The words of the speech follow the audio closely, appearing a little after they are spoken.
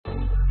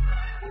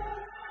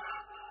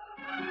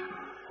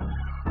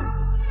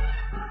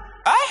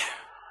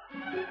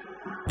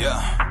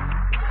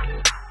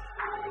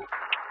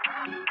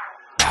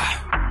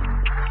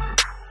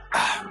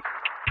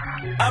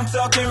I'm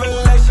talking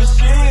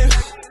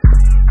relationships,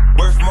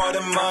 worth more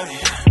than money.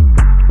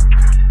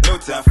 No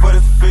time for the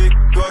fake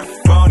or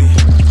the phony.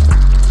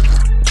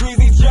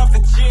 Tweezy drop the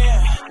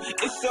gym,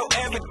 it's so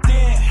evident.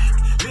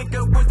 Link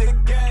up with the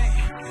gang,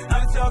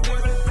 I'm talking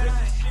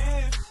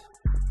relationships,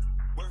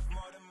 worth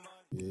more than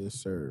money. Yes,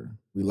 sir.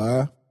 We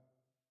live?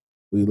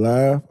 We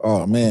live?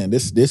 Oh man,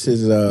 this is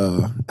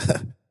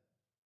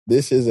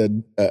this is a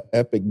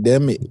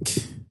epidemic.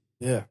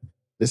 Yeah.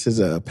 This is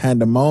a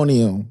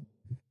pandemonium.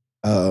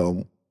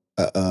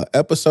 A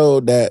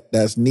episode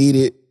that's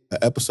needed, an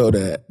episode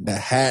that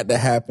had to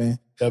happen.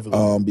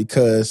 Definitely.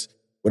 Because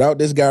without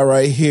this guy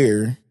right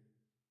here,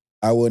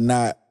 I would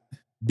not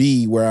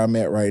be where I'm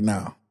at right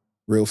now.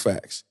 Real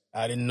facts.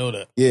 I didn't know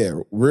that. Yeah,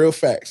 real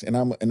facts. And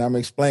I'm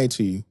explaining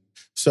to you.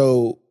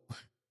 So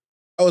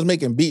I was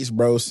making beats,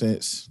 bro,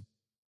 since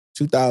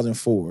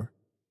 2004.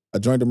 I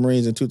joined the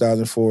Marines in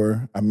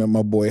 2004. I met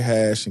my boy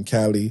Hash in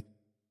Cali,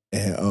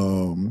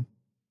 and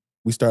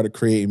we started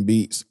creating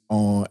beats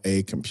on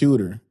a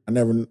computer. I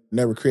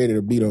never created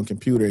a beat on a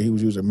computer. He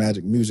was using a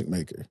Magic Music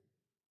Maker.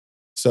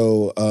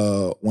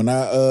 So when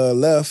I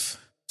left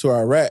to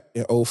Iraq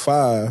in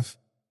 2005,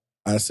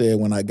 I said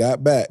when I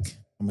got back,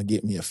 I'm going to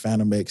get me a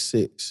Phantom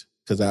X6.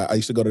 Because I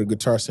used to go to the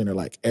Guitar Center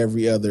like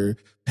every other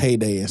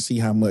payday and see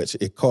how much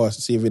it cost,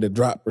 to see if it'd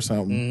drop or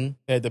something.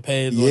 Mm-hmm. Had the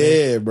pads on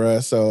Yeah, it. bro.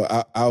 So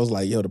I was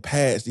like, yo, the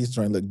pads, these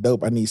joints look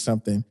dope. I need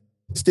something.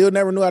 Still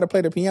never knew how to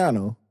play the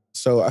piano.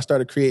 So I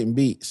started creating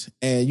beats.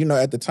 And, you know,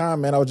 at the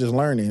time, man, I was just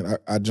learning.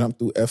 I jumped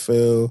through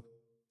FL,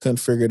 couldn't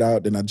figure it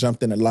out. Then I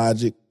jumped into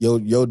Logic,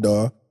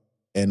 Yoda,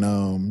 and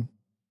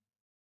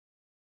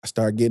I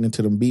started getting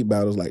into them beat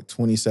battles like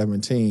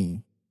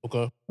 2017.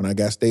 Okay. When I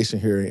got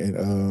stationed here.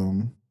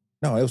 And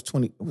no, it was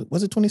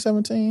was it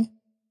 2017?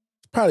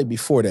 Probably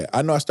before that.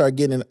 I know I started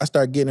getting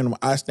in them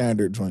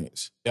I-standard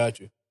joints.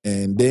 Got you.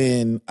 And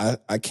then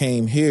I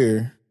came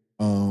here,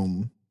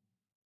 and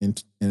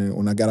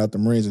when I got out the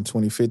Marines in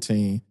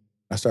 2015,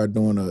 I started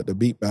doing the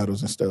beat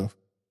battles and stuff.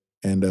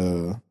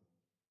 And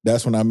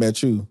that's when I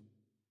met you.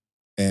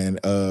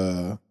 And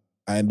I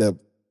ended up,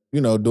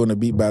 you know, doing the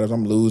beat battles.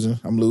 I'm losing.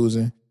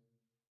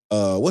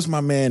 What's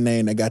my man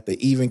name that got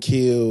the even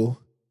kill,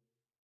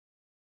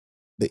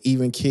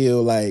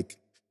 like,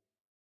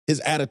 his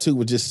attitude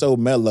was just so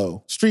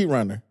mellow. Street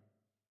Runner.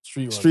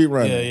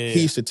 Yeah.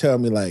 He used to tell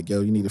me like,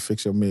 yo, you need to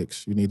fix your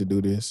mix. You need to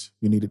do this.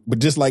 You need to, but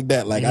just like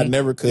that, like I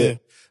never could. Yeah. I'm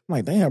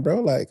like, damn,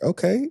 bro, like,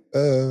 okay,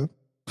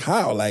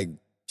 how? Like,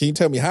 can you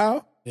tell me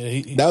how?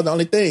 Yeah, that was the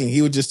only thing.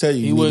 He would just tell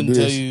you, he wouldn't need to do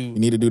tell this. you You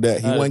need to do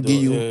that. He wouldn't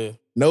give you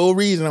no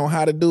reason on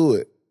how to do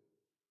it.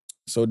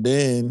 So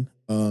then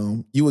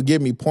you would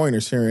give me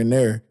pointers here and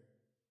there.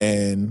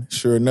 And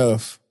sure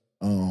enough,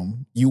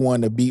 you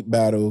won the beat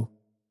battle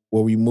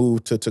where we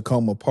moved to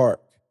Tacoma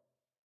Park.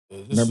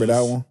 Remember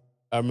that one?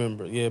 I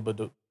remember, yeah. But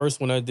the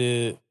first one I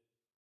did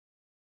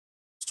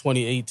was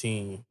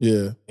 2018.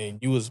 Yeah. And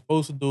you was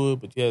supposed to do it,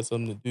 but you had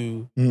something to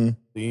do. Mm-hmm. So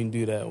you didn't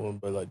do that one.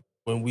 But like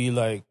when we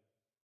like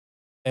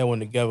had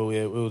one together,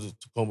 it was at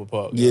Tacoma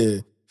Park. Yeah.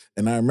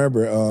 And I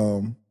remember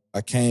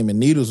I came and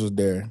Needles was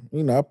there.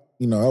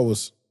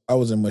 I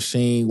was in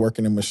machine,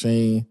 working in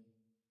machine,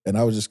 and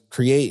I was just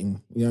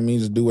creating. You know what I mean?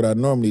 Just do what I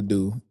normally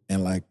do.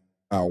 And like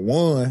I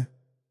won.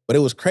 But it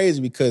was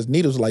crazy because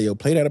Needles was like, yo,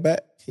 play that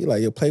back. He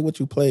like, yo, play what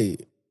you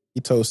played. He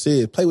told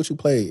Sid, play what you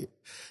played.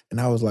 And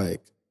I was like,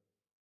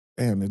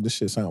 damn, does this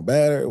shit sound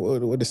bad? Or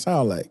what did it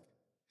sound like?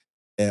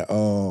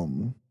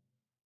 And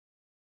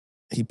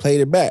he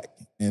played it back.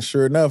 And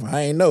sure enough,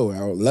 I ain't know. I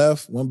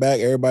left, went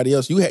back, everybody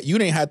else. You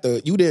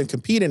didn't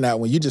compete in that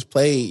one. You just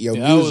played your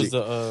music.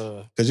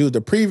 Because you was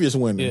the previous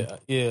winner.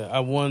 Yeah.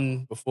 I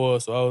won before,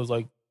 so I was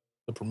like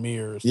the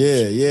premier.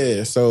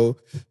 Yeah. So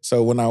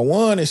when I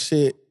won and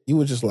shit, you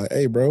was just like,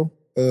 hey, bro,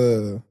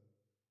 this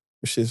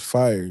shit's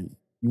fire. You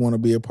want to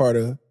be a part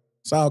of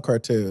Sound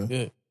Kartel?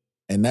 Yeah.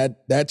 And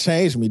that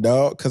changed me,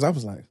 dog, because I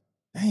was like,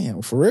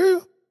 damn, for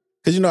real?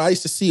 Because, I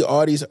used to see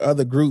all these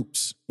other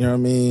groups, you know what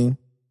I mean?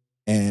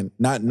 And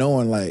not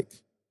knowing, like,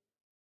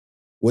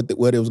 what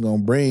it was going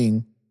to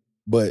bring.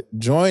 But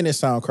joining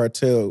Sound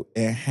Kartel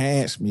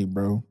enhanced me,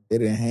 bro.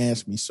 It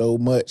enhanced me so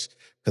much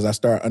because I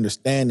started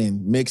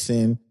understanding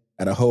mixing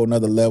at a whole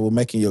nother level,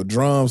 making your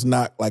drums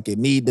knock like it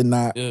need to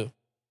knock. Yeah.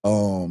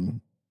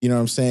 You know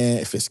what I'm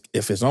saying?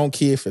 If it's on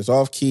key, if it's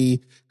off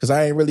key, because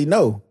I ain't really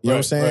know. You know what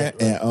I'm saying?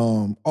 Right.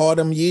 And all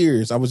them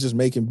years, I was just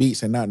making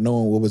beats and not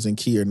knowing what was in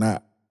key or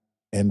not.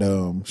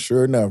 And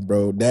sure enough,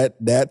 bro,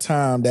 that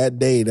time, that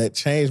day, that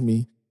changed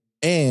me.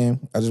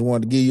 And I just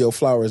wanted to give you your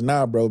flowers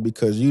now, bro,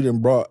 because you done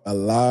brought a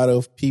lot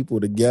of people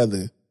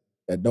together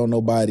that don't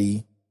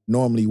nobody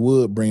normally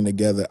would bring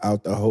together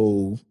out the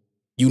whole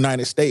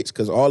United States,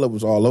 because all of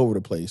us all over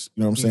the place.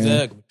 You know what I'm saying?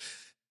 Exactly.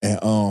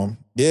 And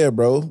yeah,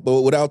 bro.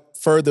 But without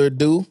further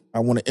ado, I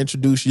want to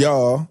introduce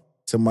y'all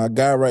to my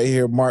guy right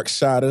here, Mark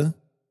Shotta,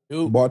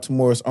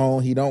 Baltimore's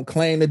own. He don't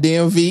claim the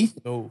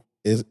DMV. No.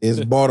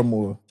 It's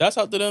Baltimore. Shouts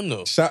out to them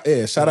though. Shout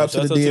out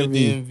to the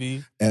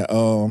DMV.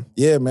 And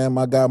yeah, man,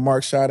 my guy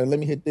Mark Shotta. Let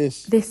me hit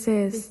this. This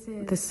is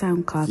the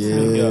Sound Kartel.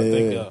 Yeah.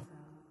 Thank y'all.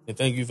 And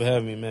thank you for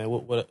having me, man.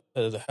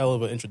 That is a hell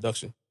of an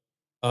introduction.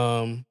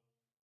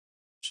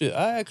 Shit,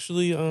 I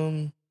actually,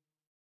 you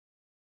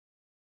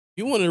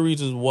one of the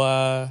reasons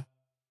why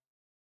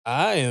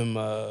I am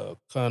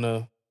kind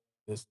of,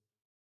 it's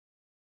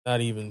not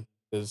even,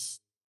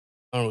 because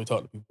I don't really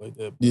talk to people like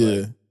that. But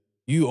Yeah. like,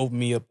 you open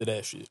me up to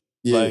that shit.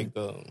 Yeah. Like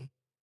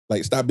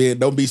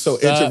don't be so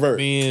introvert.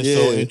 Being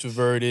so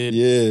introverted.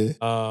 Yeah.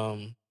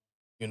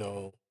 You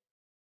know,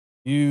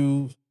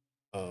 you,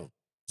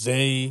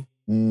 Zay,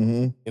 Mm-hmm.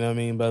 you know what I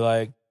mean? But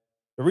like,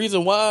 the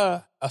reason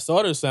why I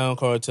started Sound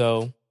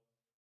Kartel,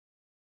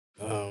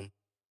 I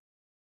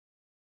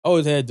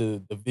always had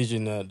the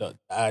vision, the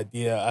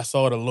idea. I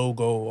saw the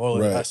logo, all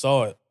of it. I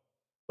saw it.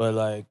 But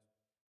like,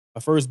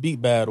 my first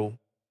beat battle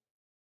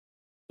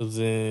was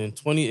in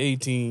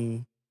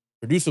 2018.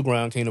 Producer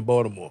Ground came to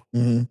Baltimore.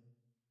 Mm-hmm.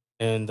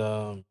 And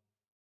I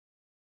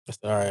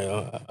said, all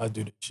right, I'll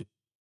do this shit.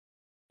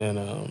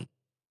 And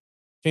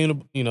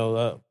came to,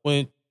 I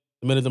went,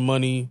 submitted the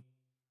money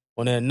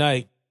on that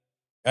night.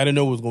 I didn't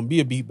know it was going to be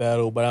a beat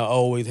battle, but I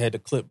always had the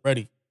clip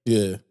ready.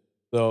 Yeah.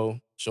 So,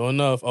 sure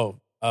enough,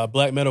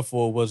 Black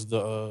Metaphor was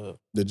the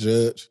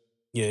judge.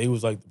 Yeah, he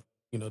was like,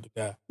 the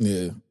guy.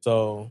 Yeah.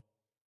 So,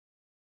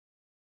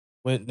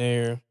 went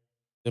there,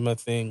 did my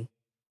thing.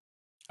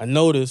 I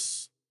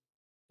noticed,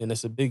 and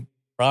it's a big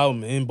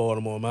problem in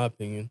Baltimore, in my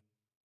opinion.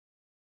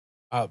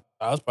 I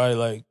was probably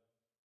like,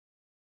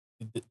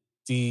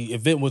 the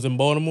event was in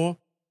Baltimore.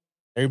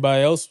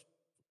 Everybody else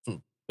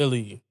from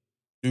Philly,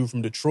 dude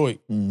from Detroit,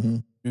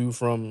 dude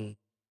from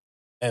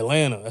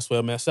Atlanta. That's where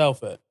I'm at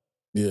South at.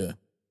 Yeah.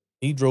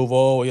 He drove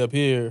all the way up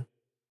here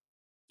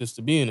just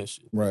to be in this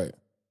shit. Right.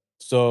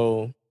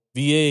 So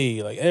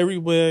VA, like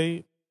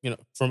everywhere,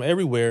 from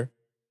everywhere,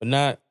 but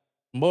not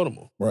from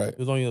Baltimore. Right.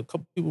 There's only a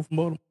couple people from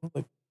Baltimore. I was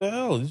like, what the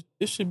hell?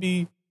 This should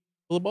be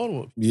full of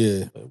Baltimore.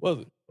 Yeah. But it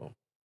wasn't. So,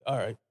 all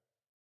right.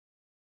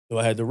 So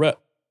I had to rep.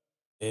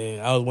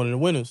 And I was one of the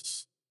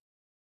winners.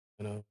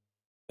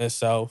 At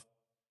South.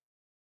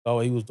 Oh,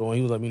 he was doing.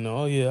 He was let me know,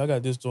 oh yeah, I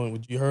got this joint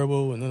with G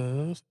Herbo and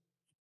then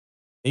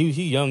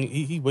he young.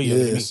 He way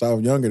younger than me.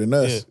 South younger than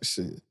us. Yeah.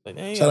 Shit.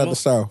 Like, shout out to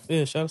South.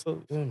 Yeah, shout out to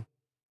South. Yeah.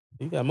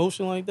 He got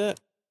motion like that.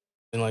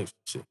 And like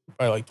shit,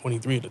 probably like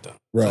 23 at the time.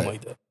 Right. Something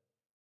like that.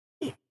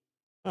 Yeah.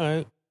 All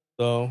right.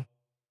 So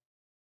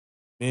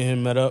me and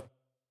him met up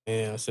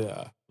and I said,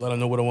 I let him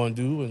know what I want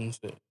to do. And I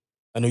said,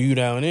 I know you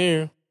down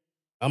there.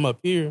 I'm up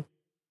here.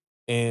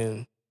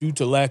 And due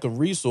to lack of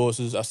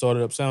resources, I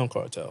started up Sound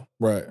Kartel.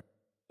 Right.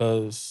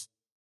 Because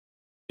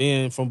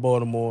being from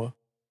Baltimore,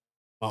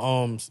 my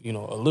arms, a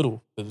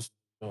little, because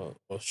are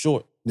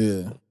short.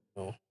 Yeah.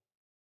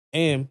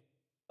 And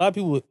a lot of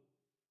people,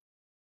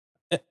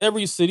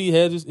 every city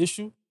has this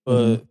issue,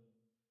 but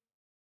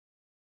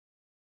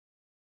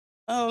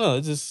I don't know.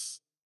 It's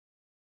just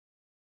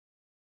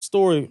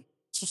story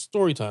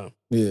time.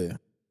 Yeah.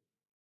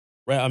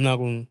 Right? I'm not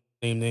going to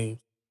name names.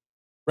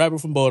 Rapper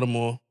from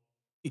Baltimore.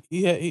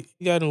 He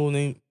got a little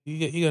name.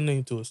 He got a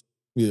name to us.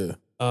 Yeah.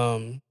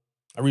 I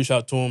reached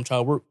out to him, try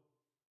to work.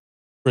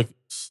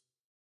 Crickets.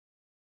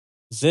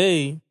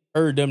 Zay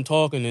heard them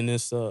talking in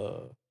this.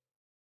 It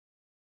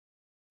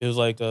was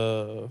like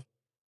something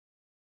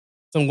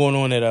going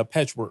on at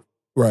Patchwork.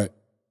 Right.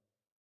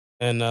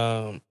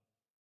 And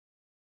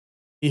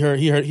he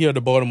heard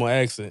the Baltimore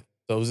accent.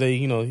 So Zay,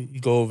 he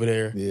go over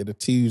there. Yeah, the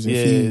T's and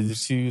Fuse. Fuse. The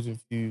T's and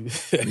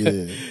Fuse.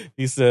 Yeah.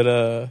 He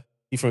said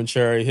he from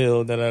Cherry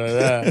Hill, da.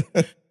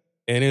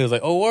 And it was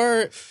like, oh,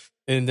 word.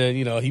 And then,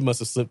 he must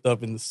have slipped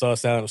up and started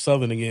sounding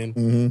Southern again.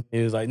 Mm-hmm.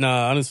 He was like,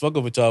 nah, I didn't fuck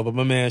up with y'all, but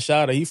my man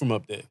Shotta, he from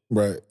up there.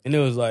 Right. And it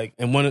was like,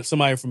 and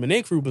somebody from the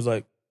Nate group was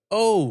like,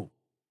 oh,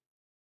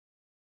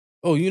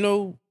 you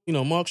know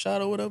Mark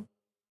Shotta, whatever.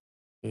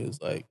 It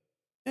was like,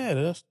 yeah,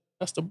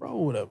 that's the bro,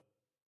 whatever.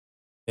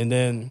 And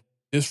then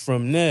just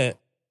from that,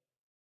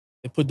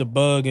 they put the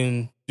bug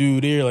in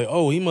dude there, like,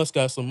 oh, he must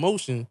got some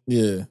motion.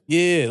 Yeah.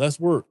 Yeah, let's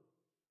work.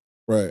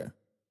 Right.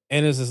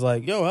 And it's just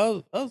like, yo,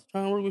 I was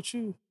trying to work with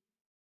you.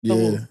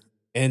 Yeah.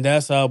 And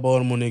that's how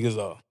Baltimore niggas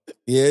are.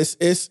 Yeah,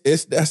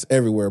 it's that's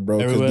everywhere, bro.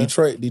 Everywhere?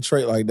 Because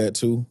Detroit like that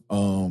too.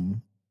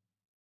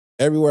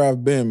 Everywhere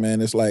I've been, man,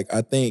 it's like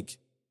I think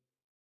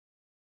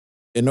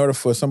in order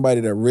for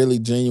somebody to really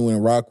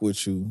genuine rock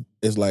with you,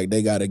 it's like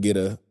they got to get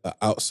a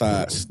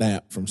outside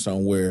snap from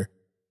somewhere.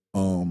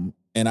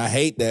 And I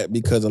hate that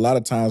because a lot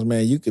of times,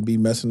 man, you could be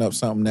messing up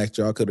something that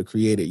y'all could have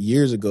created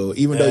years ago,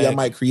 even though y'all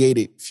might create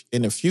it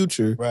in the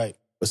future. Right.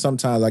 But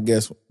sometimes I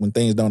guess when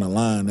things don't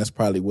align, that's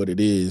probably what it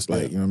is.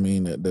 Like, you know what I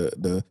mean?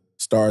 The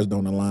stars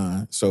don't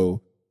align.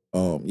 So,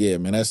 yeah,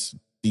 man,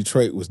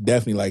 Detroit was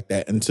definitely like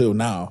that until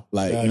now.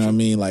 Like, you know what I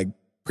mean? Like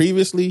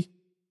previously,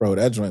 bro,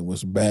 that joint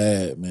was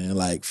bad, man.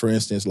 Like, for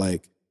instance,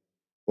 like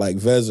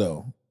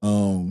Vezo.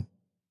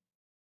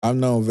 I've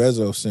known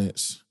Vezo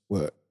since,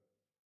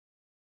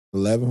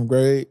 11th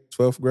grade,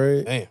 12th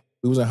grade? Damn.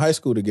 We was in high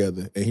school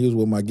together, and he was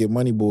with my Get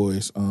Money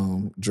boys,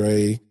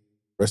 Dre,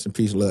 rest in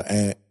peace, Lil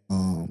Ant.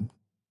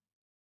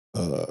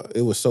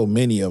 It was so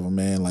many of them,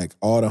 man. Like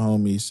all the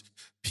homies,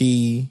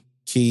 P,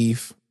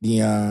 Keith,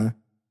 Dion,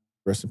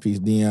 rest in peace,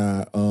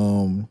 Dion.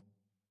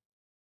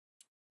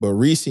 But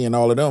Reese and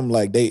all of them,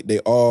 like they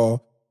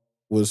all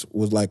was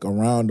like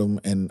around him,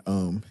 and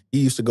he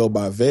used to go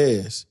by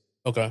Vez.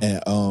 Okay.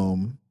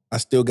 And I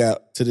still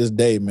got to this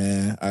day,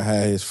 man. I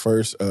had his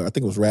first, I think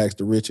it was Rags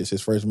to Riches,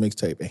 his first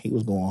mixtape, and he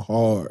was going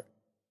hard.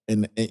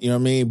 And you know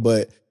what I mean?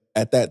 But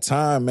at that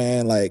time,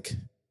 man, like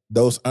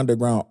those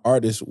underground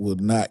artists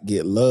would not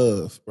get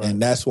love. Right.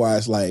 And that's why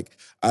it's like,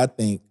 I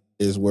think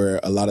is where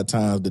a lot of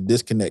times the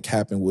disconnect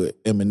happened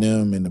with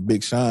Eminem and the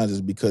Big Seans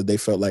is because they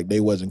felt like they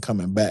wasn't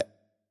coming back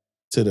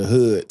to the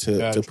hood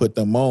to put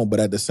them on. But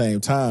at the same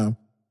time,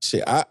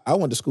 shit, I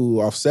went to school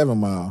off 7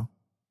 Mile.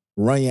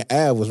 Runyon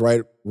Ave was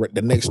right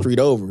the next street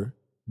over.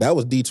 That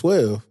was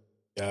D12.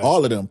 Gotcha.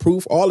 All of them.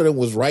 Proof, all of them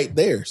was right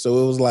there.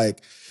 So it was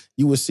like,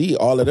 you would see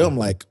all of them,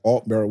 like,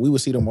 we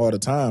would see them all the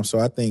time. So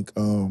I think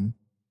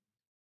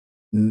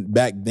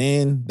back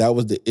then, that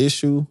was the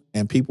issue,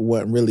 and people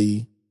weren't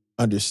really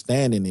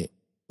understanding it,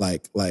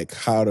 like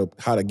how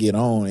to get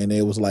on. And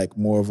it was like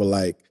more of a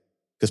like,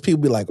 because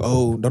people be like,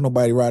 oh, don't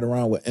nobody ride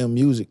around with M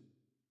Music.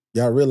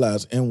 Y'all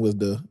realize M was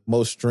the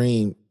most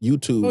streamed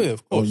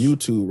YouTube on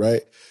YouTube,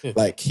 right? Yeah.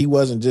 Like, he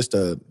wasn't just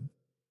a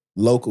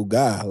local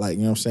guy. Like,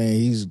 you know what I'm saying?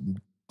 He's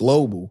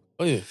global.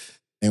 Oh, yeah.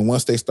 And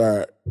once they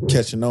start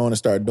catching on and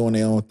start doing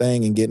their own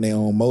thing and getting their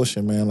own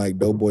motion, man, like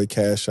Doughboy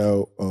Cash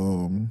Out,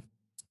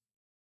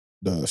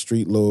 the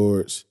Street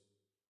Lords,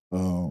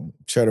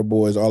 Cheddar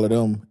Boys, all of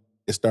them,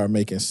 it started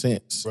making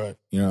sense. Right.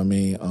 You know what I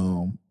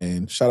mean?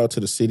 And shout out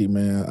to the city,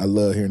 man. I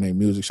love hearing their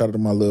music. Shout out to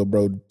my little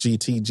bro,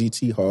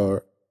 GT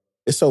Hard.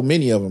 It's so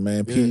many of them,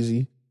 man. Yeah.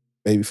 Peasy,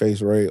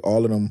 Babyface Ray,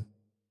 all of them.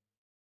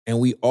 And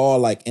we all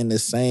like in the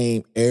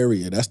same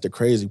area. That's the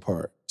crazy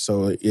part.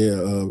 So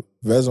yeah,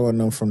 Vezo and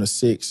them from the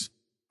 6.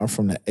 I'm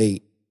from the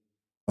 8.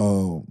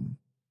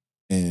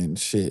 And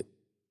shit.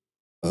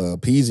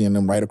 Peasy and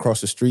them right across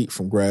the street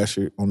from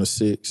Gratiot on the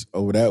 6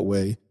 over that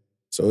way.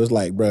 So it's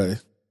like,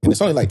 bruh, and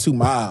it's only like 2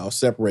 miles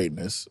separating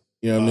us.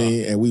 You know what I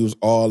mean? And we was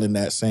all in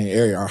that same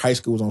area. Our high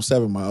school was on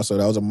 7 Mile, so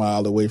that was a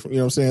mile away from, you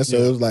know what I'm saying? So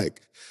it was like,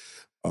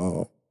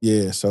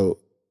 yeah, so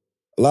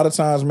a lot of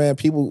times, man,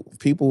 people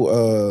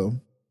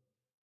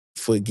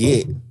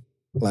forget.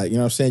 Like, you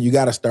know what I'm saying? You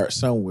got to start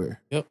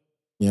somewhere. Yep.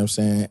 You know what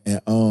I'm saying?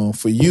 And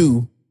for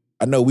you,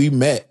 I know we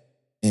met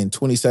in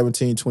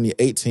 2017,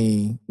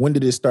 2018. When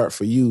did it start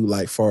for you,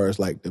 like, far as,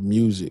 like, the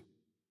music?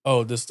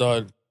 Oh, this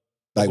started...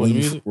 Like, when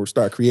you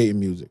start creating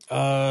music?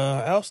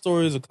 Our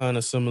stories are kind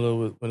of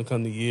similar when it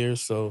comes to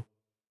years. So,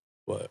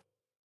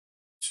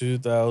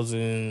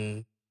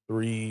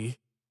 2003...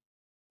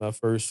 my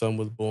first son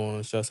was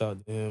born. Shouts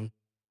out to him.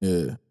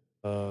 Yeah.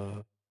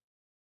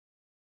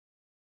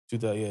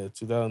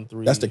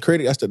 2003. That's the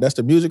critic. That's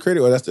the music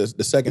critic, or that's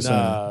the second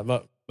son? Nah,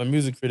 my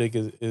music critic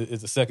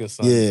is the second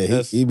son.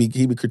 Yeah, he be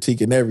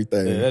critiquing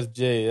everything. Yeah, that's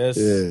Jay.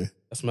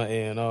 That's my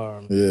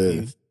A&R.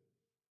 Yeah.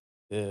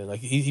 Like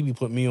he be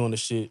putting me on the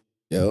shit.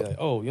 Yep. Like,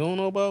 oh, you don't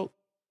know about?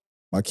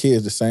 My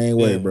kid's the same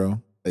way,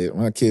 bro.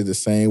 My kid's the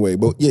same way.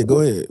 But yeah,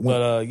 go ahead.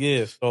 But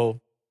yeah,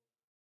 so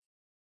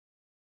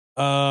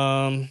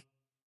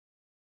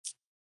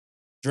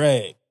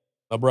Drag,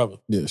 my brother.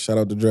 Yeah, shout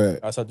out to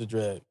Drag. Shout out to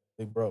Drag,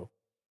 big bro.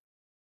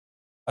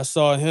 I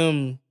saw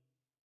him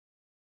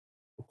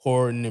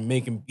recording and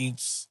making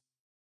beats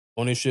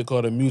on this shit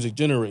called a music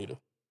generator.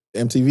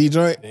 The MTV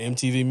joint? The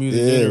MTV music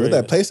generator. Yeah, with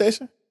that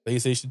PlayStation?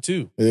 PlayStation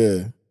 2.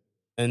 Yeah.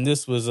 And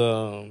this was,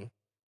 I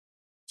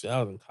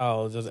was in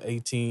college, I was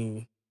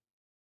 18.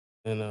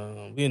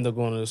 And we ended up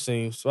going to the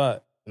same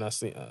spot. And I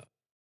seen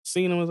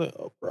him, I was like,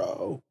 oh,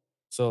 bro.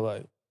 So,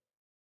 like,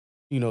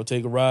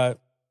 take a ride.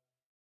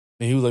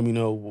 And he was letting me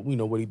know,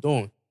 what he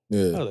doing.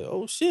 Yeah. I was like,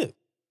 oh, shit.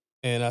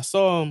 And I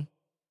saw him,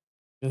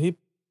 he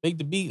make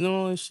the beat and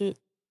all that shit.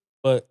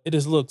 But it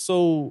just looked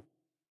so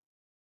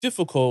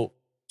difficult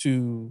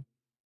to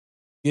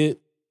get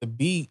the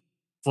beat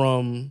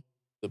from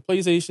the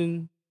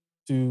PlayStation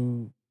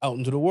to out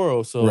into the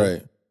world. So,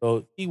 right.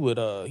 So he would,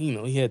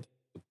 he had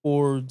the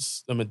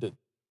chords, the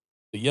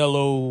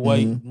yellow,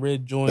 white,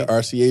 red joint. The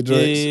RCA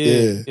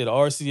joints? Yeah, the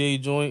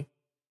RCA joint.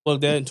 Plug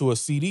that into a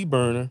CD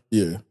burner.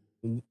 Yeah.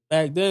 And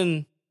back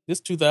then, this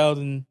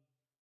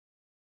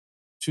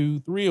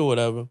 2002, 3 or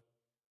whatever,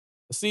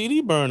 a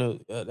CD burner,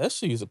 that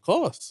shit used to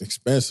cost.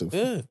 Expensive.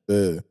 Yeah.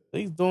 Yeah.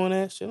 They doing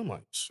that shit. I'm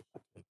like, I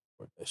can't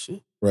afford that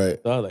shit. Right.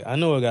 So I was like, I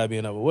know it gotta be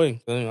another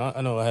way.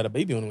 I know I had a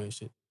baby on the way and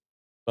shit.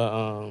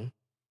 But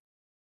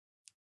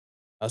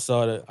I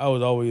saw that I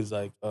was always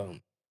like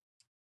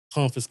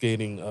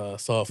confiscating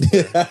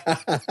software.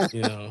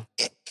 But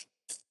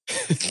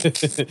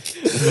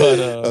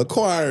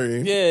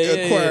acquiring.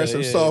 Acquiring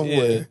some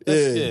software.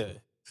 Yeah.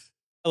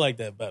 I like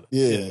that better.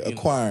 Yeah,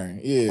 acquiring.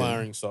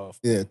 Acquiring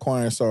software. Yeah,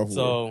 acquiring software.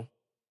 So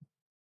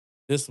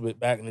this was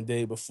back in the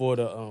day before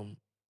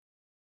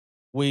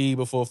way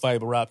before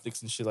fiber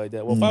optics and shit like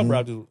that. Well, fiber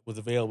optics was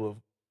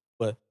available,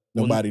 but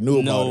nobody knew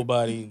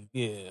about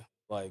it.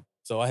 Like,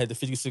 so I had the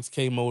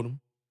 56K modem.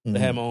 I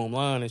had my own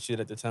line and shit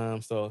at the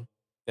time, so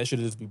that should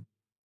just be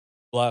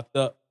blocked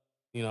up.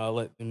 I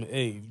let them,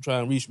 hey, if you try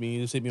and reach me,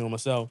 you just hit me on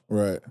myself.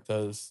 Right.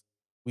 Because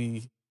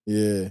we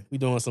Yeah. We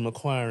doing some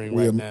acquiring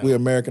right now. We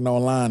American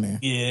Online.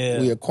 Yeah.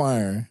 We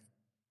acquiring.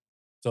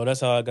 So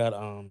that's how I got.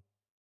 I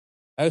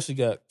actually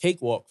got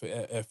Cakewalk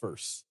at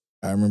first.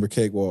 I remember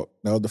Cakewalk.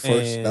 That was the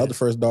first. That was the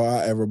first doll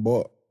I ever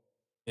bought.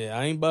 Yeah,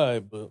 I ain't buy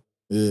it, but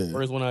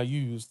first one I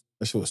used.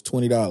 That shit was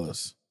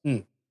 $20.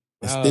 And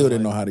I still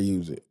didn't know how to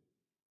use it.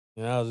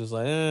 And I was just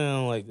like, I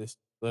don't like this.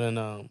 But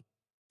then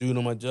dude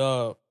on my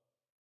job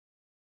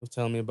was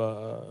telling me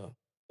about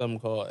something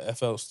called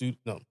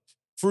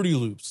Fruity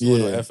Loops.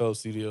 Yeah. FL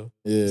Studio.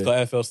 Yeah. It's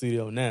called FL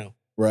Studio now.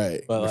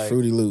 Right. But like,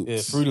 Fruity Loops.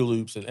 Yeah, Fruity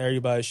Loops, and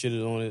everybody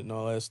shitted on it and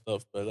all that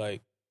stuff. But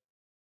like,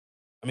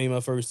 I made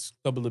my first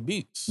couple of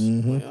beats.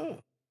 Mm-hmm. Like, oh,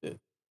 yeah.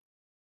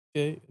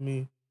 Okay, I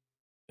mean,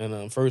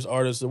 and first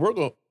artist to work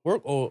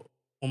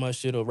on my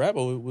shit or rap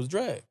was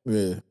Drag.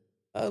 Yeah.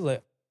 I was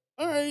like,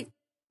 all right,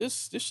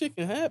 this shit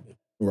can happen.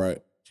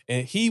 Right.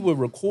 And he would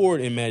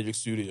record in Magic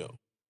Studio.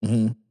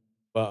 Mm-hmm.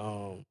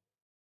 But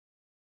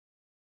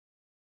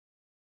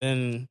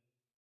then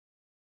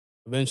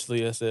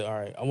eventually I said, all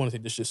right, I want to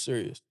take this shit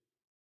serious.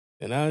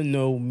 And I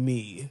know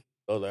me.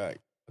 So like,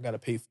 I gotta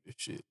pay for this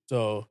shit.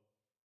 So,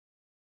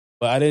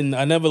 but I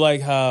never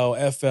liked how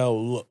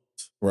FL looked.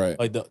 Right.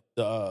 Like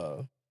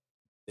the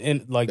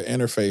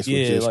interface.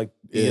 Yeah, just, like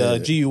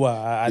the GUI.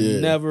 I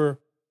never.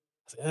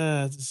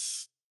 It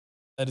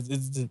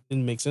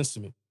didn't make sense to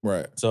me.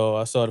 Right. So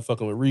I started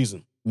fucking with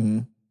Reason.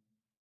 Mm-hmm.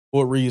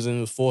 For Reason,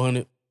 it was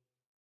 $430.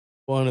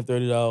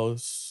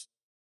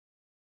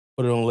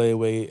 Put it on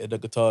layaway at the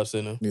Guitar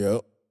Center.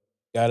 Yep.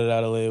 Got it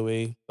out of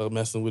layaway. Started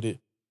messing with it,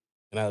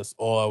 and that's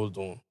all I was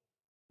doing,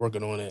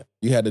 working on that.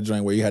 You had the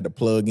joint where you had to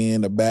plug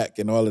in the back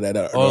and all of that.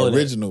 All the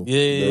original. That.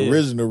 Yeah. The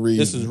original Reason.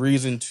 This is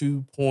Reason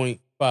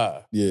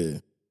 2.5. Yeah.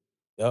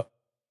 Yep.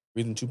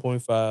 Reason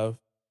 2.5,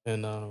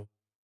 and I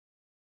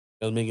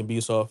was making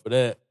beats off of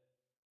that.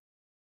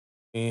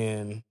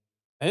 And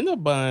I ended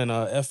up buying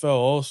FL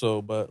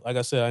also, but like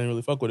I said, I didn't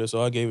really fuck with it,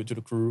 so I gave it to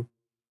the crew.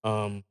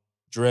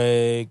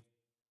 Drag,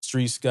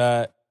 Street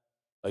Scott.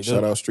 Like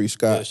shout out Street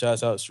Scott. Yeah,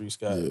 shouts out Street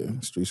Scott. Yeah,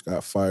 Street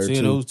Scott fire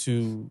Seeing too. those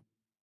two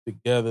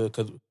together,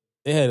 because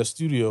they had a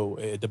studio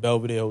at the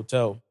Belvedere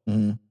Hotel.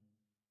 Mm-hmm.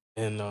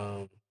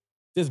 And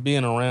just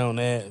being around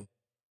that,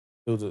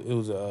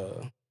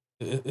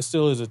 it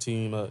still is a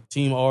team.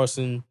 Team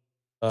Arson,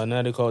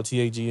 now they call it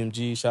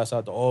TAGMG. Shouts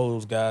out to all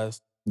those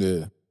guys.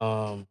 Yeah.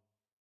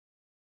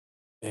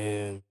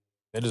 And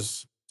they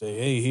just say,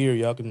 hey, here,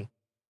 y'all can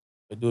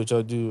do what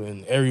y'all do.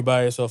 And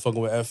everybody started fucking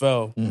with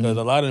FL because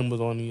a lot of them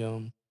was on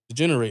the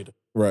generator.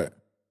 Right.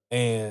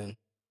 And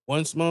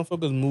once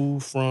motherfuckers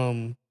moved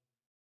from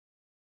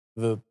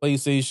the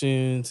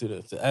PlayStation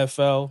to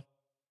FL,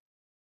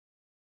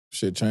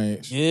 shit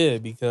changed. Yeah,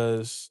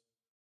 because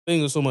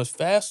things are so much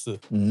faster.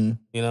 Mm-hmm.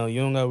 You know, you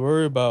don't got to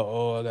worry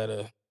about,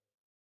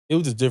 it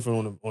was just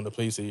different on the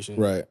PlayStation.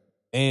 Right.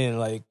 And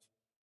like,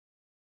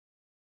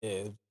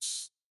 yeah,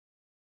 as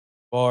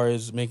far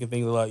as making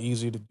things a lot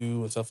easier to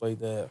do and stuff like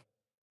that.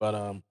 But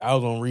I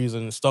was on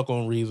Reason and stuck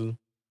on Reason.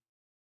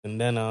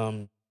 And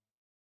then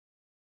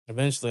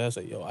eventually I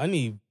said, yo, I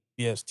need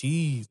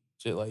VSTs,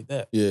 shit like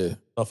that. Yeah.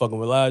 I'm fucking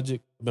with Logic.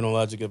 I've been on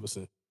Logic ever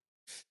since.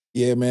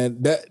 Yeah,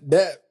 man.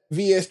 That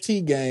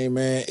VST game,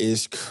 man,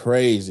 is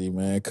crazy,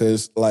 man.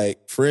 Cause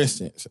like, for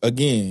instance,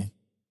 again,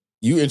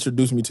 you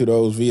introduced me to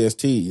those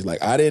VSTs.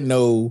 Like, I didn't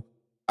know.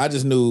 I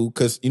just knew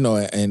because, you know,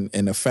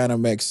 in the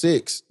Phantom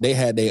X6, they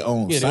had their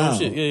own sound. Their own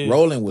shit. Yeah.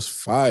 Rolan was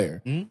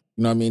fire. Mm-hmm.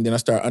 You know what I mean? Then I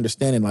started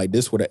understanding, like,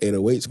 this is where the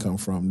 808s come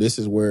from. This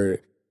is where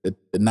the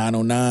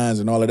 909s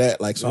and all of that.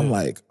 Like, so I'm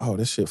like, oh,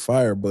 this shit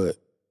fire, but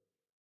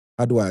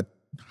how do I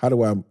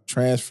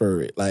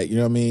transfer it? Like, you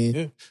know what I mean?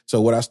 Yeah.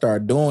 So what I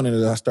started doing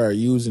is I started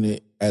using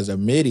it as a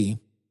MIDI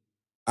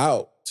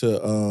out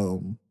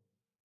to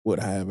what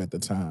I have at the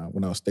time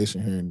when I was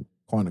stationed here in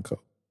Quantico.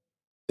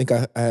 I think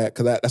I had,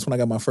 because that's when I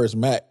got my first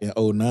Mac in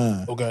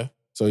 2009. Okay.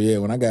 So yeah,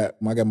 when I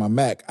got my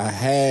Mac, I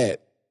had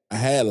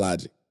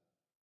Logic.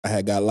 I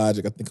had got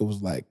Logic. I think it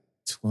was like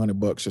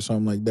 $200 or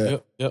something like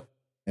that. Yep.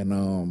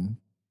 And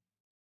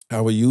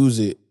I would use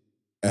it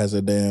as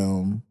a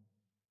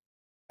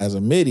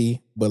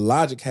MIDI, but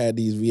Logic had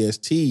these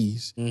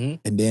VSTs. Mm-hmm.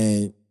 And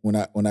then when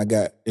I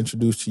got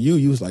introduced to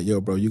you was like,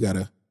 yo, bro, you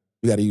gotta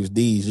use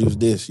these, use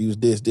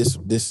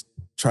this,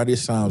 try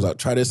this sounds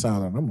out.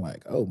 And I'm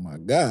like, oh my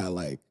God,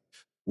 like,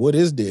 what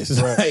is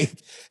this? Right. Like,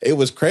 it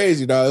was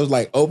crazy, dog. It was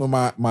like open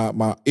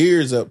my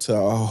ears up to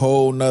a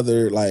whole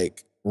nother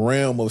like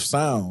realm of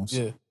sounds.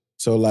 Yeah.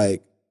 So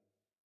like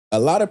a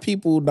lot of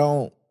people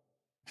I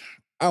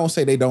don't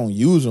say they don't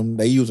use them.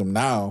 They use them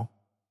now,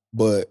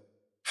 but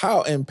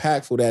how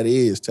impactful that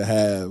is to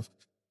have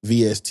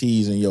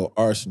VSTs in your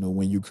arsenal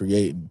when you're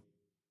creating.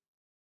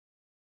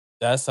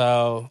 That's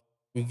how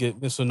we get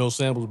Mr. No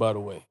Samples, by the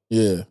way.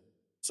 Yeah.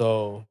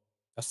 So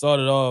I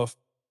started off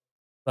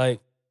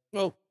like,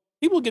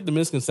 people get the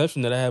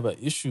misconception that I have an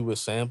issue with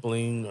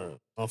sampling or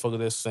motherfucker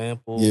that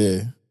sample.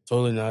 Yeah.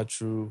 Totally not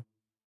true.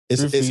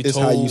 It's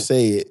how you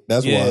say it.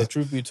 That's why. Yeah,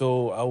 truth be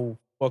told, I will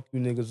fuck you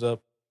niggas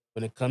up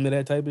when it come to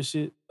that type of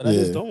shit. But I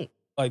just don't.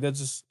 Like,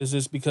 it's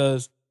just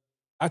because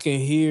I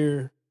can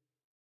hear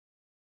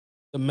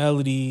the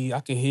melody, I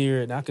can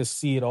hear it, and I can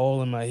see it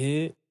all in my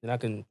head, and I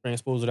can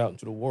transpose it out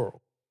into the world.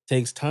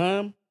 Takes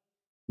time,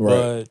 Right.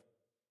 but you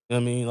know what I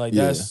mean, like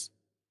that's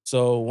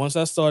so. Once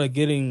I started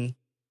getting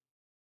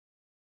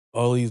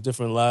all these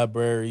different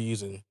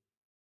libraries and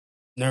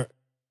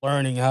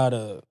learning how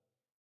to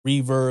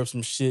reverb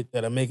some shit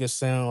that'll make it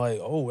sound like,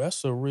 oh,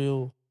 that's a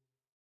real.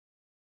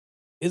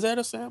 Is that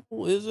a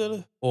sample? Is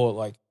it or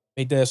like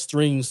make that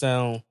string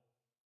sound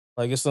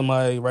like it's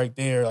somebody right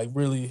there, like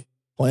really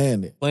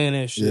playing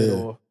that shit,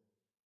 or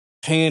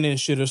panning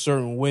shit a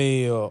certain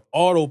way, or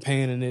auto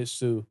panning it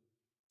too.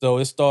 So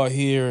it start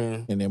here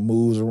and it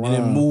moves around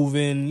and then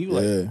moving. You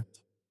like,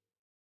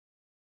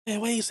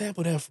 man, where you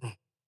sample that from?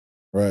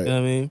 Right. You know what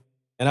I mean?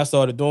 And I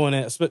started doing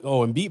that.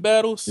 Oh, in beat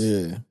battles,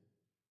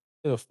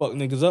 it'll fuck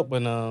niggas up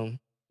when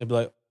they'd be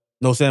like,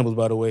 no samples,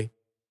 by the way.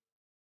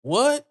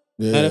 What?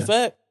 Yeah. Matter of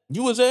fact,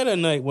 you was there that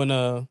night when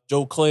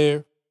Joe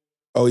Claire.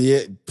 Oh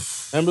yeah,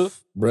 remember?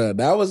 Bruh,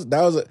 that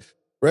was a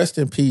rest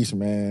in peace,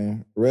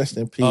 man. Rest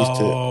in peace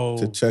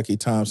to Chucky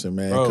Thompson,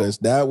 man, because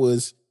that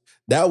was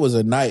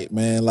a night,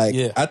 man. Like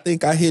I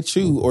think I hit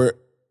you or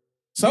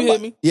somebody. You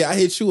hit me? Yeah, I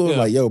hit you. I was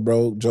like, yo,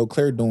 bro, Joe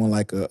Claire doing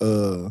like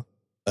a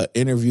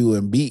interview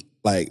and beat,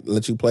 like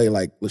let you play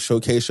like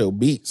showcase your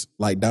beats,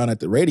 like down at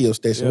the radio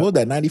station. What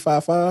was that?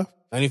 95.5?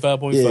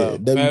 95.5. Yeah,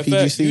 WPGC.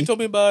 Fact, you told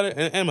me about it,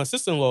 and my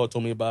sister-in-law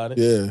told me about it.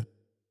 Yeah.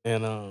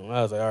 And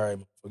I was like, all right,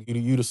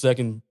 you the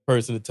second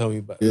person to tell me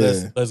about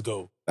it. Let's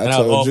go. And I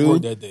was told off you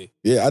work that day.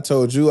 Yeah, I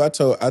told you. I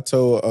told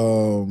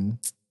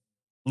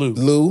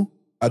Lou.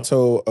 I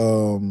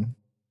told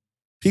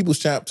People's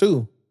Champ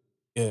too.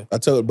 Yeah. I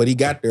told, but he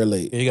got there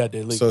late. Yeah, he got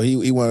there late. So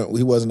he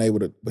wasn't able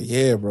to. But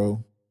yeah,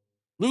 bro.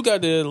 Lou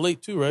got there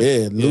late too, right?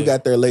 Yeah, Lou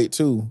got there late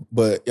too.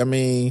 But I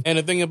mean, and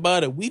the thing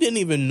about it, we didn't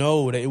even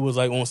know that it was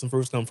like on some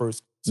first come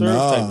first serve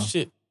type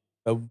shit.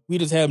 We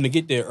just happened to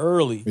get there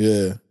early.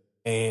 Yeah.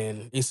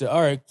 And they said, all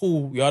right,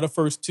 cool, y'all the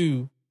first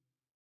two.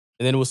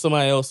 And then it was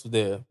somebody else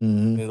there.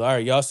 Mm-hmm. And all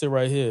right, y'all sit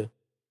right here. I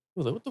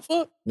was like, what the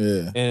fuck?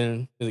 Yeah.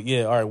 And like,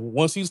 yeah, all right,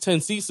 once these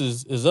 10 seats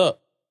is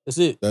up, that's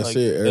it. That's like,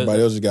 it.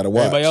 Everybody else has got to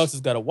watch. Everybody else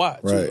has got to watch.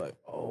 Right. Like,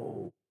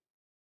 oh.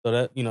 So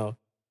that,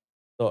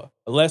 so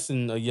a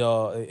lesson of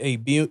y'all, hey,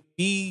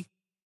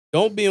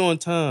 don't be on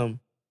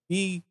time.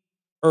 Be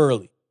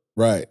early.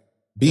 Right.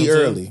 Be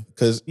early.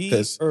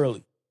 Because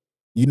early.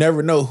 You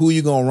never know who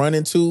you're going to run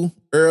into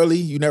early.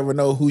 You never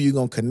know who you're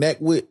going to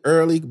connect with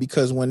early,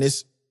 because when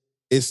it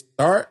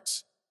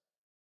starts,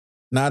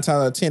 9 times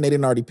out of 10, they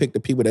didn't already pick the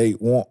people they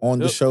want on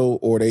the show,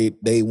 or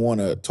they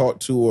want to talk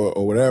to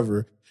or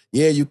whatever.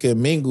 Yeah, you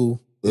can mingle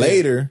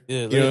later.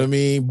 Yeah, you know what I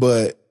mean?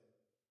 But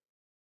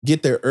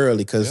get there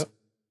early, because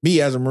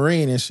me as a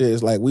Marine and shit,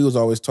 it's like we was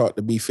always taught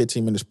to be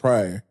 15 minutes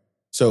prior.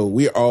 So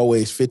we're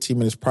always 15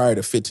 minutes prior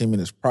to 15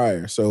 minutes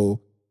prior. So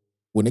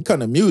when it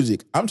comes to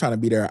music, I'm trying to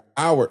be there an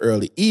hour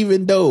early,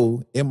 even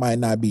though it might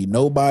not be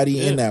nobody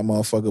in that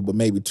motherfucker, but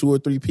maybe 2 or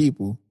 3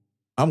 people.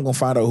 I'm going to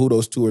find out who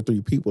those 2 or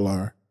 3 people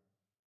are.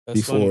 That's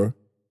before.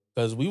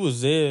 Because we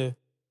was there.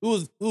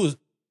 We was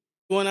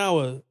 1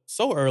 hour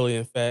so early,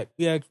 in fact.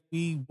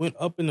 We went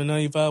up in the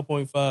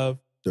 95.5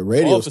 the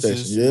radio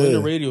offices, station. Yeah. In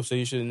the radio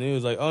station, and it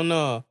was like, oh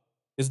no,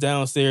 it's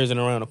downstairs and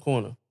around the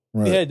corner.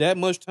 Right. We had that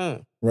much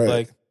time. Right.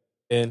 Like,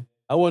 and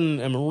I wasn't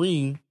a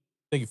Marine.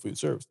 Thank you for your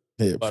service.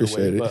 Yeah,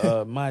 appreciate it.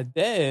 But my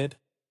dad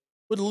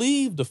would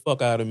leave the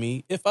fuck out of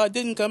me if I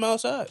didn't come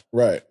outside.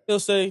 Right. He'll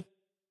say,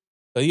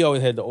 but he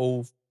always had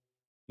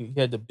he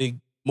had the big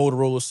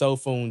Motorola cell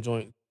phone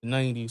joint, the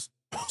 90s,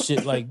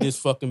 shit like this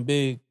fucking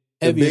big,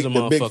 heavy as a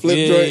motherfucker. The big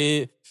flip joint?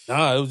 Yeah.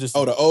 Nah, it was just...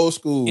 Oh, the old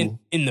school.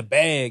 In the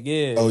bag,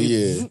 yeah. Oh,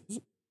 yeah.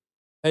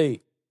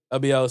 Hey, I'll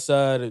be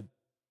outside at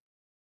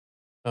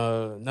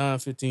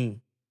 9:15.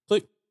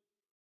 Click.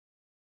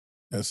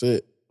 That's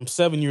it. I'm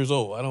 7 years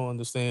old. I don't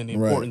understand the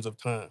importance of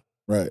time.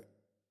 Right.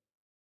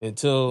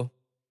 Until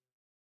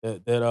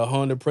that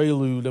Honda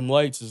Prelude, them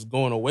lights is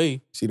going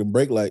away. See them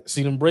brake lights.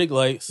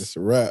 It's a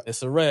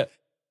wrap.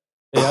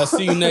 Hey, I'll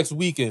see you next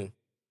weekend.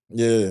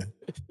 Yeah.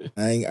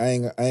 I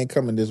ain't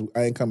coming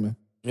I ain't coming.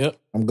 Yep.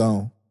 I'm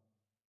gone.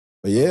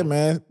 But yeah,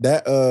 man,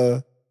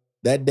 that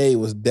day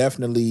was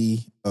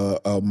definitely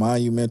a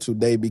monumental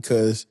day,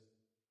 because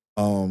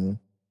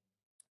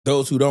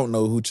those who don't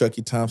know who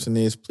Chucky Thompson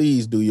is,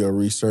 please do your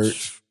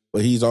research.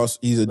 But he's a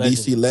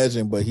DC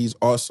legend, but he's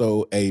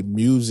also a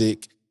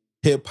music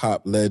hip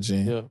hop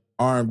legend,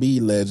 R&B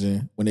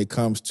legend when it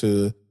comes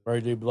to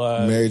Mary J.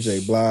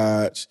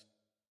 Blige,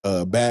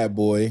 Bad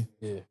Boy.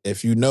 Yeah.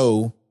 If you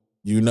know,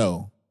 you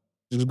know.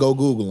 Just go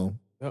Google him.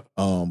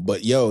 Yep.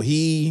 But yo,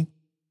 he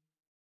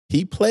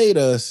played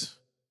us.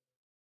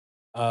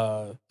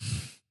 I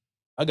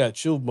got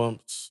chill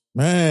bumps.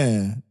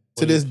 Man,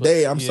 to this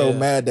day, I'm so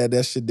mad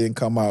that shit didn't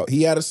come out.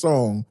 He had a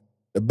song.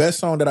 The best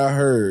song that I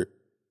heard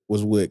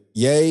was with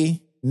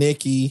Ye,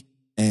 Nicki,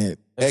 and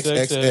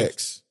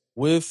XXX.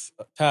 With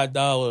Ty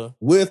Dolla.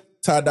 With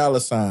Ty Dolla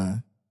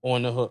 $ign.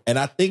 On the hook. And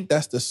I think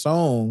that's the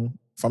song,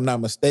 if I'm not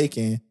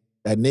mistaken,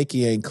 that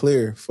Nicki ain't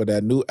clear for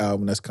that new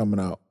album that's coming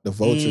out, the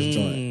Vultures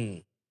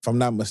joint. If I'm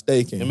not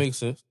mistaken. It makes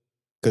sense.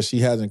 because she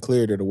hasn't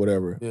cleared it or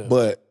whatever. Yeah.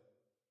 But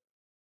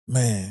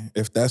man,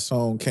 if that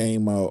song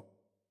came out,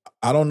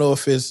 I don't know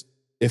if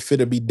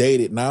it'll be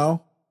dated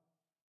now,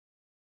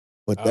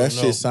 but that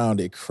shit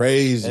sounded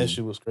crazy. That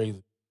shit was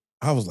crazy.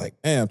 I was like,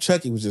 damn,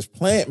 Chucky was just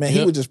playing, man. Yep.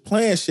 He was just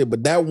playing shit,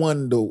 but that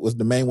one though was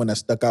the main one that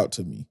stuck out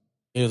to me.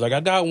 He was like, I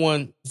got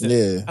one. He said,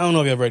 Yeah. I don't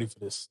know if you're ready for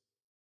this.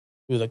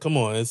 He was like, come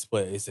on, let's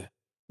play. He said,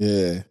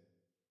 Yeah.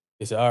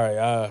 He said, all right,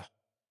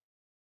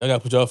 I got to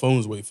put y'all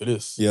phones away for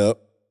this. Yep.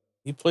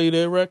 He played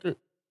that record.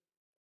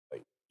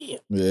 Like, yeah.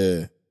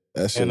 Yeah.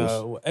 That shit And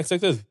was...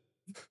 XXS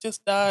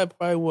just died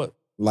probably what?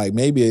 Like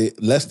maybe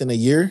less than a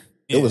year?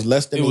 Yeah. It was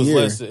less than a year.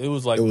 It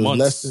was like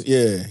months.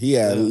 He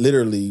had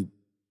literally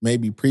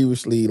maybe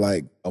previously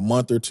like a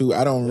month or two.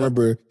 I don't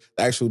remember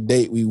the actual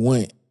date we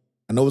went.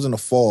 I know it was in the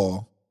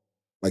fall,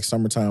 like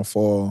summertime,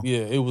 fall. Yeah,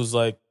 it was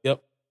like,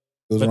 yep.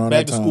 It was around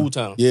back that to time. school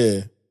time.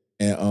 Yeah.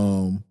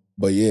 And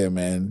but yeah,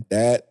 man,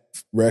 that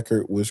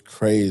record was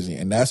crazy.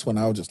 And that's when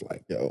I was just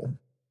like, yo,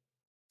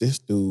 this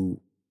dude,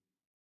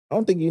 I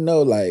don't think you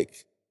know,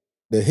 like,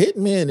 the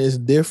Hitmen is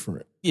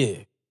different. Yeah.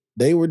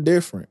 They were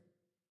different.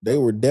 They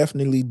were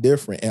definitely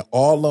different. And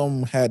all of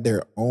them had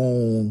their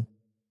own,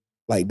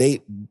 like, they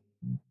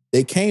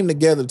came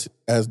together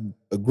as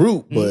a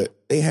group, but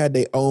they had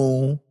their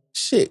own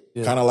shit.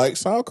 Yeah. Kind of like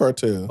Sound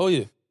Kartel. Oh,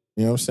 yeah.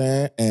 You know what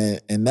I'm saying?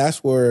 And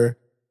that's where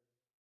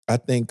I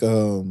think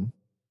a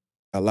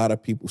lot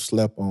of people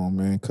slept on,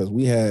 man, because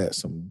we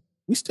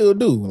still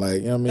do.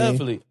 Like, you know what I mean?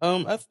 Definitely.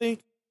 I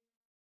think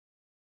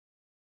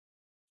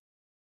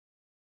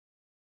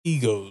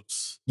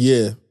egos.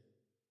 Yeah.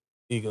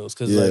 Egos.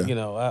 Because, like, you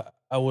know,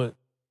 I would,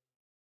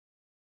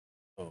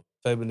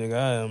 type of nigga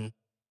I am,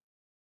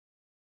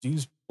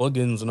 these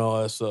plugins and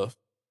all that stuff,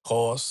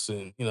 costs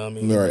and, you know what I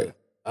mean? Right.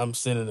 I'm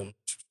sending them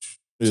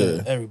Yeah.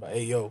 to everybody.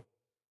 Hey, yo,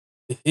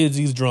 here's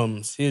these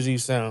drums. Here's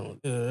these sounds.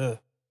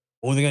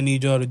 Only thing I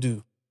need y'all to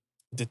do,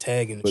 the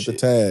tag and Put shit. the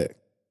tag.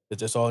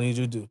 That's all I need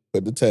you to do.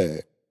 Put the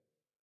tag.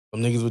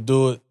 Some niggas would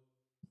do it.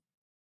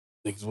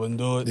 Niggas wouldn't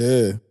do it.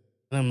 Yeah.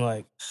 And I'm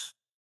like,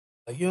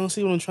 you don't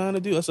see what I'm trying to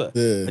do? That's like,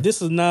 Yeah.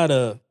 this is not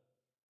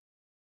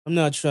I'm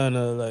not trying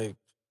to, like,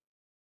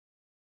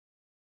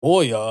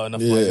 bore y'all or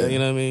nothing like that. You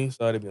know what I mean?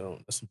 Sorry to be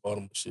on. That's some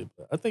bottom shit.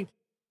 But I think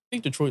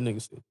Detroit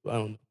niggas did. I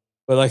don't know.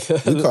 But, like,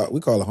 we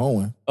call it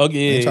hoeing. Okay,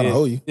 yeah. I ain't trying to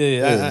hoe you.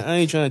 Yeah. I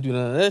ain't trying to do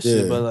none of that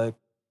shit. But, like,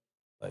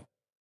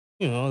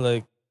 you know,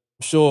 like,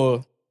 I'm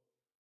sure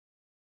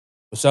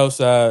the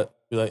Southside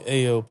be like,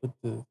 hey, yo, put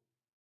the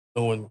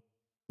no one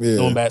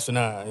bats an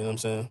eye. You know what I'm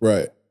saying?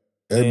 Right.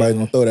 Everybody's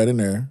gonna throw that in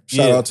there.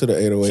 Shout out to the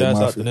 808 Shout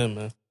Mafia. out to them,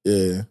 man.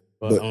 Yeah.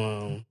 But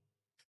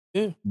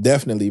yeah.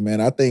 Definitely,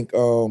 man. I think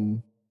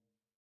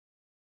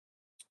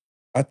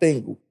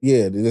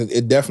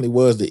it definitely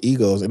was the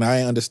egos, and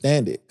I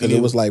understand it. Because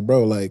it was like,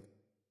 bro, like,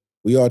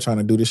 we all trying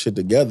to do this shit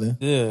together.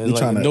 Yeah, and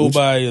like,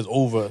 nobody is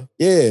over.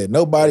 Yeah,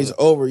 nobody's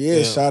over.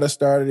 Yeah, Shotta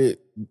started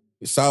it.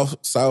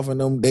 South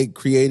and them, they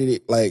created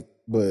it. Like,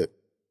 but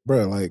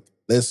bro, like,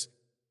 let's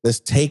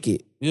take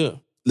it. Yeah.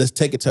 Let's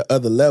take it to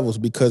other levels,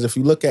 because if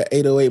you look at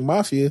 808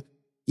 Mafia,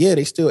 yeah,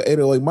 they still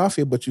 808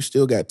 Mafia, but you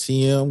still got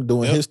TM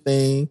doing his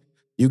thing.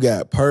 You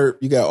got Perp.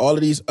 You got all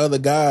of these other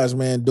guys,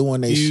 man,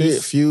 doing their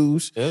shit.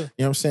 Fuse. Yeah. You know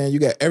what I'm saying? You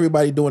got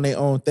everybody doing their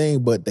own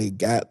thing, but they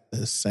got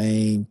the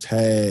same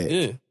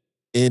tag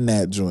in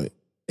that joint.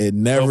 It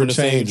never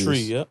changes. Same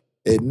tree,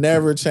 It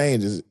never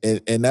changes.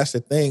 And that's the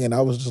thing. And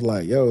I was just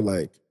like, yo,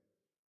 like,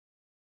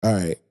 all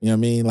right. You know what I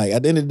mean? Like,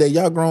 at the end of the day,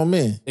 y'all grown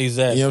men.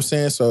 Exactly. You know what I'm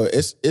saying? So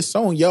it's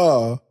on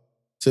y'all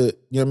to, you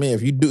know what I mean?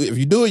 If you do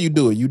it, you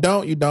do it. You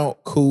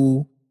don't,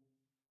 cool.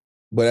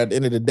 But at the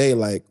end of the day,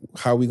 like,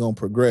 how we gonna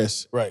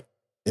progress? Right.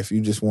 If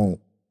you just won't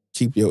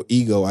keep your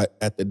ego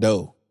at the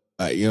door.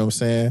 Like, you know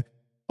what I'm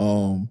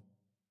saying?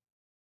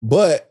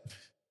 But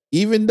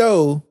even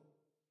though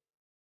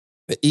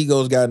the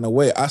egos got in the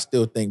way, I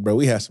still think, bro,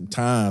 we had some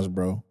times,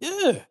 bro.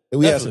 Yeah.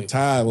 We had some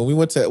time when we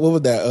went to, what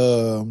was that,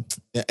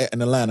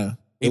 in Atlanta?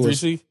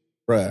 A3C?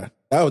 Bruh,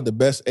 that was the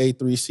best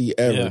A3C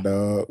ever,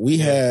 dog. We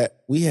had,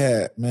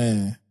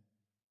 man,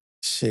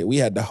 shit, we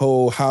had the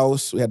whole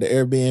house. We had the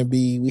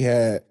Airbnb. We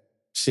had,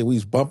 shit, we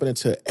was bumping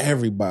into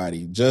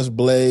everybody. Just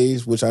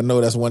Blaze, which I know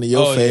that's one of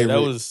your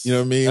favorites. You know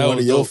what I mean? One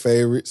of your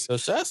favorites. So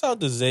shouts out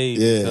to Zay.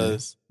 Yeah.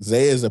 Because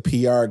Zay is a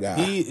PR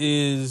guy.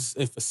 He is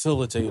a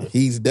facilitator.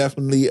 He's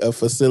definitely a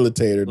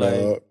facilitator,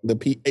 dog.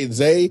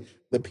 Zay,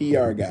 the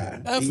PR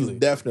guy.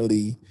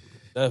 Definitely.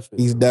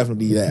 He's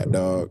definitely that,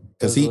 dog.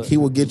 Because he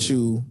will get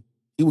you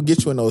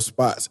in those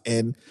spots.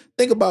 And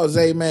think about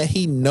Zay, man.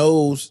 He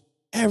knows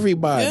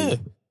everybody. Yeah.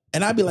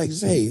 And I'd be like,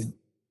 Zay,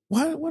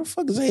 why the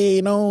fuck Zay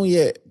ain't on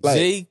yet? Like,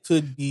 Zay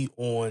could be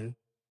on,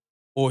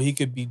 or he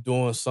could be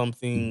doing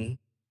something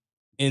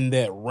in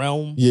that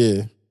realm.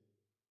 Yeah.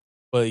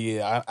 But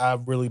yeah, I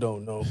really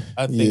don't know.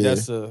 I think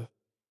that's I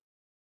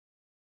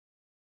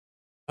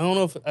don't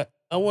know if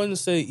I wouldn't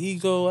say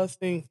ego. I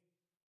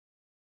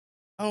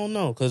don't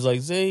know. Cause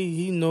like Zay,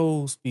 he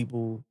knows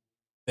people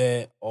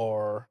that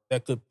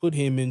could put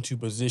him into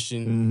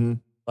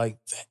position like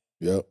that.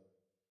 Yep.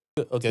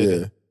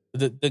 Okay. Yeah.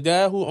 The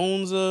guy who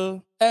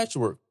owns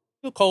Patchwork.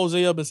 he'll call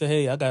Zay up and say,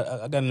 "Hey, I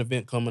got an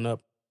event coming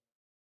up.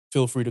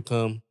 Feel free to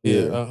come.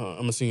 Yeah, I'm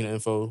gonna send you the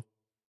info.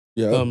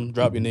 Yeah. Come,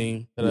 drop your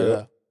name. Da, da, Yeah.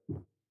 da."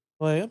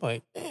 Like, I'm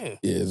like, man.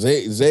 Yeah,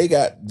 Zay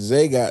got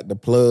the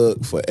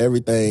plug for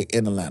everything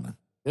in Atlanta.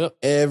 Yep.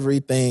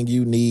 Everything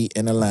you need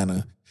in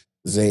Atlanta,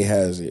 Zay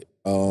has it.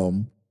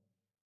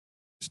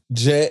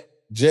 Jet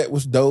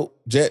was dope.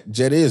 Jet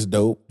is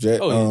dope. Jet.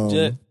 Oh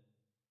yeah,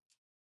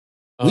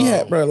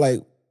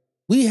 Jet.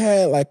 We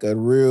had like a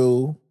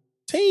real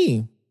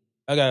team.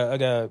 I got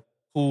a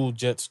cool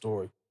Jet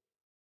story.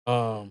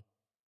 Somebody,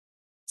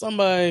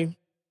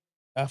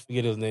 I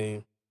forget his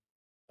name.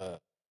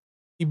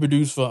 He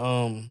produced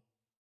for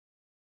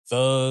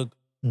Thug,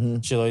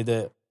 shit like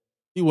that.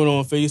 He went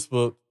on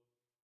Facebook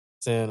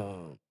saying,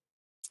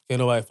 "Can't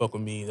nobody fuck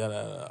with me." Da,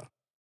 da, da.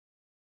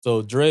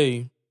 So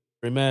Dre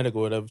Matic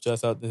or whatever,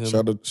 shouts out to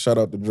him. Shout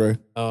out to Dre.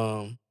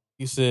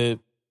 He said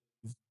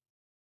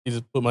he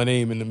just put my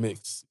name in the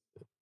mix.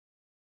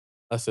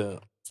 I said,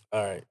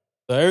 all right.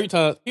 So every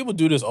time people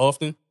do this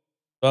often,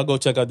 so I go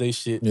check out their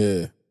shit.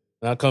 Yeah.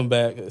 And I come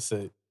back and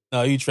say,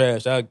 "No, you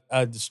trash. I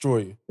destroy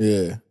you."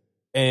 Yeah.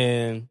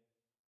 And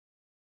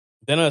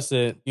then I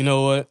said, you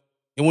know what?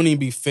 It wouldn't even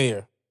be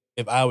fair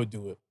if I would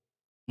do it.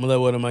 I'm gonna let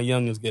one of my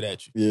youngins get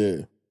at you.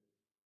 Yeah.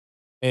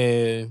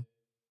 And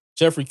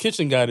Jeffrey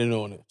Kitchen got in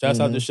on it. Shouts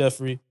out to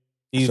Jeffrey.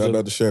 Shout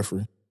out to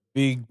Jeffrey.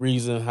 Big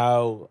reason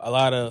how a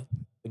lot of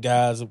the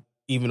guys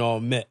even all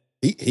met.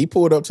 He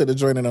pulled up to the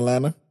joint in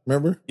Atlanta,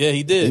 remember? Yeah,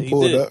 he did. He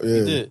pulled up, yeah.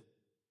 He did.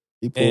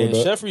 He pulled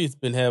up. Jeffrey's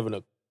been having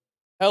a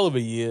hell of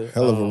a year.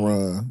 Hell of a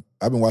run.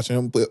 I've been watching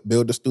him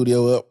build the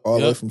studio up all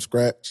the way from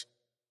scratch.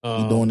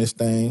 He's doing this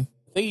thing.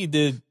 I think he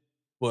did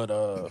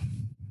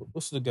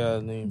what's the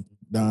guy's name?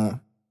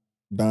 Don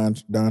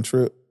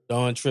Tripp.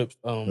 Don Tripp's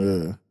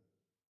yeah.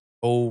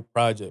 whole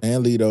project.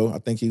 And Lido. I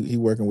think he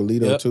working with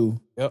Lido too.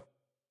 Yep.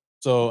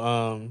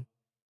 So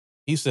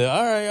he said,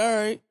 all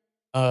right.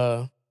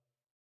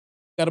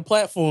 Got a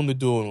platform to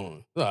do it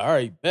on. So, all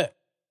right, bet.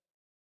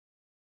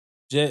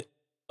 Jet,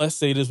 let's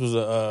say this was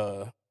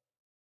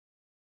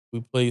we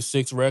played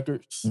 6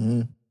 records,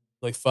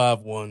 like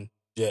 5-1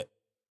 Jet.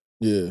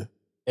 Yeah.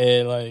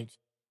 And like,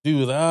 dude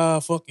was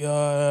like, fuck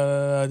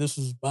y'all, this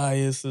was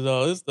biased and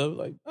all this stuff.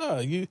 Like,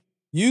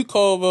 you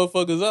call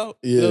motherfuckers out.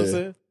 Yeah. You know what I'm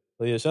saying?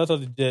 So yeah, shout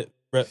out to Jet,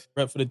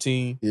 rep for the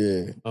team.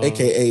 Yeah.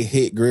 AKA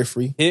Hit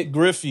Griffey. Hit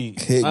Griffey.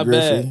 Hit My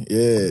Griffey. bad.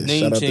 Yeah. Name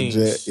Shout out change.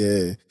 to Jet.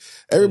 Yeah.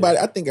 Everybody,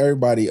 I think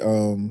everybody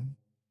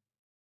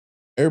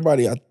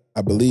I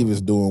believe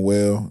is doing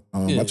well.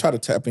 I try to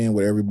tap in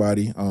with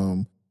everybody.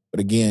 But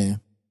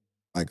again,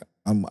 like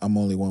I'm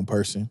only one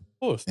person. Of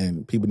course.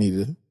 And people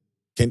need to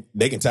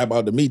they can tap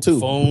out to me too.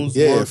 Phones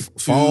work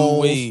two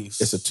ways.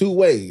 It's a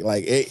 2-way.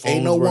 Like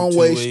ain't no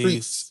one-way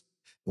streets.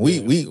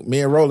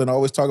 Me and Rolan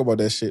always talk about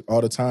that shit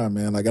all the time,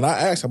 man. Like, and I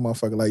ask a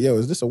motherfucker, like, yo,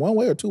 is this a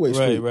 1-way or 2-way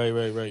street?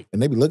 Right.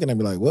 And they be looking at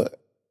me like, what?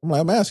 I'm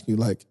like, I'm asking you,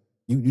 like,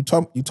 you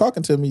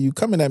talking to me, you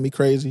coming at me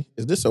crazy.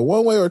 Is this a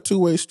 1-way or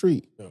 2-way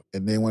street? Yeah.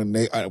 And then when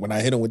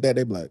I hit them with that,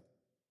 they be like,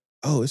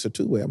 oh, it's a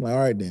 2-way. I'm like, all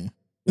right then.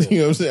 Yeah. You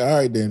know what I'm saying? All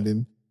right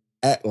then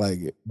act like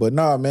it. But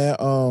nah,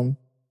 man,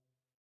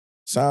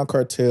 Sound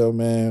Kartel,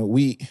 man,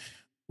 we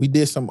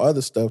did some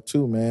other stuff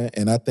too, man.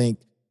 And I think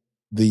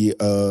the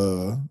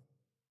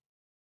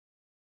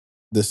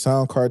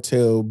Sound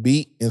Kartel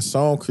beat and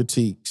song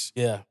critiques,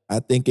 I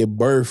think it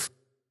birthed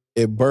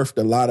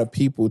a lot of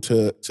people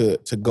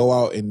to go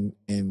out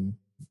and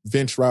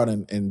venture out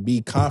and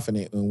be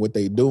confident in what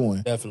they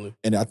doing. Definitely.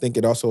 And I think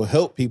it also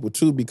helped people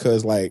too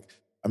because, like,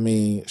 I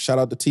mean, shout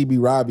out to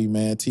TB Robbie,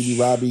 man. TB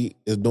Robbie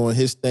is doing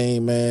his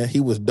thing, man.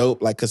 He was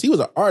dope, like, because he was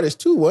an artist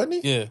too, wasn't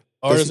he? Yeah,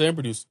 artist and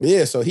producer.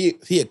 Yeah, so he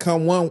had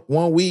come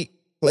one week,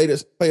 play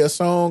a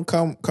song,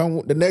 come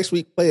the next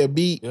week, play a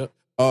beat. Yep.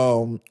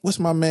 What's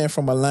my man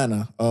from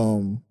Atlanta?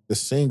 The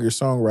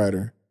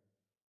singer-songwriter.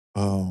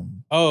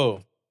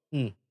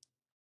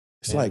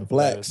 It's like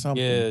Black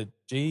something. Yeah,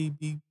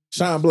 JB.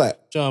 Sean Black.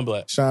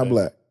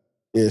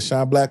 Yeah,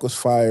 Sean Black was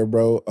fire,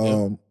 bro.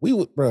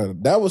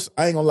 That was,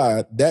 I ain't gonna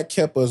lie, that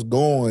kept us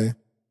going,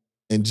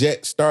 and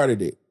Jet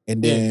started it.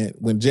 And then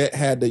when Jet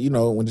had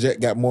when Jet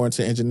got more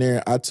into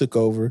engineering, I took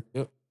over.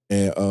 Yep.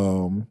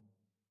 And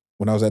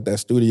when I was at that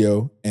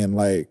studio, and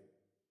like,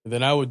 and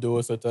then I would do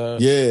it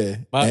sometimes. Yeah.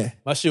 My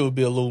shit would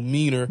be a little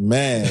meaner.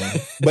 Man.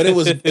 But it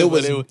was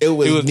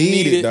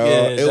needed, dog.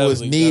 Yeah, it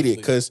was needed.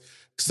 Because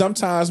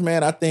sometimes,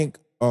 man, I think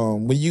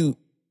when you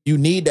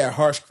need that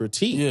harsh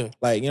critique.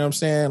 Like, you know what I'm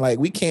saying? Like,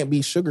 we can't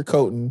be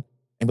sugarcoating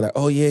and be like,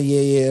 oh,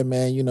 yeah,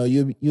 man,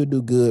 you'll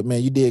do good,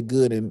 man. You did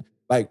good. And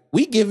like,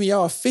 we giving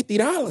y'all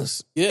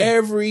 $50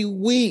 every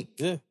week.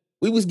 Yeah.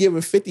 We was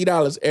giving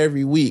 $50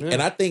 every week.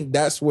 And I think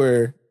that's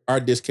where our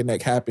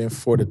disconnect happened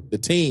for the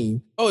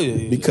team. Oh,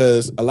 yeah.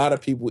 Because a lot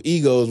of people,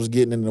 egos was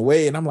getting in the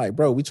way. And I'm like,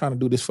 bro, we trying to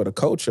do this for the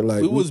culture.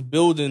 Like, we was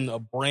building a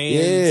brand.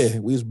 Yeah,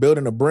 we was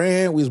building a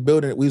brand. We was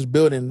building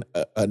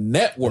a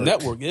network. A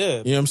network, yeah.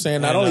 You know what I'm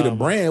saying? Not only the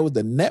brand, it was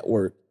the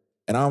network.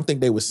 And I don't think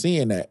they were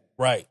seeing that.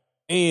 Right.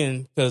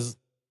 And because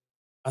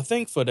I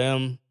think for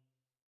them,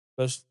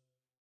 it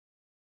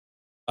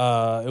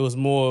was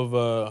more of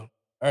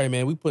all right,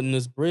 man, we putting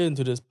this bread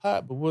into this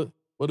pot, but what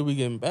are we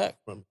getting back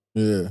from it?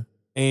 Yeah.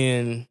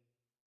 And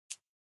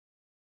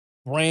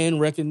brand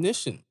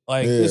recognition.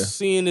 Like, Yeah. just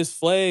seeing this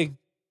flag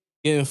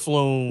getting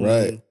flown.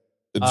 Right. And,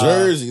 the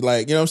jersey,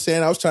 like, you know what I'm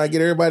saying? I was trying to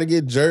get everybody to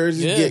get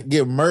jerseys, Yeah.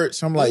 get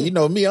merch. I'm like, you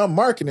know me, I'm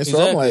marketing. So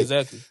I'm like,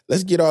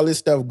 let's get all this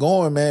stuff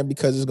going, man,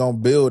 because it's going to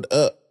build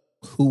up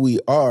who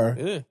we are.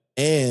 Yeah.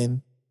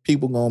 And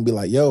people going to be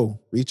like, yo,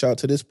 reach out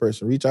to this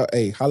person. Reach out.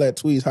 Hey, holla at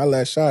Tweez,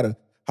 holla at Shotta,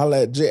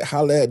 holla at Jet,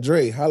 holla at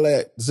Dre, holla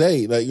at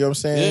Zay. Like, you know what I'm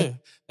saying?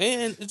 Yeah.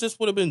 And it just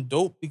would have been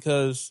dope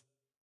because,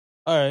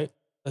 all right,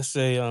 let's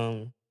say,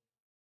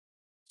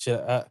 shit,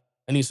 I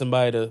need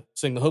somebody to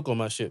sing the hook on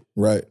my shit.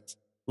 Right.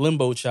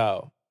 Limbo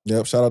Child.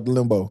 Yep, shout out to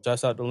Limbo.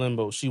 Shouts out to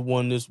Limbo. She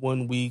won this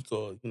 1 week,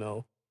 or, you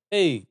know,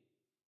 hey,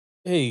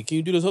 can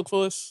you do this hook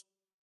for us?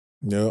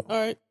 Yep. All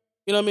right.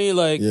 You know what I mean?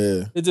 Like,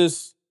 it's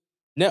just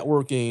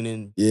networking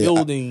and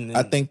building.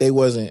 I think they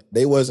wasn't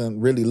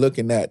really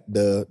looking at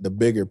the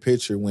bigger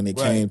picture when it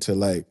came to,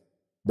 like,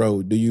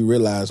 bro, do you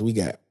realize we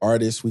got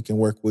artists we can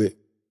work with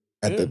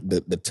at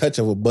the touch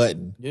of a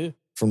button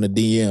from the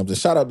DMs? And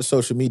shout out to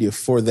social media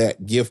for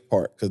that gift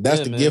part, because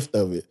that's the gift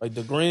of it. Like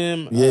the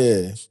gram.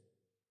 Yeah.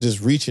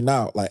 Just reaching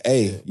out, like,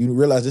 hey, you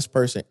realize this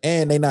person,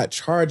 and they not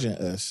charging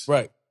us.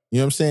 Right. You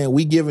know what I'm saying?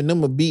 We giving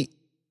them a beat,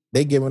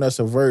 they giving us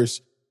a verse,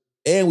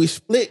 and we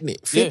splitting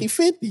it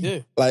 50-50.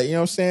 Yeah. Like, you know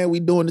what I'm saying? We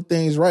doing the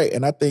things right.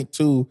 And I think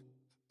too,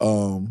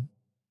 when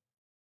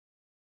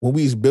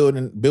we was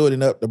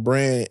building up the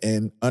brand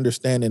and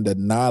understanding the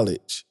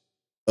knowledge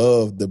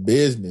of the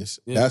business,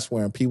 that's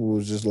when people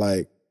was just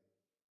like,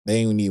 they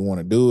ain't even want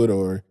to do it,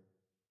 or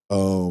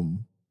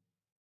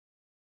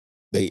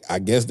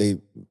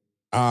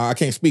I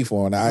can't speak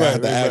for them. I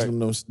have to ask them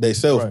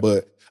themselves. Right.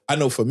 But I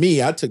know for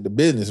me, I took the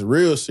business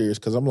real serious,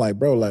 because I'm like,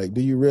 bro, like,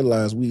 do you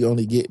realize we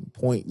only get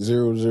 0.003?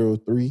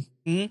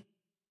 Mm-hmm. You know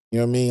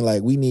what I mean?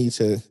 Like, we need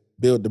to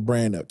build the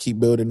brand up, keep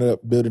building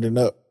it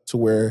up to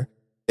where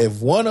if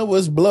one of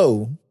us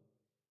blow,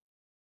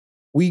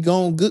 we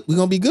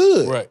gonna be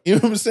good. Right. You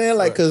know what I'm saying?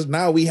 Like, because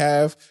now we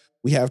have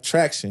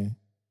traction,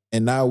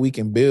 and now we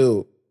can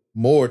build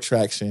more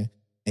traction,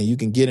 and you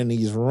can get in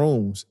these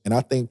rooms. And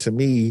I think, to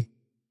me,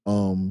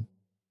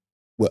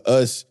 with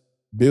us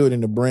building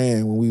the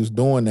brand, when we was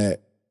doing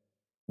that,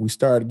 we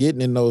started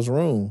getting in those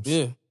rooms.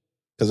 Yeah.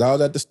 Because I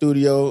was at the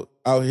studio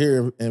out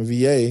here in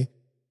VA.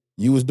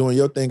 You was doing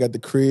your thing at the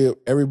crib.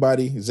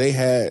 Everybody, Zay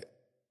had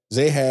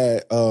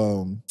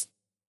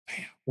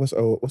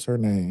what's her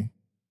name?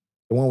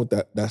 The one with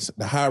that's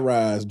the high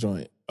rise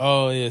joint.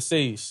 Oh yeah,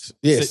 Sage.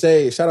 Yeah,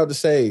 Sage. Shout out to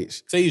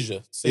Sage. Sage.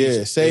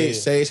 Yeah,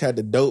 Sage had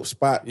the dope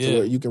spot to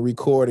where you can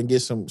record and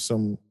get some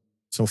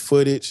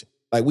footage.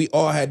 Like, we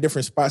all had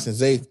different spots, and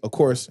Zay, of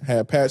course,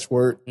 had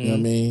Patchwork, you know what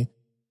I mean?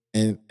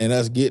 And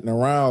us getting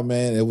around,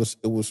 man, it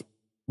was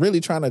really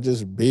trying to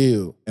just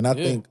build. And I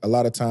think a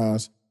lot of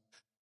times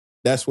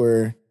that's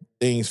where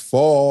things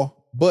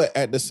fall. But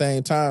at the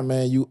same time,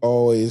 man, you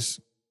always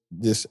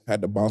just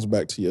had to bounce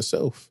back to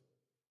yourself.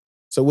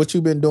 So what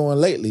you been doing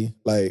lately,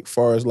 like,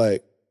 far as,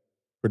 like,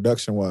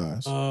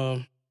 production-wise?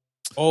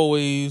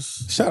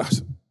 Always. Shout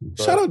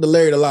out to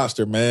Larry the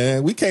Lobster,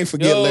 man. We can't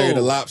forget Larry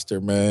the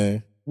Lobster,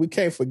 man. We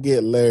can't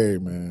forget Larry,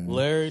 man.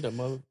 Larry the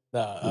mother.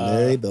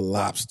 Larry the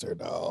Lobster,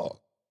 dog.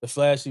 The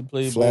flashy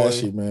playboy.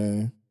 Flashy,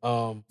 man.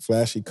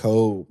 Flashy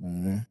code,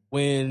 man.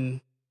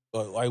 When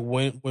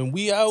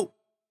we out,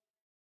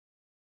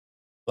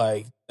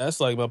 like,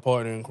 that's like my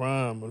partner in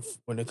crime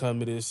when it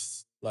comes to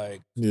this,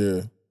 like,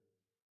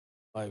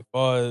 like,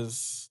 far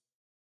as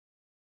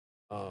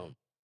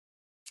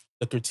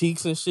the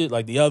critiques and shit,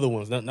 like the other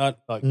ones, not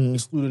like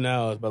excluding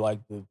ours, but like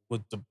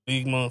with the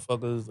big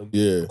motherfuckers, like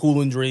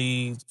Cool and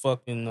Dre's,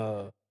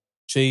 fucking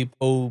Shay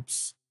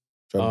Popes.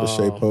 Shout out to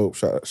Shay Pope.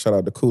 Shout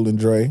out to Cool and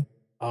Dre.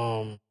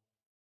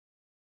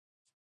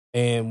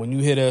 And when you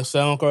hear that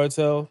Sound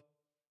Kartel,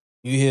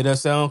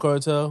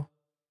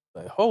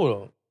 like, hold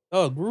on,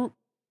 oh, group.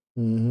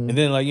 Mm-hmm. And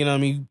then, like, you know what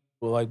I mean?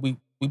 Well, like, we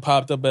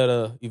popped up at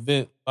a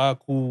event by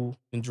Cool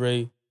and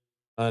Dre,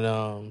 and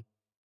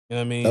you know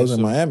what I mean? That was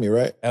in Miami,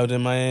 right? That was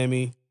in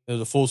Miami. It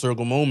was a full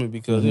circle moment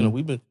because, you know,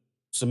 we've been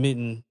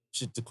submitting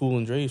shit to Cool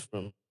and Dre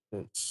from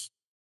since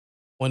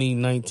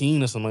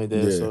 2019 or something like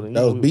that. Yeah. So,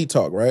 that was Beat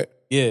Talk, right?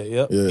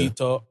 Yeah, Beat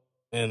Talk.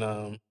 And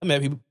I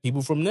met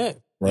people from that.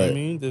 You know what I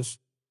mean? Just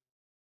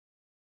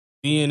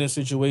being in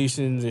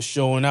situations and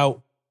showing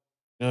out.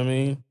 You know what I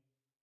mean?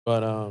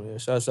 But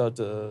shouts out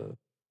to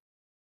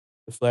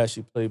the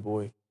Flashy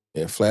Playboy.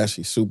 Yeah,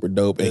 Flashy, super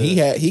dope. And he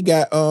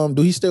got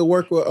do he still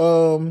work with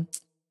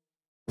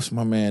what's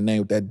my man name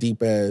with that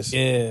deep ass?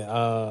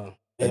 Yeah,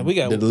 we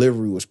got the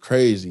delivery was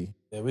crazy.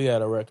 Yeah, we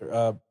got a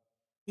record.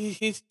 He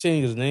changed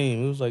his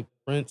name. It was like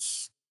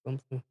Prince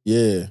something.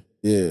 Yeah.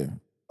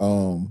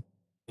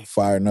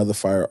 Another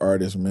fire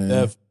artist,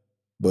 man.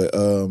 But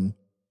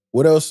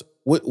what else?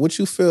 What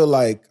you feel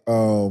like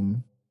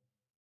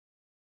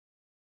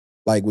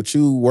with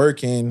you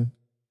working,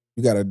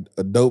 you got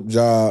a dope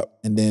job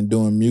and then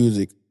doing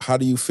music. How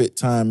do you fit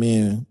time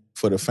in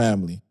for the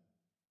family?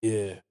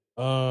 Yeah.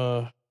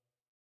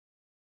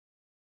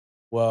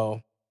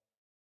 Well,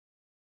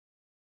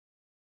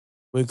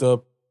 Wake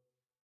up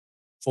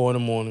 4 in the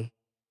morning.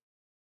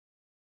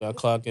 I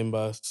clock in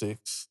by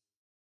 6.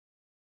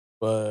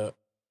 But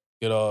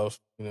get off,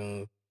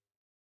 2:30.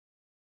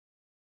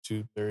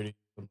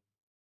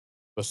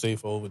 But stay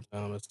for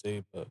overtime, let's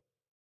say. But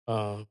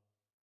I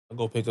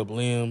go pick up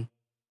Liam.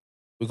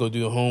 We go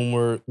do the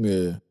homework,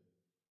 Yeah.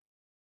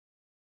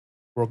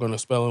 work on the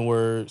spelling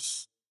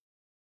words,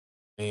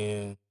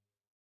 and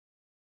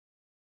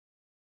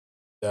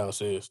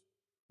downstairs.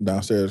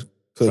 Downstairs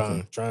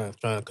cooking. Trying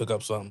to cook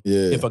up something.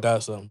 Yeah. If I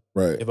got something.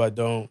 Right. If I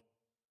don't,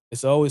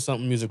 it's always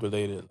something music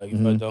related. Like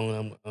if I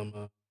don't,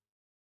 I'm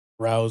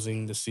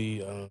browsing to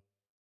see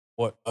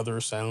what other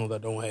sounds I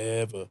don't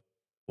have or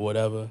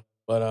whatever.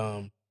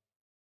 But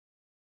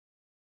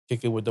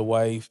kick it with the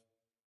wife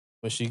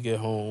when she get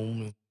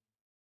home,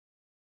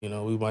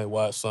 and we might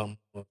watch something.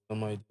 Or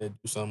somebody do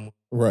something.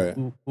 Right.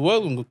 We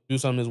was gonna do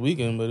something this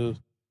weekend, but it was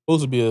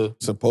supposed to be a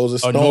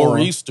storm.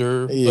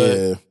 nor'easter.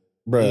 Yeah.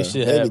 Bruh,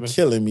 shit they be happened.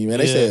 killing me, man.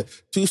 They said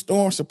 2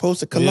 storms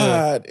supposed to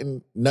collide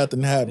and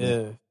nothing happened.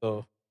 Yeah.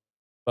 So,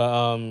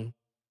 but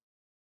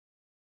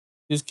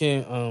just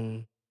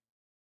can't.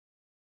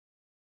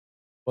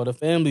 But the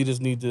family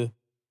just need to.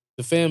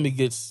 The family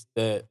gets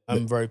that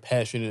I'm very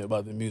passionate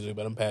about the music,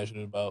 but I'm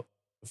passionate about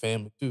the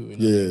family too. You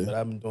know what I mean? But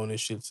I've been doing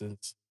this shit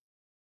since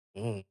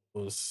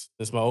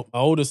since my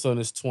oldest son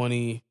is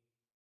 20.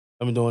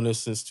 I've been doing this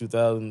since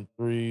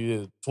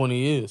 2003. 20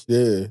 years. Yeah.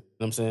 You know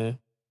what I'm saying?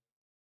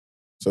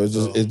 So it's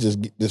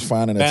just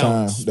finding the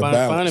balance. time, the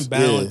balance, finding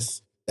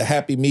balance. The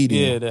happy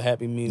medium. Yeah, the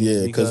happy medium.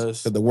 Yeah,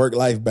 because the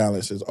work-life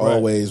balance is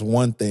always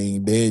one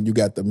thing. Then you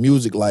got the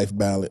music-life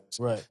balance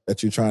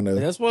that you're trying to.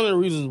 And that's one of the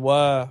reasons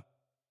why,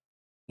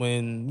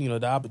 when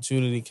the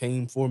opportunity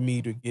came for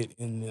me to get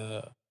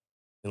in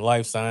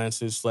life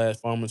sciences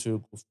 /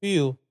 pharmaceutical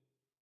field,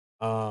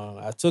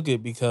 I took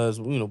it because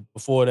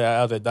before that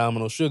I was at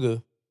Domino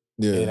Sugar,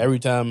 and every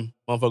time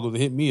motherfuckers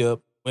would hit me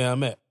up, where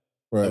I'm at,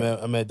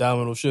 I'm at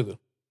Domino Sugar.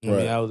 I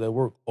mean, I was at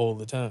work all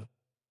the time.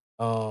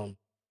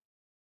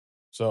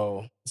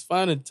 So it's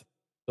finding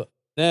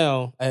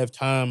now I have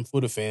time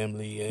for the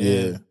family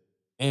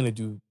and to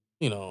do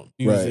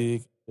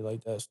music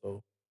like that.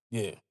 So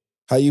yeah.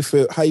 How you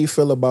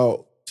feel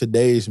about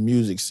today's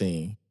music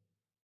scene?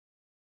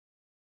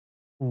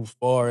 As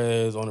far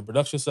as on the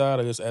production side,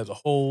 I guess as a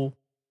whole.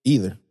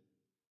 Either.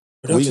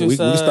 We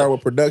can start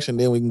with production,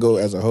 then we can go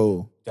as a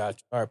whole.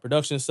 Gotcha. All right,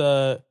 production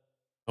side,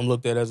 I'm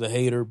looked at as a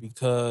hater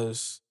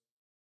because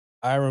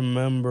I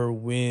remember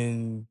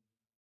when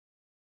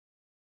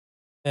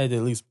I had to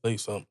at least play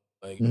something.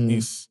 Like at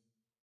least,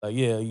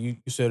 you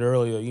said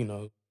earlier,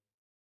 you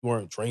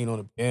weren't trained on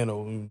the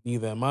piano, and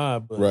neither am I,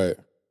 but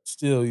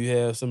still you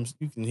have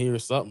you can hear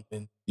something.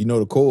 And you know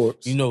the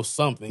chords. You know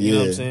something, you know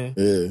what I'm saying?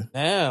 Yeah.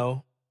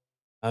 Now,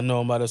 I know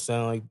I'm about to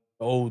sound like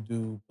the old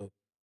dude, but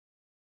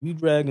we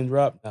drag and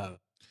drop now.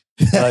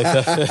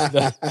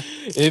 Like,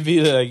 it'd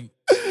be like,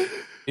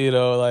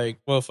 like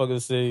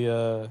motherfuckers say,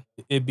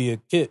 it'd be a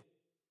kit.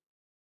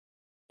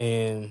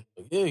 And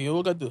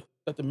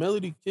got the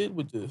melody kit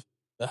with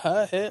the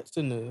hi-hats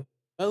and the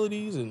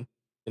melodies, and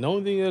the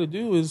only thing you gotta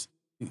do is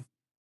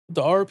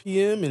the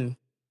RPM and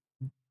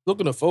look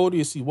in the folder,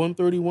 you see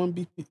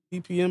 131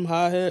 BPM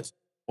hi-hats,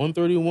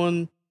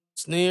 131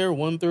 snare,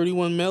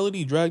 131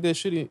 melody, drag that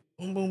shit in,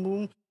 boom, boom,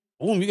 boom,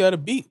 boom, you got a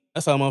beat.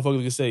 That's how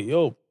motherfuckers can say,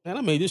 yo, man,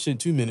 I made this shit in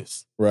 2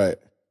 minutes. Right.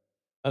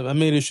 I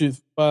made this shit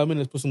 5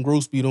 minutes, put some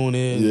growth speed on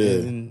there,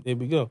 and there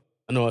we go.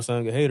 I know I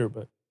sound like a hater,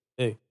 but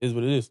hey, it is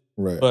what it is.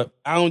 Right. But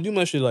I don't do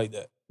my shit like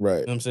that. Right. You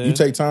know what I'm saying? You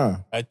take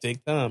time. I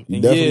take time.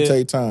 You definitely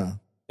take time.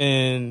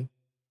 And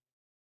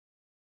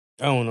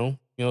I don't know.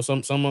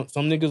 Some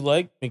niggas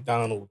like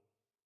McDonald's,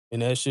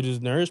 and that shit is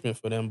nourishment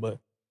for them, but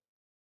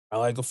I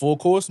like a full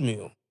course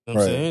meal. You know what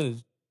I'm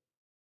saying?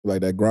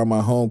 Like that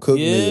grandma home cooked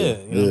meal. Yeah,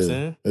 you know what I'm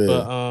saying? Yeah.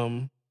 But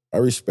I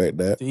respect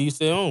that. to each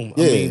their own.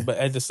 Yeah. I mean, but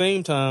at the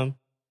same time,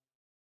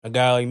 a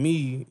guy like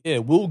me,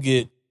 will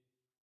get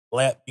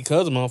lapped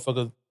because a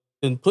motherfucker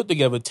didn't put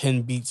together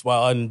 10 beats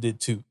while I did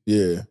 2. Yeah.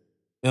 You know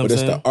but what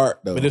it's I'm saying? the art,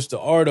 though. But it's the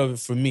art of it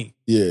for me.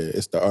 Yeah,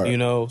 it's the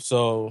art.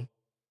 So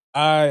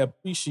I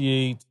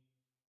appreciate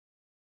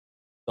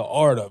the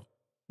art of it.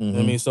 Mm-hmm. You know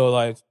what I mean? So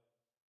like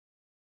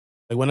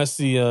when I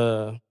see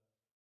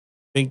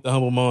Bink the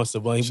Humble Monster,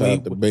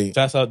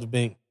 shouts out to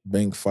Bink.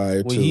 Bink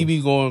fire when too. He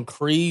be going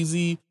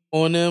crazy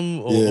on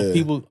them, or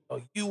people,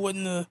 you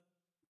wouldn't have,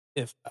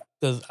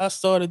 because I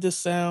started this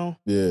sound.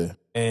 Yeah.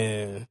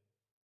 And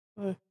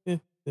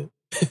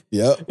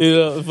yep.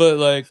 But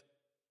like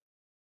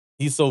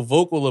he's so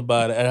vocal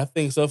about it, and I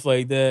think stuff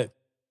like that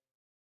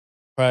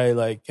probably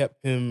like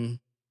kept him.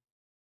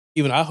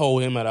 Even I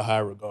hold him at a high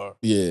regard.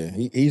 Yeah,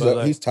 he's up.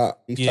 Like, he's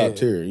top. He's top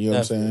tier. You know what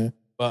I'm saying?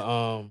 But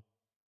I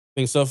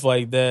think stuff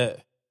like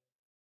that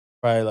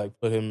probably like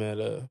put him at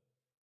a.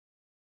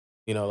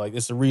 Like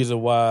it's the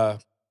reason why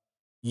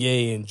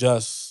Ye and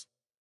Just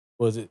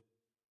was with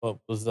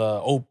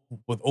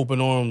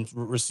open arms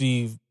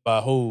received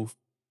by Hove,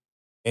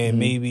 and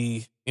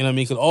maybe you know what I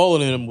mean, because all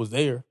of them was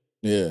there.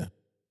 Yeah, you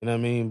know what I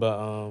mean.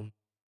 But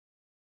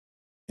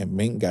and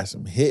Mink got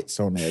some hits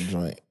on that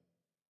joint.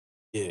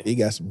 Yeah. He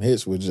got some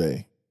hits with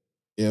Jay.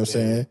 You know what I'm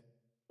saying?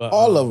 But,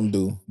 all of them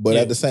do. But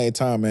yeah. at the same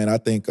time, man, I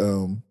think I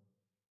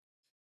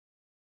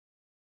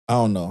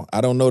don't know.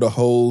 I don't know the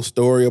whole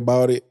story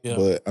about it,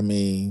 but I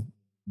mean,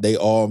 they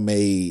all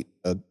made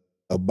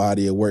a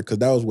body of work because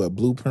that was what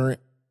Blueprint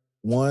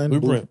 1,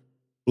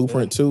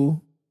 Blueprint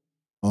 2.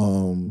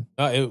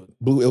 It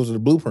was the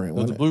Blueprint. It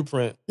was the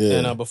Blueprint, yeah.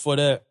 And before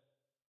that,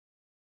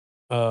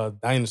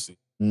 Dynasty.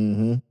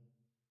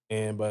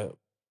 Mm-hmm. But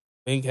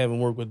Bink haven't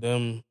worked with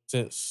them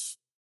since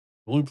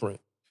Blueprint.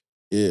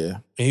 Yeah,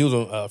 and he was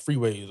on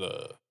Freeways.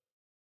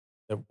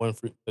 That one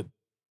the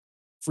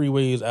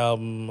Freeways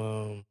album,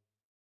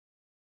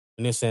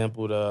 and they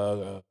sampled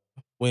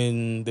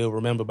 "When They'll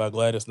Remember" by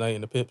Gladys Knight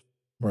and the Pips.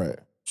 Right.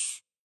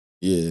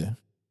 Yeah.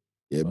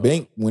 Yeah,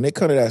 Bink, when they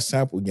come to that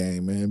sample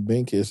game, man,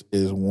 Bink is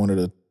one of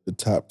the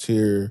top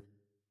tier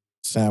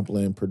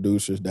sampling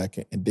producers that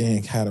can, and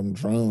then have them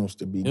drums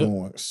to be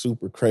going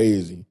super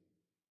crazy.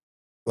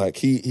 Like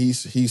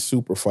he's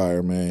super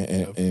fire,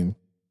 man. And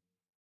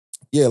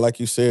yeah, like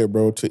you said,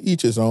 bro, to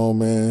each his own,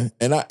 man.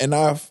 And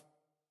I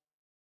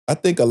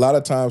think a lot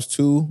of times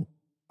too,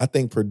 I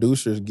think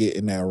producers get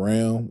in that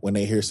realm when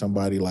they hear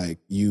somebody like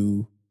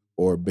you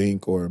or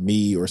Bink or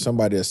me or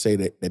somebody that say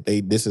that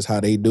this is how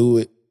they do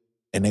it.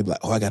 And they be like,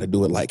 oh, I got to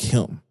do it like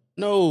him.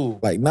 No.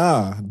 Like,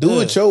 nah, do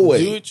it your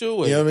way. Do it your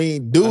way. You know what I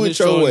mean? Do it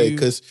your way.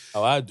 Because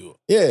how I do it.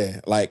 Yeah.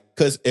 Like,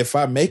 because if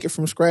I make it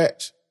from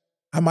scratch,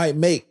 I might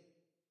make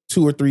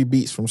 2 or 3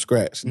 beats from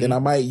scratch. Then I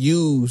might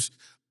use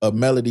a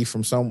melody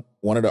from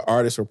one of the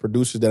artists or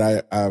producers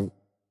that I've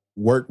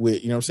worked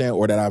with, you know what I'm saying?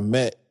 Or that I've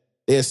met.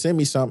 They'll send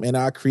me something and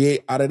I'll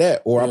create out of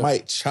that. Or I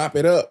might chop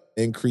it up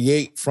and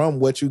create from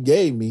what you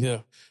gave me.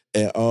 Yeah.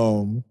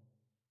 And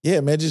yeah,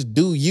 man, just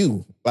do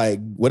you. Like,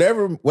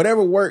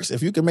 whatever works,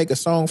 if you can make a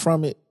song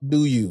from it,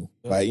 do you.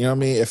 Yeah. Like, you know what I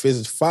mean? If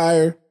it's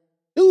fire,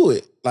 do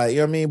it. Like, you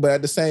know what I mean? But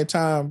at the same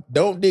time,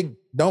 don't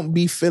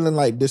be feeling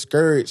like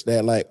discouraged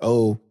that like,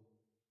 oh,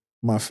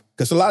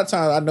 because a lot of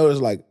times I notice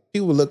like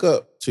people look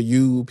up to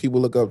you,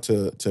 people look up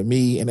to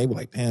me, and they be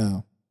like,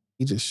 damn,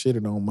 he just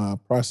shitted on my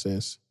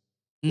process.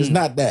 It's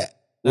not that.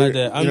 Not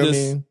that. I'm just, I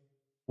mean?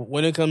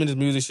 When it comes to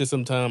music shit,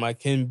 sometimes I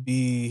can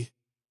be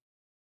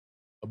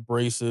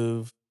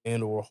abrasive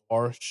and or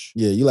harsh.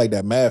 Yeah, you like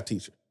that math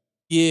teacher.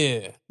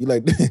 Yeah. You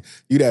like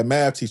you that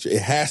math teacher.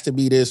 It has to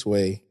be this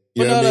way.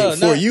 You know what I mean?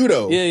 For you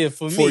though. Yeah,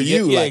 for me. For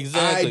you, yeah, like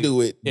exactly. I do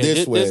it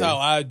this way. That's how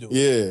I do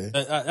it.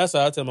 Yeah. That's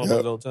how I tell my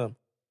brother all the time.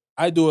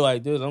 I do it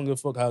like this. I don't give a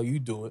fuck how you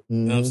do it. You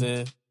know what I'm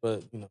saying?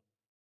 But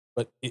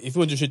if you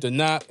want your shit to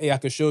knock, hey, I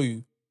can show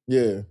you.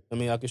 Yeah. I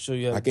mean, I can show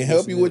you how I can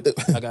help you with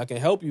the I can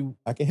help you.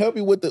 I can help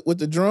you with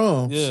the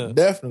drums. Yeah.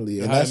 Definitely.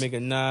 And how to make a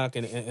knock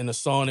and the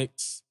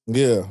sonics.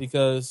 Yeah.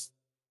 Because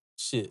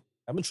shit,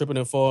 I've been tripping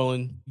and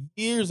falling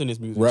years in this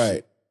music. Right.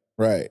 Shit.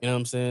 Right. You know what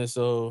I'm saying?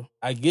 So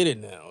I get it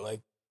now.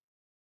 Like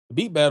the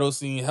beat battle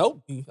scene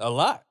helped me a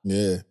lot.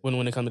 Yeah. When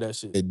it comes to that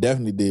shit. It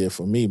definitely did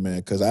for me, man,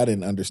 because I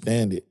didn't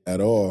understand it at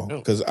all.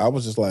 Because I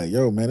was just like,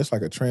 yo, man, it's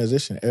like a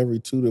transition every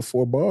 2 to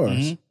 4 bars.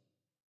 Mm-hmm.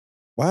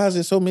 Why is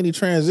it so many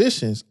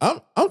transitions?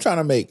 I'm trying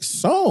to make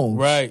songs.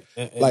 Right.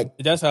 And like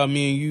that's how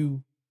me and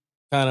you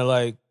kind of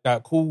like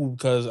got cool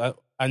because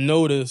I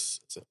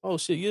noticed, I said, oh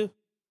shit,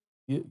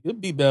 your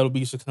beat battle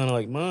beats are kind of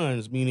like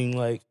mine's, meaning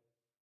like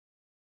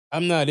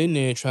I'm not in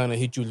there trying to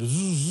hit you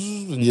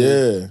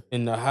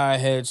and the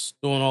hi-hats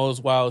doing all this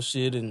wild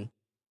shit and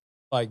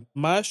like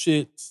my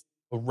shit's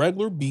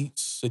regular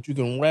beats that you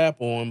can rap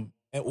on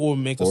or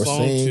make a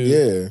song sing, to.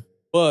 Yeah.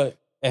 But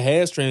it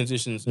has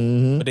transitions,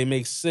 but they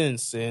make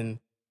sense and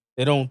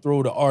they don't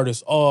throw the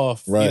artist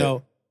off, right. You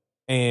know?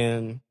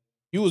 And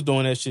you was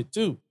doing that shit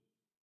too.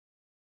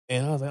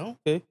 And I was like,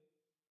 okay.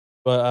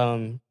 But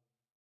and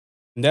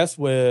that's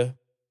where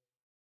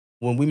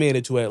when we made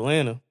it to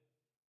Atlanta,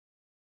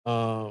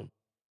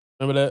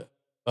 remember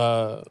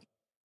that?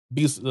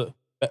 Beast,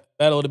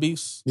 Battle of the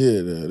Beasts?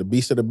 Yeah, the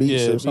Beast of the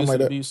Beast or something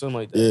like that. Something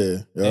like that.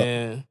 Yeah. Yep.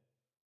 And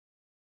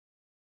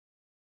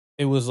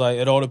it was like,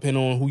 it all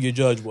depended on who your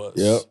judge was.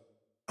 Yep.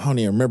 I don't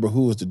even remember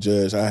who was the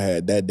judge I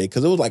had that day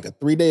because it was like a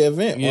 3-day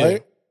event,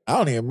 right? I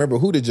don't even remember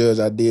who the judge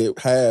I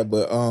had,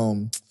 but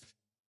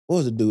what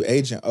was the dude?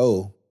 Agent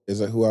O is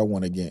who I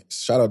went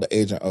against. Shout out to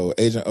Agent O.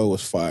 Agent O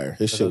was fire.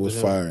 His shit was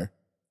fire.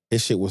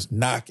 His shit was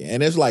knocking.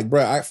 And it's like,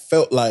 bro, I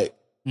felt like,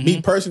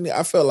 me personally,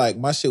 I felt like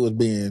my shit was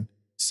being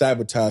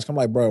sabotaged. I'm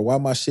like, bro, why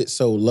my shit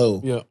so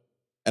low? Yeah.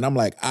 And I'm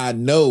like, I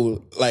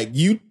know, like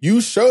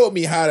you showed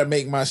me how to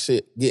make my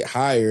shit get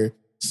higher,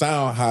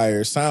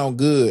 sound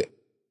good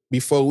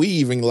before we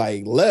even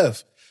like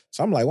left.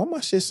 So I'm like, why my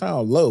shit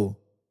sound low?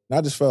 And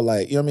I just felt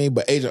like, you know what I mean?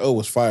 But Agent O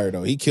was fire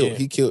though. He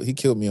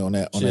killed me on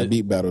that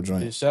beat battle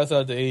joint. Yeah, shouts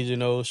out to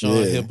Agent O, Sean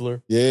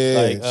Hibbler.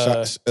 Yeah.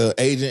 Like,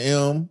 Agent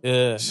M.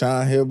 Yeah.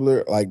 Sean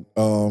Hibbler. Like,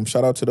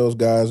 shout out to those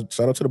guys.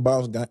 Shout out to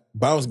the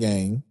Bounce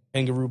Gang.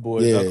 Kangaroo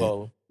Boys, I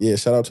call them. Yeah,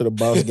 shout out to the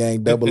Bounce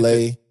Gang, Double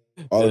A.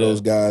 All of those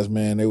guys,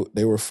 man.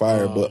 They were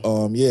fire. But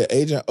yeah,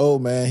 Agent O,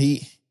 man,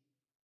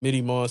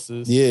 Midi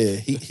Monsters. Yeah,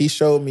 he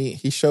showed me. I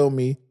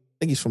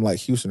think he's from like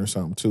Houston or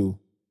something too.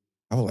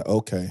 I was like,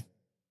 okay.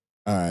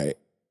 All right.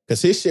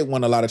 Because his shit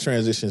wasn't a lot of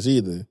transitions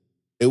either.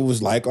 It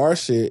was like our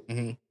shit,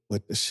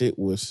 but the shit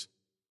was,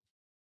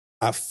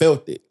 I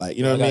felt it. Like,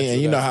 you know what I mean?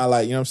 And you know how,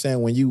 like, you know what I'm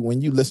saying? When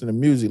you listen to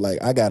music,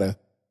 like, I gotta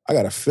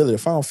feel it.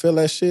 If I don't feel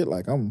that shit,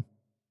 like, I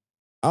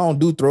don't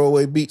do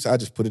throwaway beats. I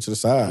just put it to the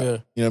side. Yeah.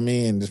 You know what I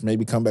mean? And just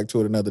maybe come back to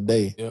it another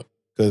day. Yep.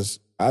 Because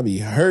I be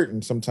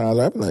hurting sometimes.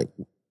 I be like,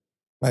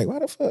 why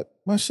the fuck?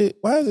 My shit,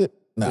 why is it?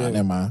 Nah,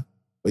 never mind.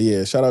 But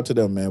yeah, shout out to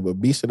them, man. But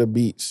Beats of the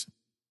Beats,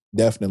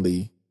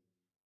 definitely,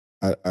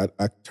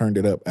 I turned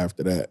it up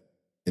after that.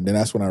 And then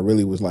that's when I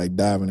really was like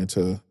diving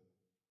into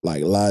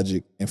like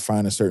Logic and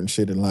finding certain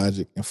shit in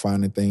Logic and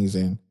finding things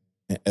in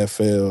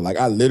FL. Like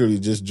I literally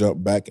just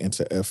jumped back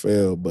into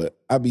FL, but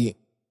I be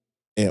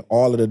in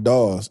all of the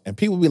DAWs. And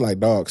people be like,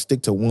 dog,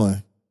 stick to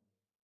one.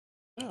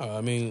 No,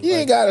 I mean, you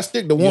ain't gotta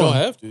stick to one. You don't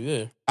have to,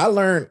 yeah. I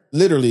learned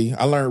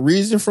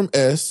Reason from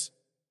S.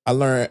 I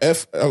learned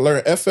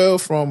FL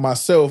from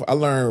myself. I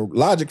learned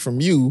Logic from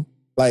you.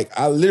 Like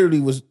I literally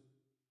was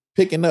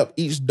picking up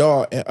each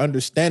DAW and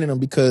understanding them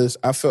because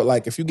I felt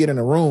like if you get in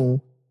a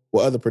room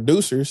with other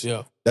producers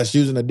that's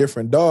using a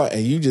different DAW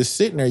and you just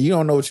sitting there, you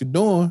don't know what you're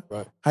doing,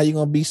 right? How you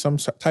gonna be some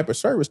type of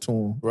service to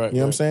them? Right. You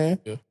know what I'm saying?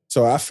 Yeah.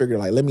 So I figured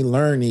like, let me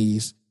learn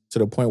these to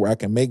the point where I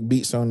can make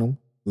beats on them,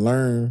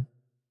 learn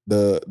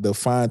the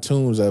fine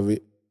tunes of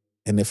it.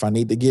 And if I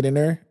need to get in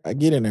there, I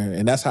get in there.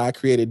 And that's how I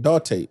created DAW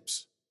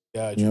tapes.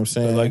 Gotcha. You know what I'm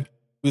saying? Like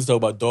we used to talk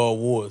about DAW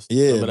Wars.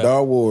 Yeah,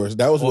 DAW Wars.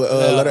 That was with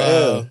letter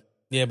L.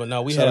 Yeah, but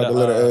no, we Shout had out to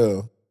letter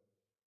L.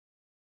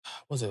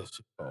 What's that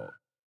shit called?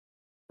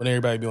 When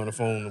everybody be on the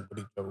phone with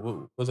each other.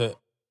 What's that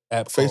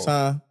app FaceTime?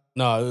 called?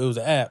 No, it was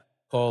an app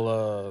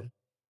called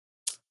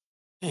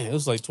it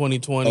was like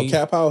 2020. Oh,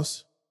 Cap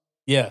House?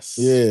 Yes.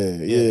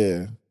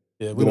 Yeah.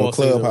 Yeah, we went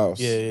Clubhouse.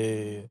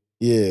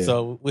 Yeah.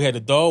 So we had the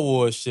DAW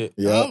Wars shit.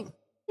 Yeah.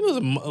 There was a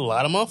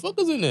lot of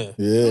motherfuckers in there.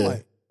 Yeah. I'm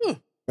like,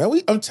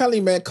 man, I'm telling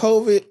you, man,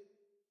 COVID,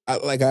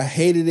 I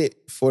hated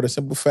it for the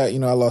simple fact, I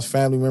lost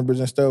family members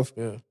and stuff.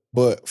 Yeah.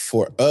 But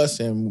for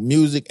us and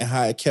music and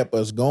how it kept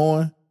us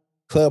going,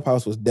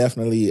 Clubhouse was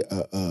definitely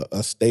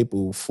a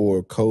staple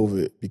for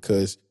COVID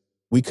because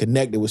we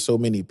connected with so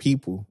many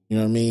people, you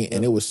know what I mean? Yeah.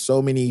 And it was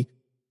so many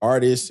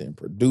artists and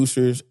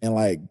producers and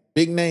like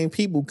big name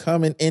people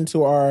coming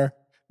into our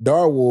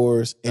DAW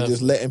Wars and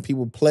just letting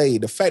people play.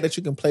 The fact that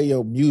you can play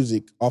your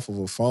music off of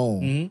a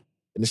phone and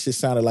the shit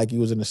sounded like you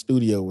was in the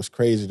studio was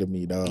crazy to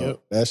me, dog.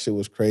 Yep. That shit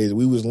was crazy.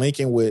 We was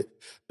linking with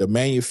the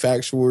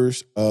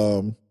manufacturers.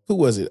 Who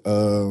was it?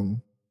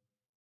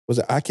 Was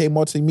it IK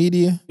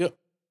Multimedia? Yep.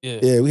 Yeah.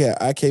 Yeah, we had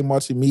IK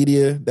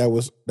Multimedia that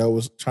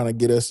was trying to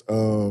get us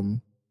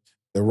the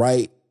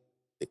right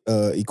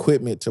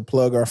equipment to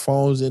plug our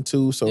phones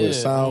into so it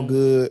sound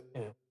good.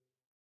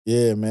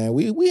 Yeah, man.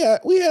 We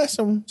had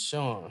some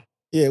Sean.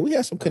 Yeah, we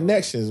had some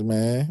connections,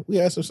 man. We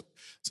had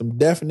some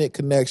definite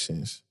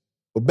connections.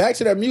 But back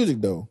to that music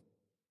though.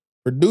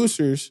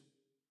 Producers,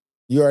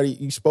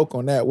 you spoke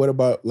on that. What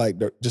about like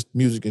just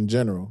music in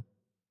general?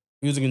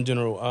 Music in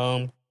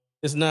general,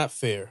 it's not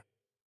fair.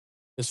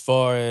 As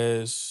far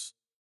as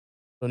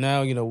so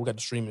now, we got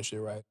the streaming shit,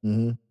 right?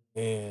 Mm-hmm.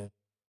 And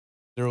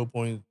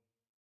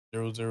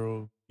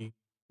 0.00.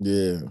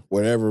 Yeah,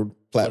 whatever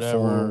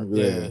platform.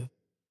 Yeah.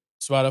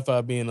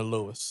 Spotify being the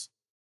lowest.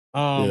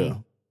 I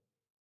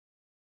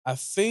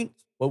think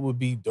what would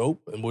be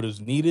dope and what is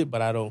needed,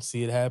 but I don't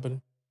see it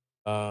happening.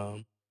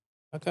 I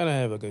kind of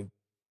have like a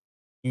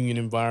union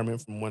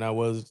environment from when I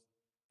was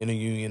in a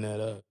union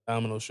at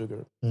Domino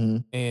Sugar. Mm-hmm.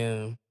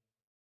 And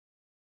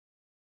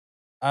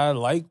I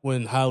like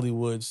when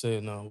Hollywood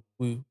said, no,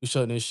 we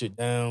shutting this shit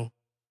down.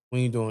 We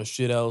ain't doing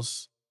shit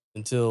else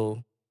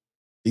until...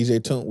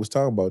 DJ Toon was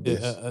talking about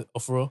this.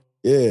 For real?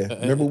 Yeah.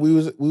 Remember we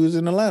was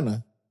in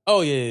Atlanta.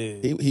 Oh, yeah.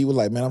 He was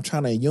like, man, I'm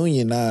trying to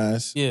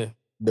unionize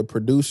the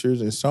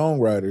producers and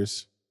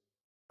songwriters.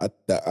 I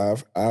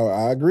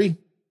agree.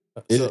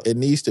 It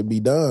needs to be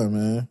done,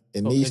 man.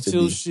 It needs to be.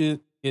 Until shit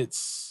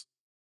gets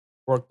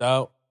worked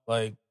out,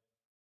 like,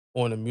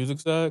 on the music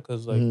side,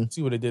 because, like,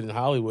 see what they did in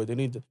Hollywood.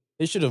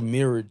 They should have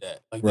mirrored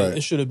that. Like,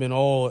 it should have been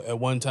all at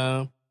one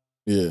time.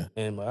 Yeah.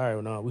 And, like, all right,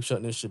 well, no, we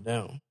shutting this shit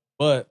down.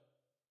 But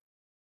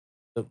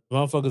the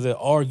motherfuckers that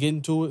are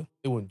getting to it,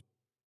 they wouldn't.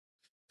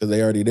 Because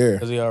they already there.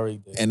 Because they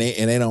already there. And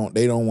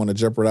they don't want to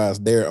jeopardize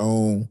their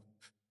own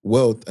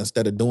wealth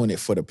instead of doing it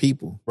for the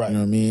people. Right. You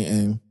know what I mean?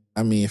 And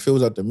I mean, if it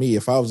was up to me,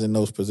 if I was in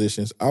those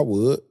positions, I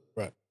would.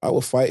 Right. I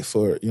would fight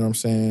for, you know what I'm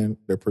saying,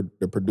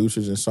 the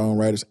producers and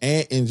songwriters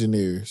and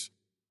engineers.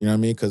 You know what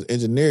I mean? Because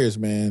engineers,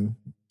 man,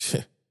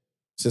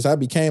 since I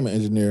became an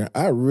engineer,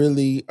 I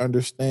really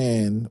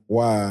understand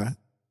why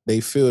they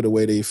feel the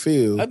way they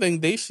feel. I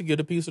think they should get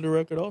a piece of the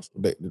record also.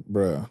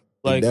 Bruh,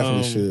 like, they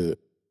definitely should.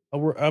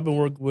 I've been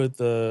working with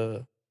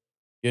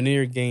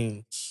Yanir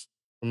Gaines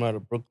from out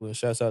of Brooklyn.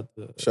 Shout out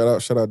to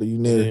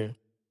Yanir.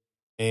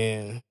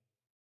 And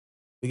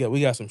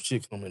we got some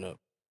shit coming up.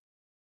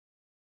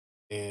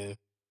 And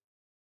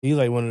he's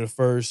like one of the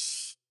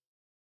first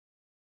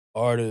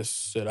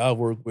artists that I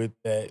work with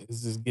that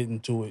is just getting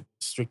to it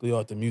strictly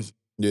off the music.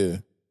 Yeah.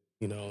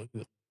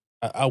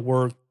 I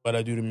work, but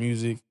I do the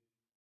music.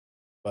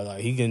 But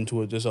like he get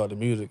into it just all the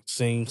music,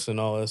 syncs and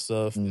all that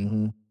stuff.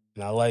 Mm-hmm.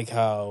 And I like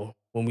how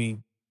when we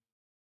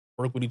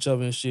work with each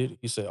other and shit,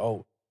 he said,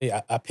 "Oh, hey,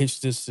 I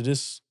pitched this to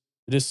this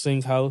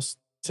sync house,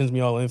 sends me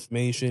all the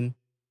information.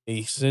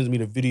 He sends me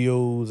the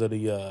videos of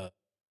the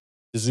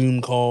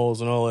Zoom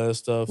calls and all that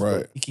stuff. So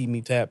Right. he keep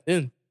me tapped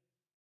in."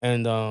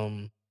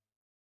 And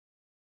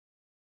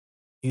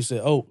he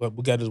said, "Oh,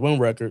 we got this one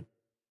record."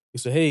 He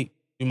said, "Hey,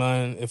 you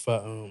mind if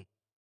I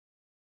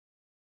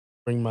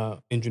bring my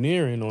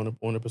engineer in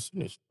on a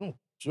percentage?" Oh,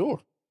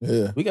 sure.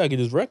 Yeah. We gotta get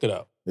this record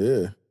out. Yeah. You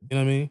know what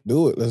I mean?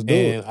 Do it. Let's do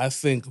And it. I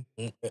think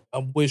I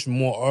wish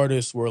more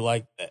artists were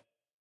like that.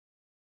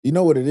 You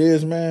know what it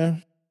is,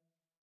 man?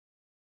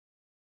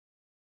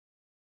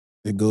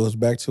 It goes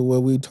back to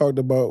what we talked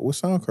about with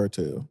Sound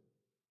Kartel.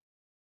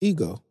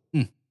 Ego.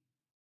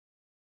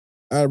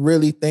 I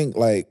really think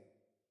like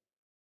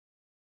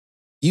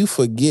you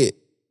forget,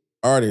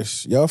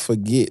 artists, y'all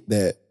forget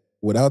that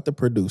without the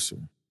producer,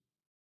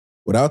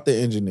 without the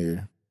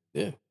engineer,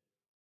 Yeah.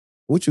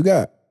 what you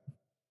got?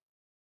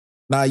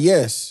 Now,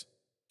 yes,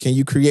 can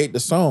you create the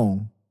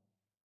song?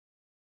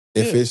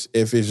 If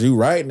it's you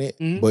writing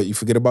it, but you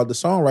forget about the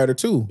songwriter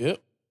too.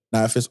 Yep.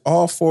 Now, if it's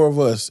all four of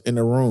us in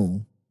the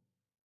room,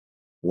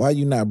 why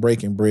you not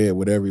breaking bread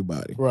with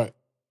everybody? Right.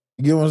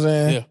 You get what I'm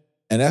saying? Yeah.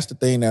 And that's the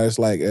thing that it's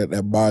like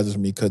that bothers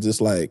me, because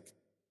it's like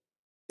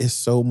it's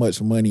so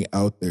much money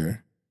out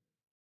there,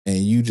 and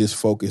you just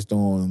focused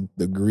on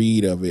the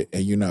greed of it,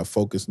 and you're not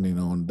focusing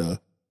on the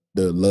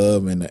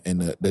love and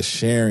the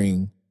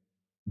sharing,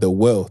 the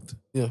wealth.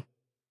 Yeah.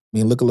 I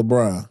mean, look at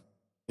LeBron.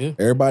 Yeah.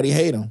 Everybody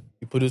hate him,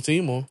 He put his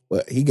team on.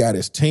 but he got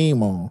his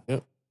team on.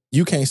 Yep.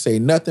 You can't say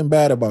nothing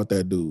bad about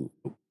that dude.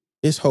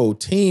 His whole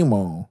team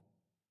on.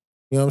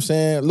 You know what I'm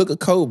saying? Look at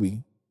Kobe.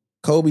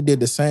 Kobe did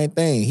the same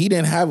thing. He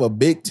didn't have a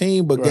big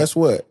team, but guess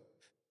what?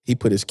 He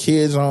put his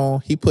kids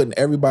on. He putting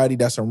everybody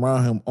that's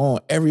around him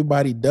on.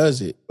 Everybody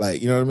does it.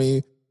 Like, you know what I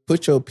mean?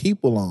 Put your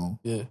people on.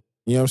 Yeah.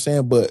 You know what I'm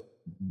saying? But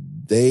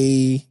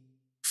they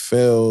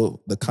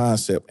fail the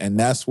concept. And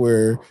that's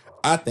where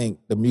I think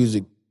the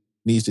music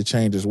needs to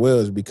change as well,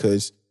 is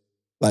because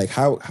like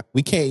how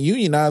we can't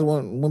unionize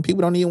when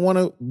people don't even want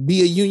to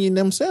be a union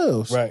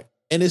themselves. Right.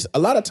 And it's a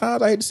lot of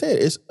times, I hate to say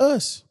it, it's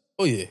us.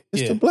 Oh yeah.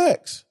 It's the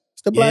blacks.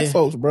 It's the black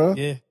folks, bro.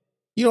 Yeah.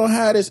 You don't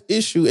have this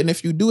issue. And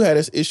if you do have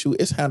this issue,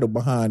 it's handled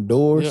behind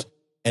doors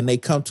and they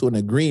come to an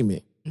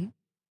agreement. Mm-hmm.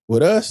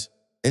 With us,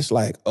 it's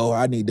like, oh,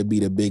 I need to be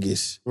the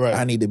biggest. Right.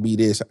 I need to be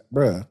this.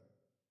 Bruh,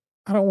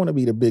 I don't want to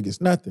be the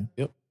biggest. Nothing.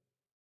 Yep.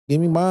 Give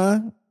me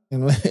mine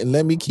and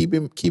let me keep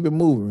it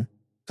moving.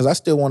 Because I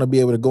still want to be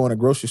able to go into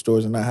grocery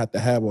stores and not have to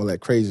have all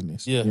that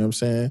craziness. Yeah. You know what I'm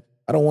saying?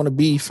 I don't want to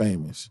be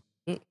famous.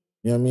 Mm.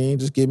 You know what I mean?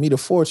 Just give me the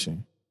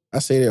fortune. I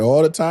say that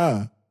all the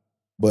time.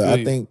 But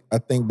I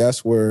think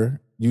that's where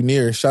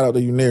Unir, shout out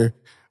to Unir.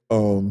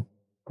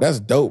 That's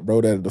dope, bro.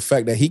 That the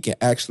fact that he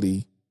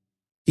actually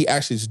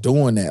is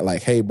doing that.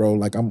 Like, hey, bro,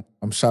 like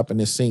I'm shopping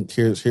this sink.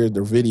 Here's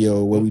the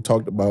video where we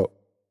talked about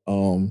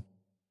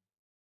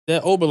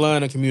that open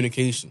line of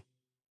communication.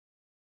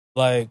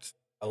 Like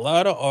a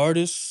lot of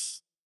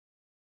artists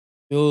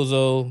feel as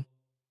though,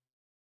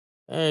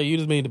 hey, you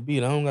just made the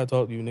beat. I don't gotta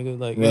talk to you, nigga.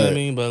 Like, you know what I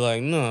mean? But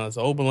like, no, it's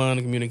an open line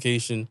of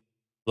communication.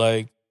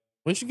 Like,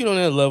 once you get on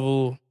that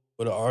level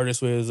with an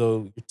artist where as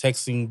though you're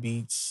texting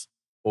beats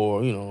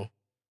or, you know,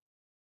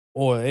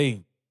 or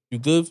hey, you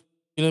good?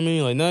 You know what I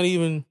mean? Like, not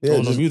even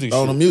on the music shit.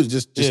 On the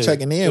music, just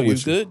checking in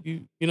with you. You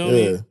good? You know what I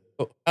mean?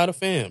 How the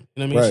fam. You know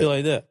what I mean? Right. Shit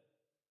like that.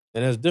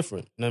 And that's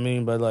different. You know what I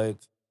mean? But like,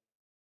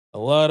 a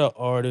lot of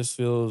artists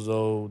feel as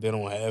though they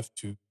don't have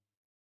to.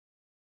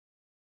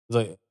 It's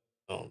like,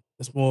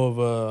 it's more of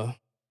a,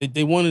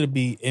 they wanted to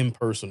be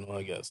impersonal,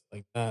 I guess.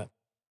 Like, not,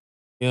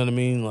 you know what I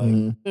mean? Like,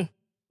 you know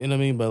what I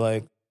mean? But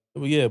like,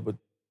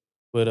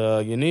 but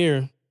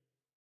Yanir,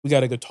 we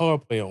got a guitar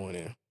player on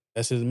there.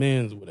 That's his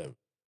man's or whatever.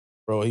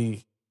 Bro,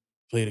 he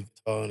played the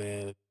guitar on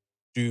there.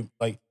 Do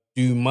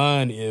you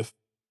mind if,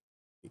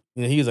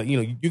 you know, he's like, you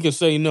know, you can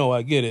say no,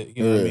 I get it.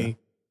 You know what I mean?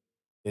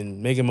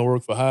 And make him a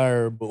work for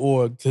hire, but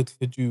or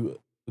could you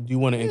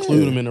want to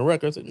include him in the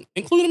record? I said,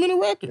 include him in the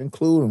record.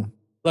 Include him.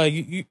 Like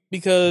you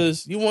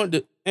because you want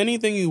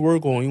anything you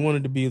work on, you want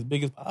it to be as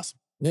big as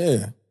possible.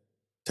 Yeah.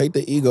 Take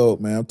the ego,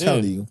 man. I'm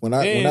telling you. When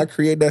I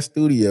create that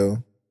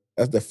studio,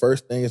 that's the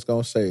first thing it's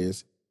gonna say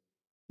is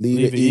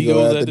leave the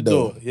ego at the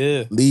door.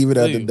 Yeah. Leave it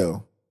at the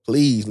door.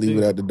 Please leave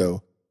it at the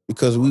door.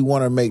 Because we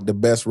want to make the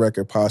best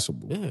record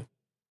possible. Yeah.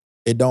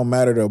 It don't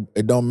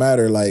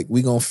matter like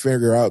we gonna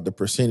figure out the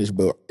percentage,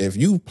 but if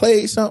you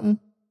played something,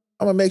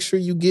 I'm gonna make sure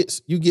you get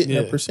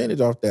a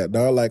percentage off that,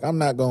 dog. Like I'm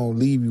not gonna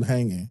leave you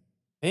hanging.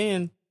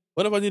 And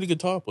what if I need a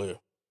guitar player?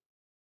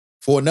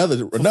 For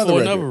another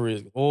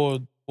reason. Or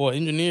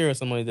engineer or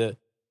something like that.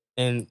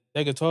 And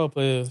that guitar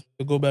player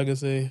could go back and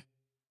say,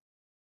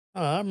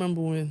 oh, I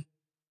remember when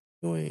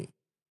you ain't.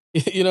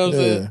 You know what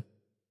I'm saying?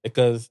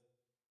 Because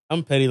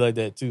I'm petty like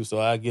that too,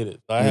 so I get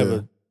it. So I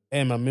have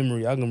in my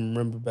memory, I can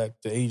remember back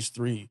to age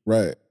 3.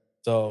 Right.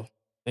 So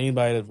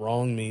anybody that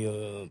wronged me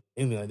or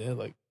anything like that,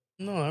 like,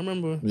 no, I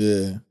remember.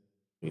 Yeah.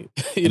 You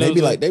And know,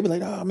 they be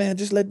like, oh man,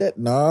 just let that.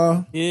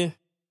 Nah, yeah.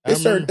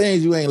 it's certain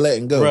things you ain't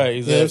letting go. Right,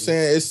 You know what I'm exactly.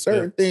 saying? It's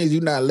certain things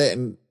you not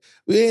letting.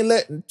 We ain't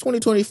letting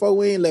 2024.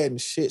 We ain't letting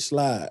shit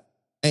slide.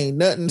 Ain't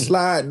nothing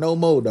slide no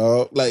more,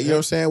 dog. Like you know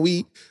what I'm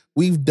saying?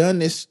 We've done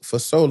this for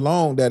so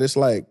long that it's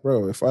like,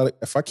 bro,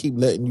 if I keep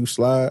letting you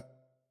slide,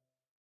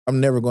 I'm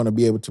never going to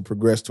be able to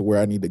progress to where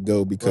I need to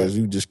go because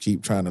you just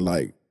keep trying to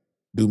like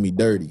do me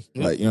dirty.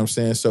 Like, you know what I'm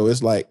saying? So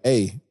it's like,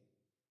 hey,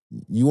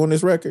 you on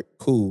this record?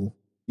 Cool.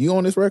 You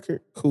on this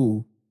record?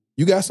 Cool.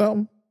 You got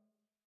something?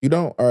 You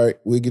don't? All right,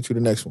 we'll get you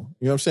the next one.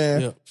 You know what I'm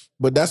saying? Yeah.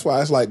 But that's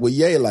why it's like with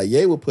Ye, like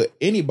Ye would put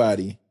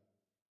anybody.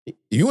 If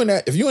you in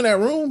that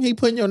room, he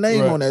putting your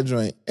name on that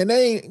joint. And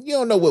you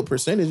don't know what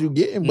percentage you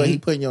getting, but he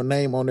putting your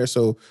name on there.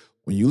 So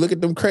when you look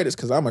at them credits,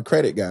 because I'm a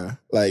credit guy,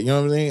 like, you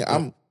know what I'm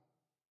saying?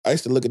 I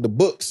used to look at the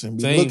books and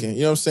be looking,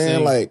 you know what I'm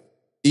saying? Like,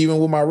 even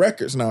with my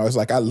records now, it's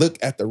like I look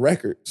at the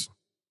records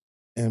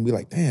and be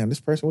like, damn, this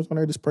person was on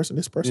there, this person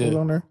was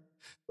on there.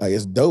 Like,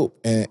 it's dope.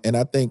 And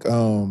I think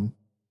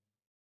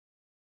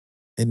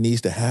it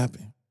needs to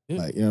happen.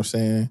 Like, you know what I'm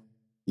saying?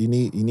 You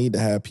need to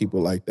have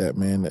people like that,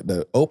 man.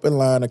 The open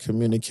line of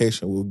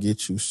communication will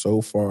get you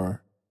so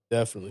far.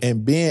 Definitely.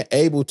 And being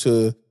able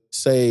to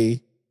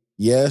say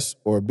yes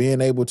or being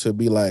able to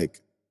be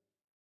like,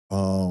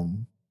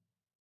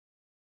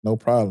 no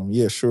problem.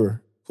 Yeah,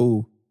 sure.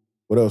 Cool.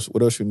 What else?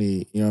 What else you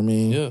need? You know what I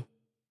mean? Yeah.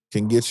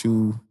 Can get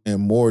you in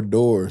more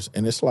doors.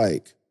 And it's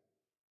like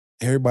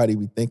everybody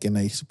be thinking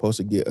they supposed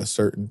to get a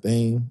certain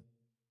thing,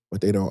 but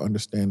they don't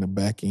understand the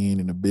back end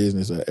and the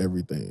business of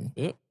everything.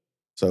 Yeah.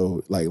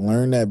 So like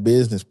learn that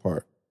business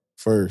part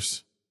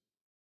first,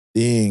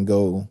 then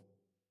go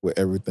with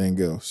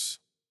everything else.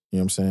 You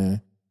know what I'm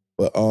saying?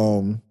 But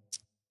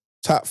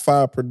top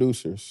 5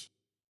 producers.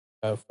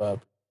 Top 5.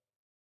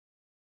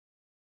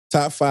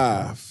 Top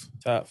 5.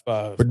 Top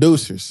 5.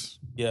 Producers.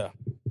 Yeah.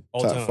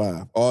 Top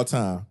 5. All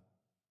time.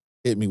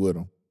 Hit me with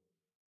them.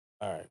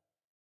 All right.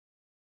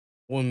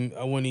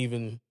 I wouldn't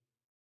even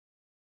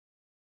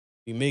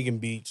be making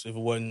beats if it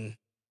wasn't.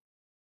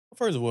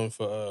 First, it wasn't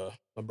for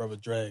my brother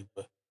Drag,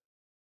 but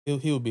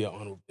he'll be an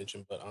honorable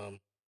mention. But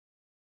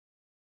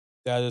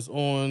that is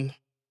on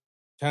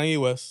Kanye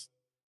West.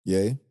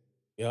 Yay.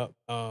 Yep.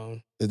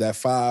 Is that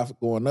 5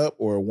 going up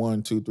or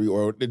 1, 2, 3,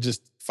 or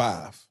just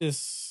 5?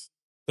 It's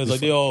because like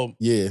they all.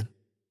 Yeah.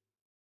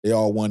 They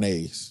all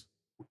 1As.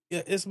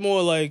 Yeah, it's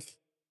more like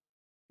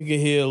you can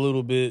hear a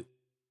little bit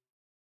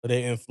of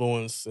their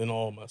influence in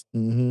all my stuff.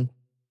 Mm-hmm.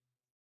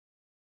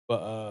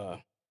 But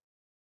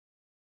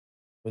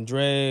when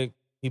Drag,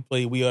 he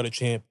played We Are the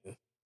Champions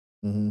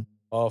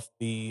off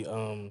the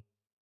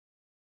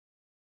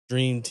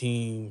Dream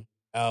Team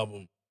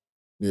album.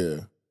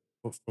 Yeah.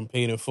 From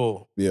Paid in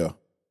Full. Yeah.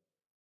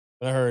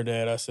 When I heard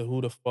that, I said,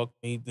 who the fuck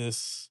made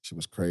this? She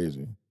was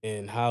crazy.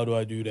 And how do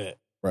I do that?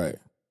 Right.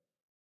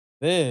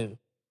 Then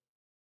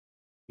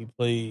he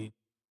played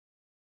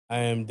I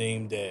Am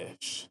Dame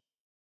Dash.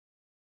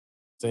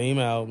 Same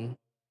album,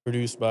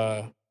 produced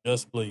by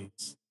Just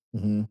Blaze.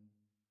 Mm-hmm.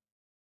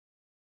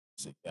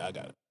 So, yeah, I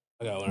gotta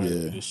learn how to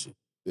do this shit.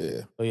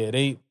 Yeah. So yeah,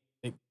 they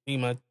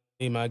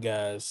my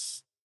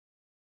guys.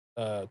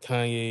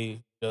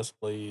 Kanye, Just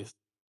Blaze.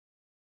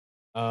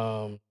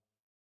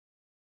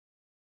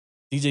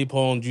 DJ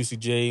Paul and Juicy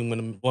J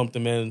when lumped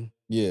them in.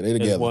 Yeah, they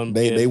together.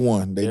 They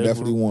won. They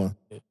definitely won.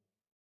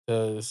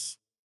 Because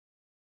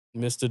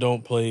Mr.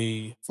 Don't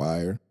Play.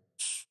 Fire.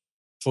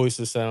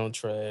 Choices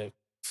soundtrack.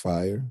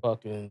 Fire.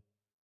 Fucking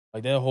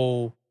like that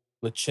whole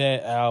the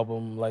Chat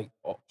album, like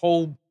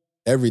whole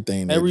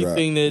everything that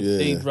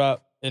they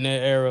dropped in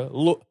that era.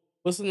 Look,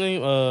 what's the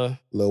name?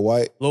 Lil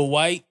White. Lil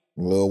White.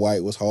 Lil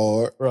White was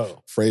hard.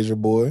 Bro. Fraser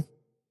Boy.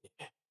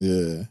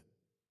 Yeah.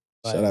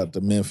 Like, shout out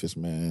to Memphis,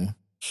 man.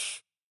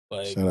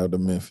 Like, shout out to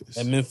Memphis.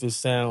 That Memphis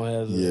sound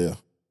has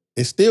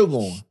it's still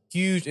going.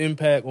 Huge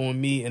impact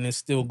on me, and it's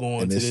still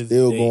going and to it's this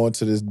still day. going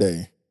to this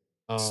day.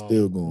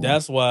 Still going.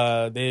 That's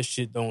why their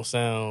shit don't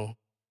sound.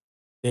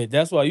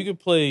 That's why you can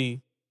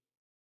play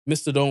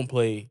Mr. Don't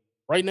Play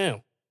right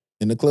now.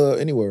 In the club,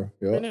 anywhere.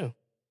 Yep. Right now.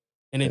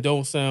 And it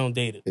don't sound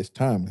dated. It's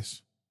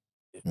timeless.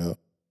 Yep.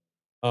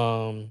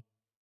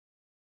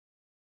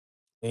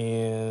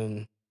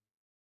 And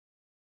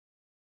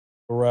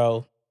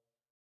Pharrell.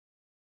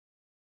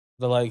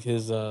 I like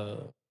his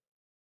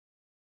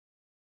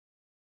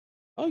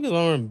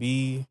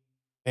R&B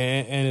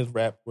and his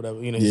rap, whatever,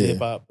 his hip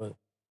hop. But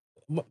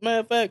matter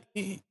of fact,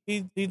 he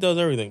does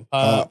everything.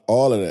 Pop,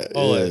 all of that,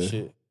 all that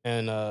shit,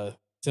 and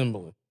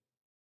Timbaland.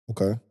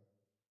 Okay,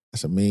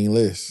 that's a mean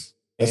list.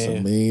 That's a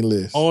mean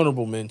list.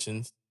 Honorable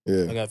mentions.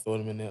 Yeah, I got to throw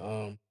them in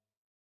there.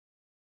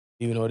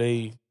 Even though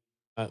they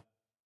not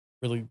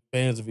really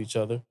fans of each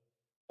other.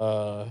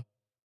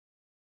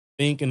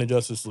 Think in the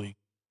Justice League.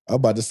 I was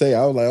about to say,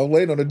 I was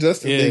waiting on the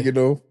Justice League,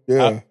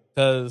 Yeah,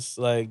 because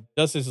like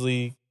Justice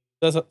League.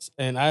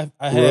 And I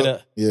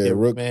had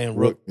Rook.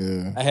 Rook.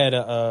 Yeah. I had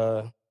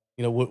a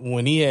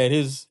when he had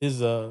his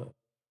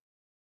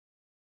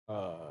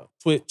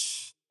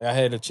Twitch, I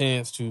had a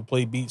chance to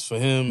play beats for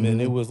him,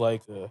 and it was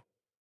like I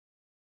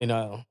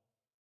don't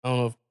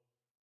know if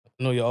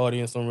I know your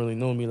audience don't really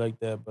know me like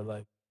that, but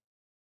like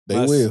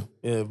They will.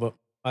 Yeah, but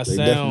my They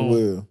definitely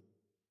will.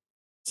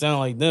 sound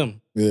like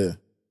them. Yeah.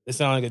 It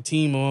sound like a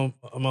team of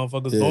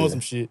motherfuckers doing some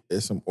shit.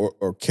 It's some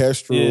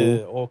orchestral,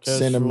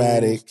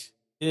 cinematic,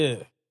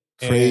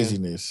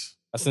 craziness.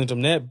 And I sent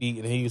him that beat,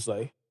 and he was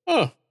like,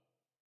 "Huh,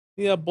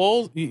 you got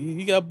balls?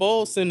 You got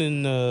balls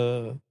sending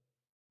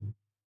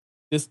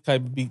this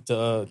type of beat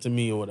to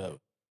me or whatever."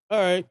 All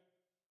right,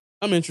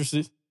 I'm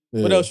interested.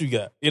 Yeah. What else you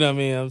got? You know what I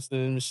mean? I'm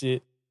sending him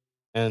shit,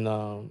 and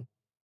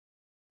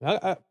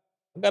I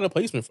got a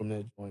placement from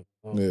that joint.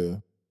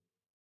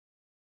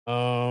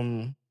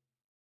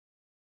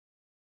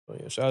 So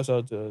yeah, shouts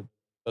out to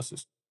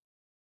Justice.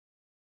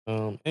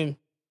 And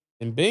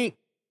Bink.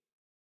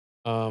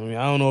 I mean,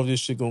 I don't know if this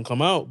shit gonna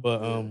come out,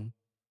 but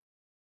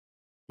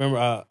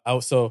remember I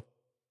was so a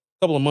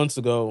couple of months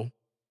ago,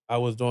 I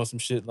was doing some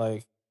shit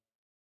like,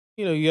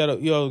 you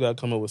always gotta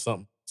come up with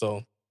something.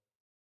 So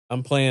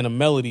I'm playing a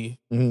melody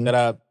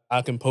that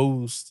I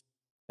composed,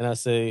 and I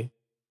say,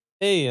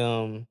 hey,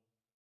 all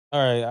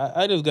right,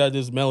 I just got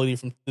this melody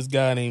from this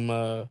guy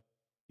named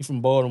he's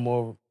from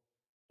Baltimore,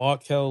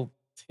 Markel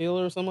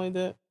Taylor or something like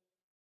that.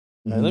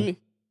 All right,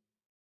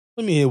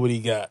 let me hear what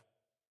he got.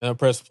 And I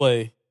press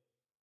play,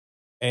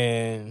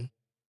 and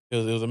it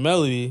was a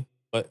melody,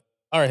 but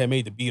I already had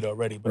made the beat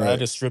already, but I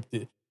just stripped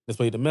it, just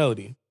played the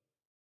melody.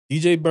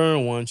 DJ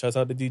Burn One, shouts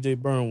out to DJ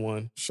Burn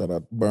One. Shout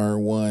out to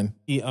Burn One.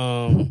 He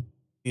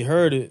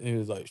heard it and he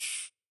was like,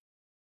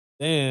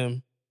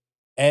 damn,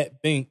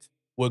 at Bink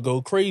would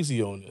go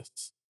crazy on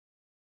this.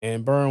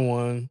 And Burn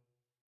One,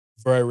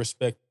 very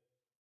respected.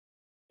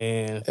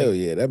 And hell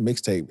yeah, that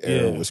mixtape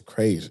era was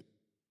crazy.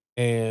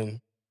 And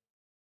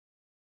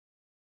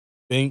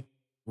Bink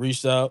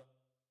reached out.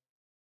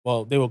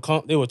 Well, they were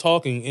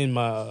talking in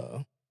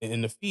my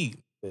in the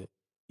feed. Said,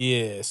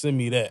 yeah, send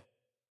me that.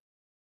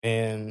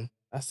 And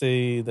I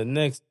say the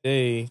next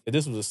day,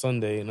 this was a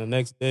Sunday, and the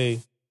next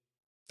day,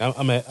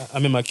 I'm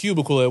in my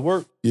cubicle at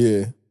work.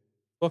 Yeah,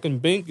 fucking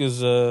Bink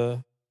is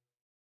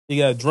he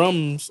got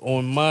drums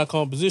on my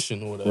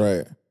composition or whatever.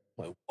 Right.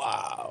 I'm like,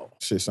 wow,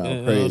 shit sound crazy.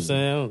 You know what I'm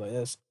saying? I was like,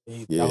 that's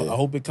crazy. Yeah. I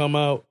hope it come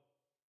out.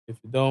 If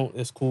it don't,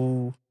 it's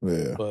cool.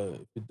 Yeah, but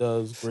if it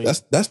does, great.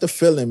 That's the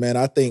feeling, man.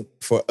 I think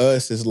for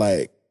us, it's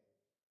like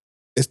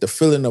it's the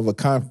feeling of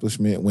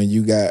accomplishment when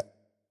you got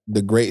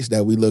the greats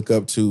that we look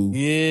up to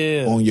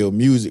on your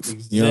music.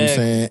 Exactly. You know what I'm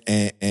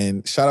saying?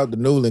 And shout out to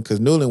Newland, because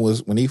Newland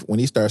was when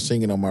he started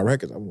singing on my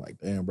records, I'm like,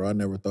 damn, bro, I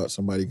never thought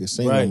somebody could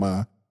sing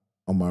on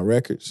my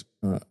records.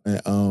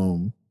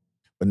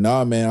 But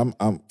nah, man,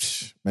 I'm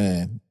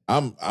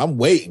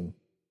waiting.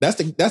 That's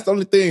the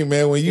only thing,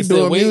 man. When you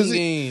doing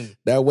music,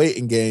 that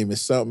waiting game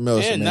is something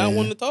else. And not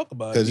wanting to talk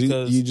about it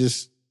because you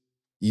just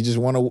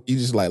want to. You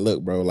just like,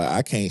 look, bro, like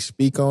I can't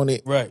speak on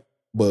it, right?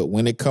 But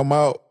when it come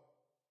out,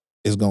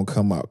 it's gonna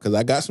come out because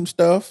I got some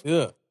stuff,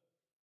 like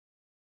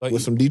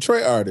with some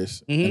Detroit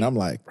artists, and I'm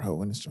like, bro,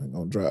 when this joint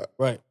gonna drop,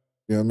 right?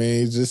 You know what I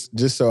mean?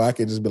 Just so I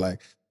can just be like,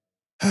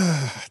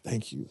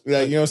 thank you.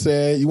 Like, you know what I'm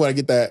saying? You want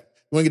to get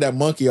that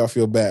monkey off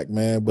your back,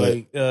 man. But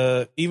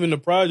like, even the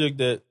project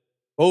that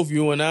both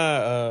you and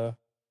I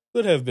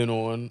could have been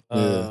on,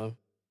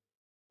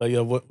 like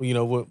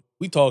what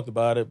we talked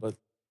about it, but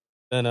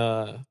then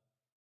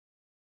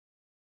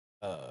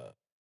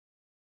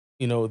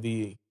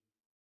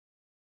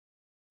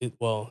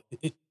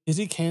is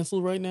he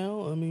canceled right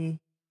now? I mean,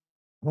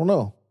 I don't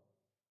know.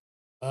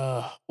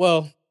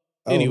 Well,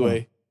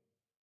 anyway,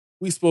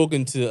 we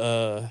spoken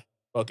to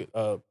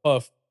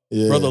Puff,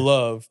 Brother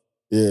Love,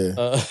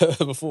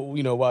 before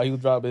while he was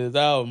dropping his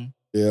album.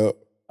 Yeah.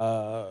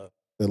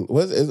 It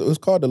was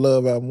called the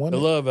Love album, wasn't it?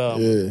 The Love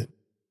album. Yeah.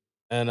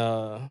 And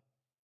I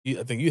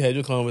think you had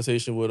your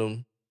conversation with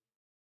him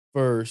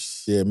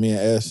first. Yeah, me and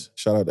S.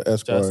 Shout out to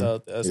Esquire. Shout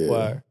out to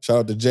Esquire. Yeah. Shout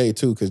out to Jay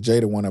too, because Jay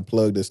the one that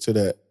plugged us to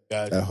that.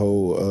 Gotcha. That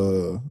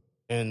whole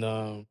and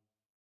I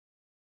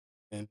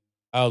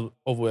was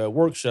over at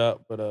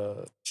workshop,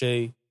 but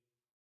Jay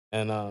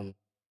and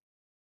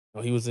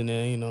he was in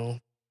there, all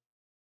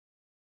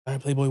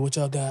right, Playboy, what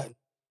y'all got?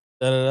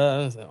 Da da da.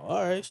 I was like,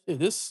 all right, shit,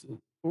 this is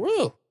for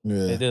real.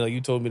 Yeah. And then like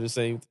you told me the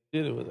same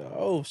shit. It was like,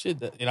 oh shit,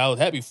 and I was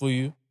happy for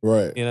you.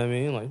 Right. You know what I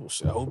mean? Like, well,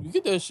 shit, I hope you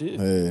get that shit.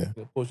 Yeah. And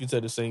of course, you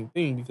said the same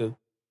thing because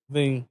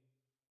thing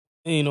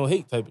ain't no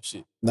hate type of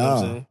shit.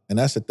 Nah, and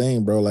that's the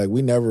thing, bro. Like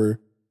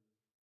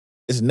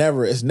it's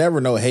never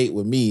no hate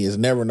with me. It's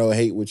never no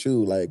hate with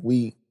you. Like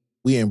we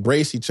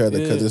embrace each other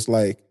because it's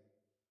like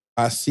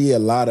I see a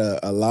lot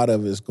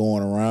of it's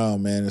going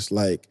around, man. It's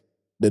like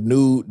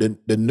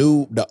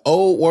the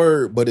old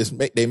word, but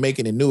they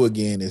making it new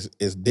again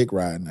is dick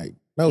riding. Like,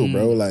 no,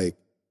 bro. Like,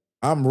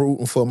 I'm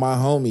rooting for my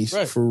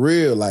homies for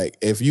real. Like,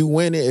 if you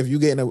win it, if you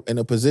get in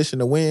a position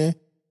to win,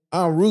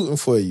 I'm rooting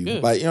for you. Yeah.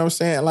 Like, you know what I'm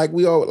saying? Like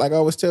I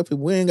always tell people,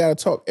 we ain't gotta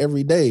talk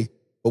every day,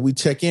 but we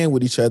check in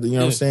with each other. You know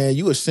what I'm saying?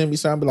 You would send me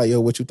something, be like,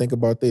 yo, what you think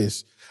about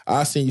this?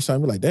 I send you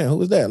something, be like, damn, who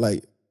was that?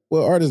 Like,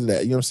 what artist is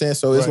that? You know what I'm saying?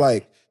 So it's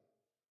like,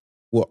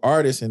 well,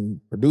 artists and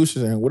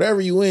producers and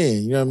whatever you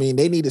in, you know what I mean?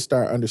 They need to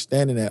start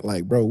understanding that,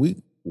 like, bro,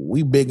 we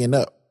we bigging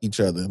up each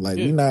other. Like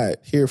we not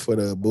here for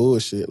the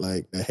bullshit,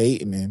 like the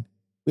hating, and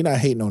we not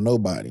hating on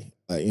nobody.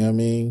 Like, you know what I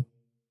mean?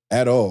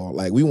 At all.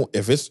 Like we want,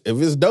 if it's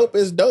dope,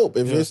 it's dope.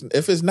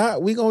 If it's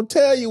not, we gonna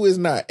tell you it's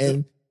not.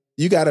 And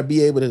you gotta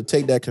be able to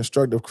take that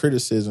constructive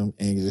criticism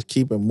and just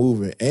keep it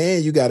moving.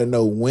 And you gotta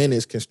know when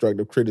it's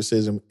constructive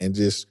criticism and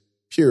just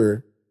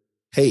pure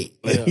hate.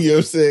 You know what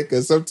I'm saying?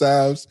 Because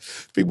sometimes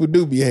people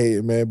do be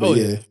hating, man.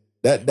 But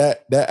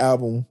that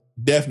album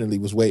definitely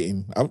was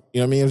waiting. You know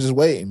what I mean? I was just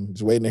waiting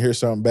to hear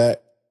something back.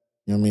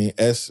 You know what I mean?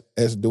 S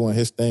doing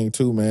his thing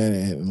too, man.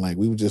 And like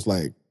we were just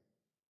like,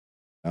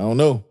 I don't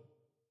know.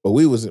 But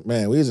we was in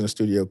the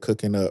studio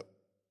cooking up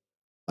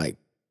like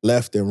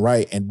left and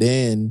right. And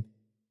then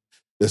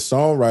the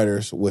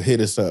songwriters would hit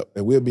us up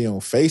and we'll be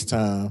on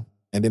FaceTime.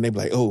 And then they'd be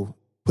like, oh,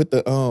 put the,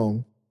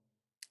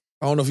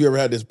 I don't know if you ever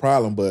had this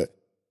problem, but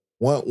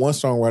one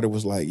songwriter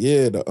was like,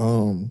 yeah,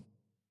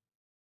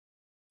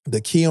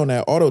 the key on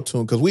that auto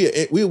tune, because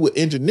we would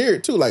engineer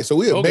it too. Like, so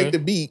we would make the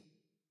beat,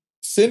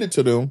 send it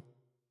to them,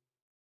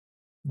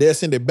 they'll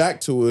send it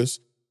back to us,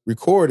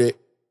 record it,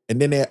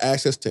 and then they'll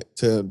ask us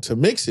to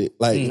mix it.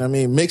 Like, you know what I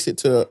mean? Mix it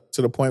to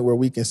the point where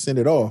we can send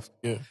it off.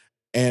 Yeah.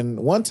 And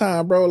one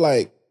time, bro,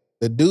 like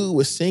the dude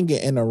was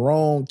singing in the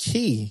wrong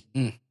key.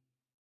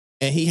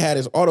 And he had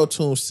his auto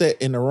tune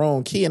set in the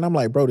wrong key. And I'm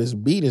like, bro, this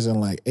beat is in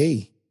like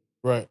A.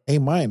 Right. A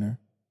minor.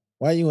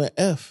 Why are you in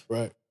F?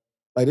 Right.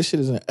 Like, this shit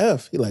is in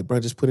F. He like, bro,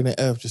 just put it in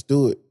F. Just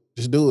do it.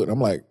 Just do it. I'm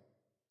like,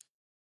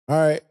 all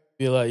right.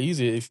 Be a lot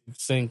easier if you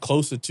sing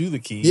closer to the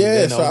key.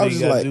 Yeah, so I was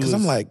just like, because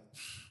I'm like,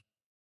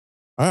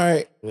 all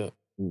right. Yeah.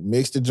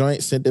 Mixed the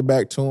joint, sent it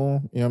back to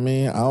him. You know what I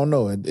mean? I don't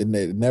know. It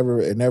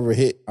never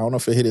hit. I don't know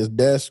if it hit his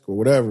desk or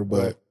whatever,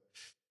 but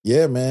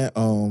yeah,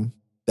 man.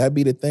 That'd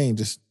be the thing.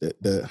 Just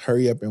the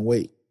hurry up and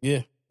wait.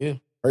 Yeah, yeah.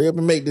 Hurry up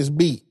and make this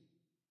beat.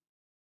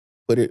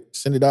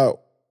 Send it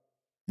out.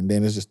 And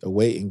then it's just a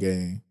waiting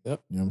game. Yep.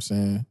 You know what I'm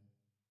saying?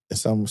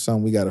 It's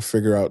something we got to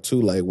figure out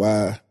too. Like,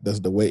 why does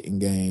the waiting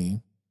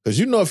game? Because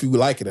you know if you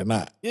like it or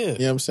not. Yeah. You know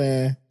what I'm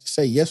saying? Just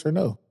say yes or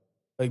no.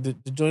 Like the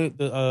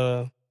joint,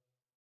 I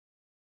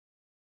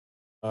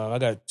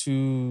got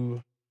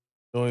 2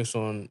 joints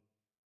on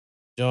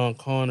John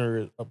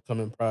Connor's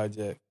upcoming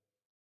project.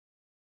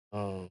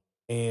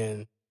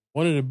 And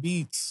one of the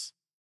beats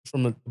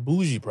from the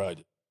Bougie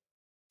project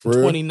from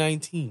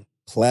 2019.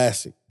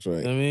 Classic,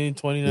 right? I mean,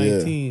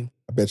 2019. Yeah.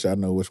 I bet you I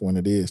know which one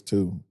it is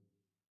too.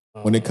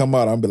 When it come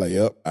out, I'm be like,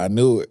 yep, I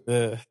knew it.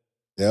 Yeah.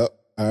 Yep,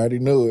 I already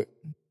knew it.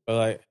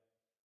 But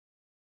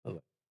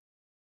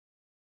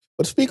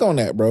speak on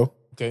that, bro.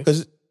 Okay.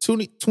 Because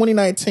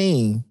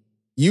 2019,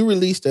 you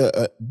released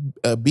a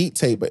beat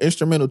tape, an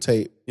instrumental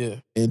tape. Yeah.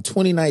 In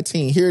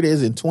 2019, here it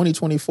is in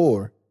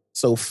 2024.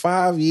 So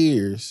 5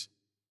 years,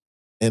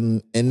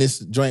 and this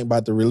joint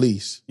about to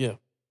release. Yeah.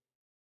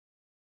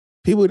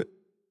 People,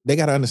 they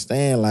gotta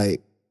understand.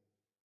 Like,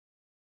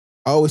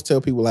 I always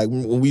tell people, like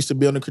when we used to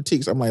be on the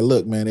critiques, I'm like,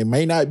 look, man, it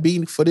may not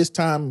be for this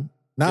time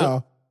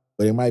now,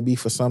 but it might be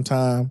for some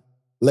time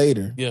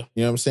later. Yeah.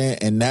 You know what I'm saying?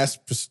 And that's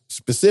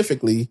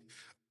specifically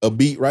a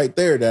beat right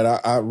there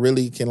that I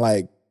really can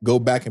like go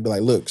back and be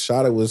like, look,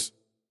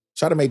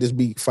 Shotta made this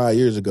beat 5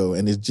 years ago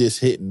and it's just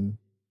hitting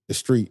the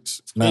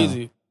streets now.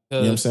 Crazy. You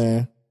know what I'm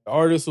saying? The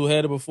artist who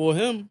had it before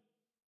him,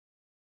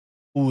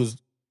 who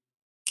was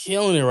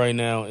killing it right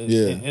now in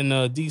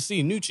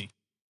DC, Nucci.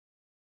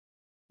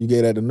 You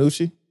gave that to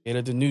Nucci? Yeah,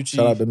 that to Nucci.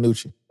 Shout out to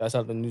Nucci. Shout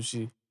out to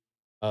Nucci.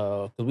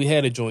 Because we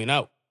had a joint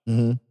out.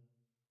 Mm-hmm.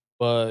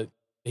 But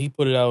he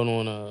put it out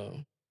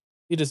on,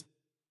 he just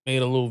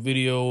made a little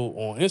video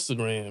on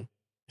Instagram.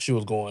 She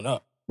was going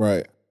up.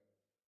 Right.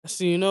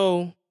 So, you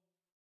know,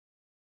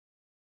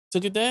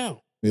 took it down.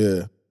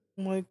 Yeah.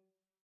 I'm like,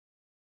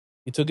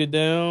 he took it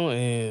down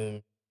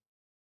and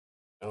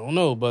I don't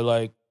know, but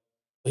like,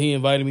 he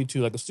invited me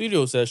to like a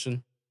studio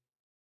session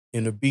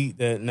in the beat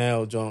that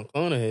now John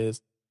Connor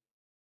has.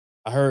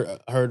 I heard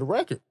the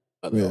record.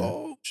 I was like,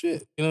 oh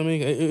shit. You know what I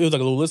mean? It was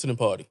like a little listening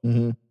party.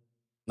 Mm-hmm.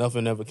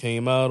 Nothing ever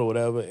came out or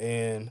whatever.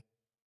 And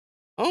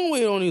I don't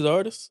wait on these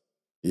artists.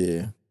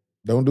 Yeah.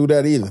 Don't do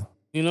that either.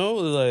 You know,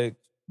 like.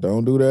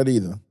 Don't do that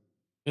either.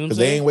 You know because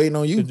they ain't waiting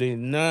on you. Because they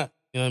not,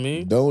 you know what I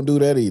mean? Don't do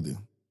that either.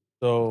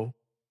 So,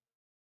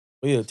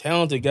 but he's a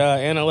talented guy,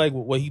 and I like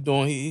what he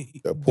doing.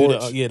 The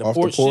porch, the off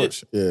porch the porch.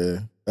 Shit. Yeah,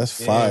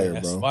 that's fire, bro.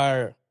 That's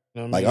fire.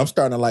 You know what like I mean? I'm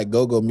starting to like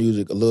go-go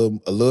music a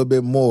little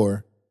bit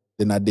more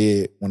than I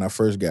did when I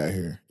first got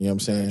here. You know what I'm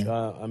saying?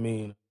 I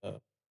mean, I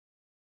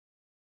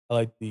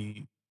like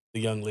the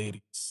young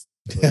ladies.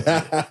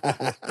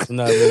 Not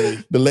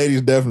really. The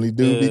ladies definitely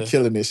do be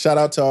killing it. Shout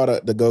out to all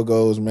the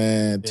go-go's,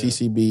 man. Yeah.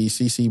 TCB,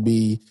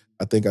 CCB.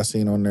 I think I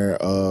seen on their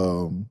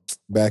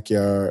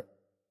backyard.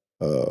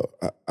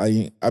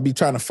 I be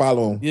trying to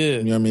follow them. Yeah,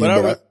 you know what I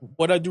mean. But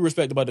what I do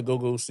respect about the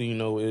go-go scene,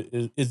 though,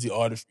 is the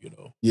artistry,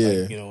 though. Yeah,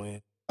 like, you know,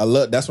 and I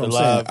love. That's what I'm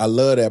saying. I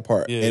love that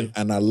part,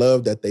 and I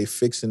love that they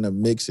fixing the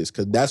mixes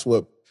because that's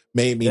what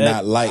made me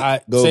not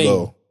like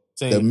go-go.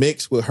 The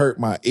mix would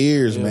hurt my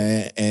ears,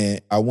 man.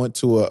 And I went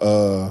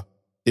to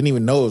Didn't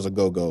even know it was a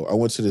go-go. I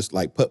went to this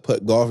like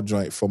putt-putt golf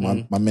joint for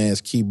my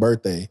man's key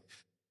birthday.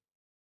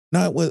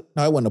 No, it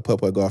wasn't a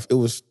putt-putt golf. It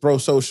was throw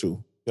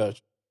social.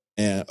 Gotcha.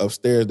 And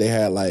upstairs they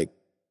had like,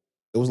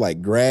 it was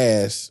like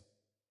grass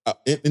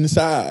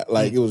inside.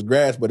 Like it was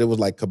grass, but it was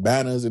like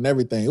cabanas and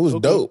everything. It was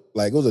dope.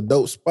 Like it was a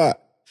dope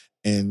spot.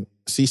 And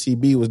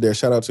CCB was there.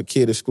 Shout out to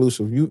Kid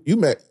Exclusive. You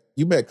met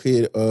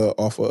Kid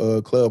off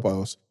of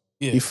Clubhouse.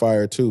 Yeah. He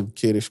fired too.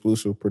 Kid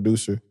Exclusive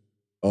producer.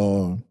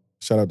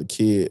 Shout out to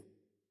Kid.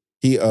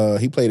 He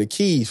played the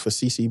keys for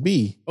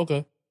CCB.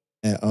 Okay.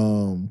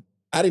 And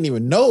I didn't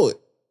even know it.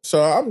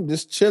 So I'm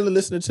just chilling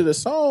listening to the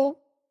song.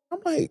 I'm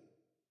like,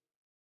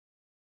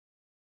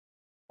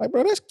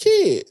 bro, that's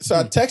Kid. So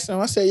I texted him.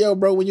 I said, yo,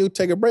 bro, when you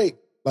take a break,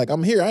 like,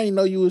 I'm here. I didn't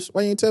know you was,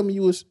 why you didn't tell me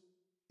you was?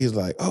 He's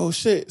like, oh,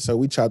 shit. So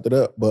we chopped it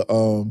up. But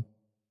the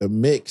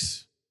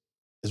mix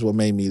is what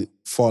made me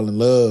fall in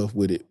love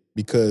with it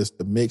because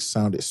the mix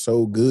sounded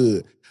so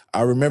good.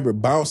 I remember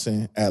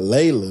bouncing at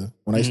Layla,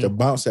 when I used to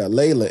bounce at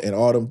Layla, and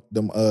all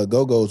them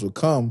go-go's would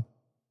come,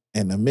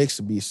 and the mix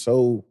would be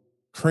so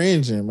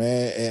cringing,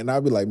 man. And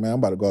I'd be like, man, I'm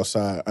about to go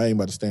outside. I ain't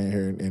about to stand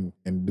here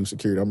and do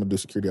security. I'm going to do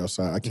security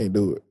outside. I can't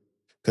do it.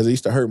 Because it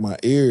used to hurt my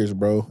ears,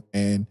 bro.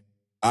 And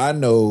I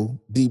know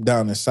deep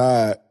down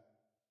inside,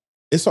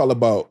 it's all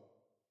about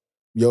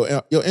your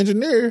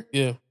engineer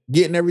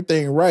getting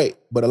everything right.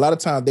 But a lot of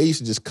times they used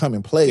to just come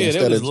and play. Yeah,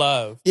 instead they was of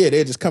live. Yeah,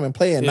 they'd just come and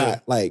play and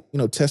not like,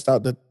 test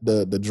out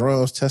the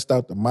drums, test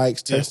out the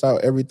mics, test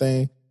out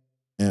everything.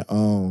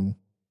 And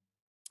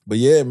but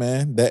yeah,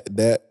 man,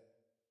 that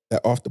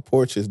Off the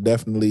Porch is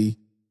definitely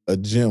a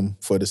gem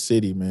for the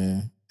city,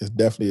 man. It's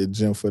definitely a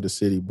gem for the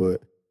city.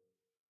 But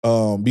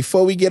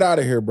before we get out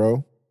of here,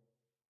 bro,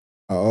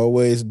 I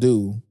always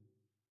do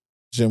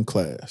gym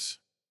class.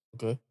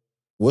 Okay.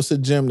 What's a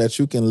gym that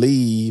you can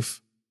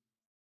leave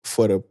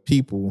for the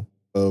people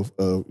of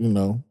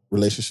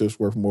relationships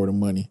worth more than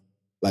money?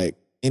 Like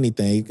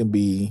anything. It can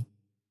be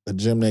a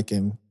gym that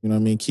can,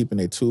 keep in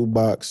a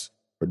toolbox,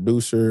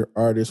 producer,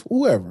 artist,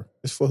 whoever.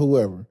 It's for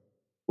whoever.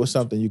 What's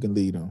something you can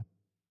lead on?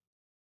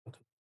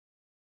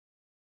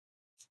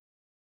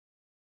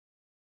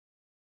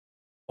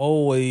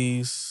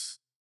 Always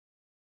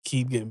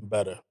keep getting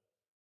better.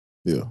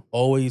 Yeah.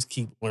 Always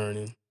keep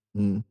learning.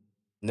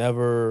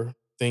 Never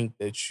think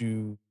that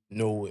you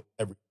know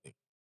everything.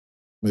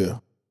 Yeah.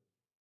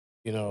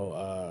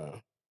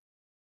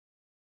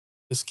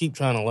 Just keep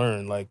trying to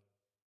learn. Like,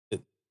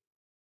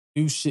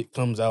 new shit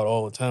comes out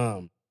all the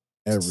time.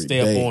 Every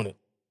Stay day. up on it.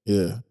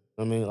 Yeah.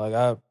 I mean,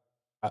 like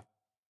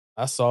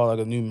I saw like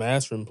a new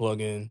mastering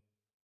plugin.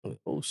 I'm like,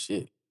 oh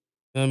shit. You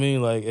know what I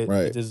mean? Like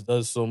it just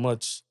does so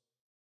much,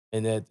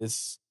 and that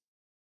this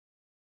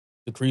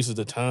decreases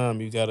the time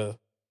you gotta,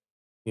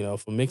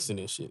 for mixing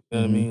this shit. You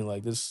know what I mean?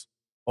 Like, just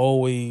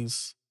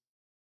always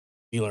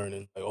be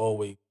learning. Like,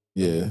 always.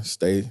 Yeah,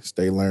 stay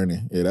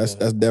learning. Yeah, that's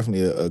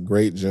definitely a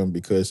great gym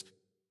because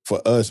for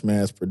us,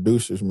 man, as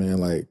producers, man,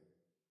 like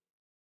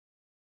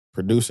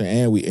producer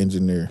and we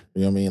engineer.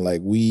 You know what I mean?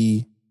 Like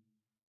we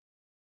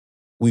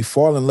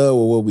fall in love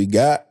with what we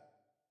got,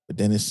 but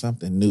then it's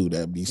something new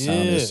that be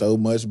sounding so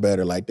much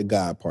better, like the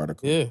God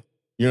particle. Yeah.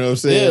 You know what I'm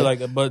saying?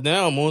 Yeah, but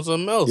now I'm on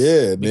something else.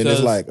 Yeah, then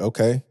it's like,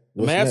 okay,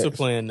 the master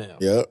plan now.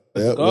 Yep.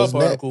 The God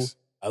particle, next?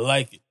 I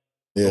like it.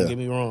 Yeah. Don't get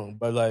me wrong.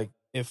 But like,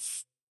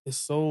 if it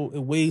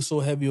weighs so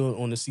heavy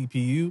on the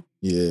CPU.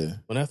 Yeah.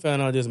 When I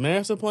found out this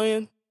master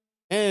plan,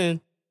 and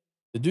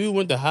the dude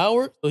went to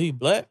Howard, so he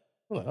black.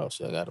 I'm like, oh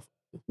shit, I gotta.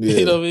 Yeah.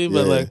 You know what I mean?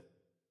 But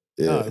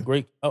like,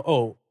 great.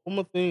 Oh, one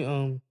more thing. I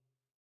don't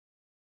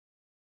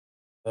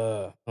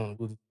know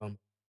what it's called.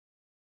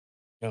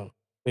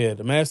 Yeah,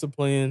 the master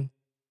plan.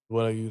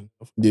 What are you?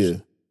 Yeah.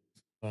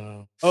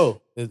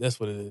 That's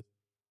what it is.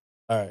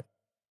 All right.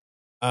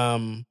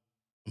 I'm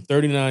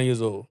 39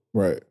 years old.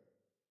 Right.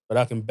 But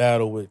I can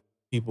battle with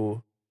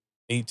people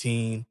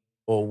 18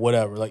 or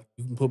whatever. Like,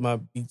 you can put my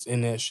beats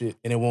in that shit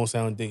and it won't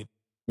sound dated.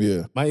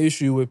 Yeah. My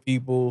issue with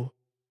people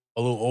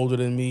a little older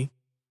than me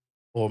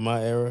or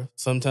my era,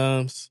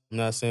 sometimes, I'm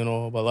not saying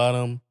all, but a lot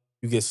of them,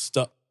 you get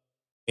stuck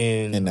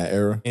in that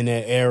era.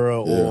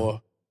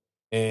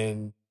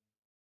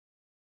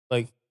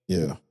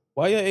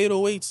 Why your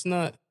 808's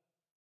not,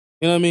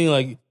 you know what I mean?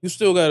 Like, you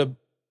still gotta,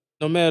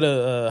 no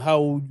matter how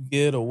old you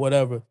get or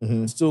whatever,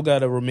 you still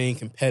gotta remain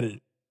competitive.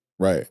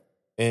 Right.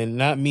 And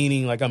not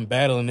meaning like I'm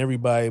battling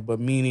everybody, but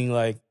meaning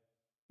like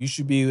you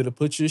should be able to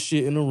put your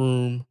shit in a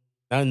room,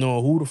 not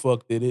knowing who the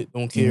fuck did it,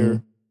 don't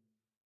care,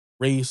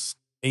 race,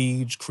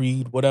 age,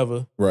 creed,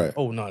 whatever. Right.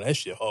 Oh no, that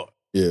shit hard.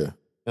 Yeah. You know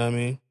what I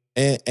mean?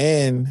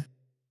 And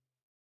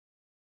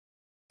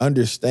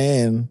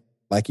understand,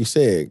 like you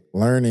said,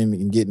 learning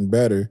and getting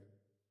better.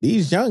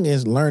 These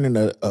youngins learning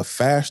a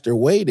faster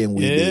way than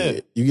we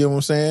did. You get what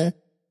I'm saying?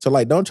 So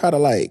like, don't try to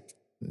like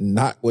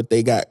knock what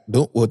they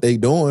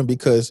doing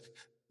because,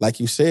 like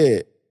you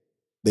said,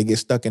 they get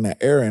stuck in that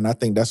era, and I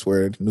think that's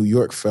where New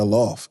York fell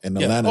off and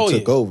Atlanta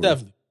took over.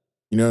 Definitely.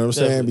 You know what I'm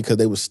saying? Because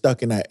they was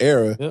stuck in that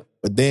era,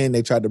 but then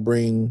they tried to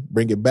bring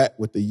it back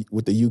with the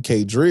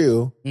UK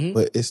drill,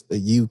 but it's the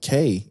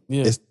UK.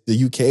 Yeah. It's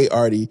the UK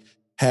already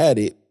had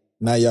it.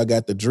 Now y'all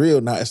got the drill.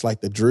 Now it's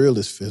like the drill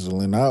is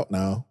fizzling out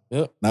now.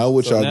 Yep. Now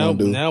what y'all gonna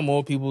do? Now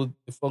more people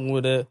fucking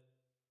with that.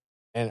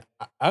 And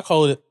I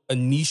call it a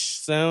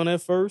niche sound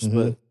at first,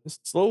 but it's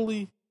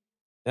slowly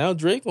now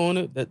Drake on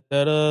it, that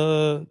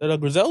a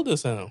Griselda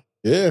sound.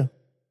 Yeah.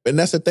 And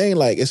that's the thing,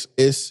 like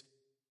it's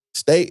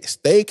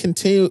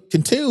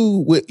continue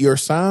with your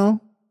sound,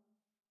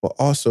 but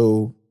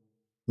also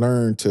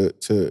learn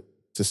to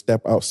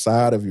step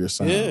outside of your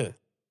sound. Yeah.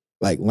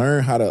 Like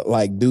learn how to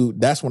like do.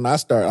 That's when I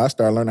start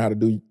learning how to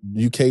do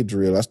UK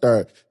drill. I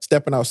start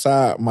stepping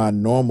outside my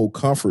normal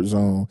comfort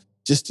zone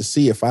just to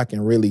see if I can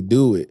really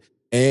do it.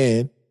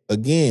 And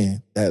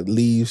again, that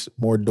leaves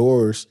more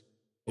doors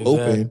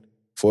open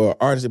for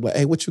artists to be like,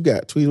 hey, what you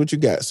got? Tweet what you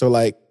got. So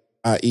like,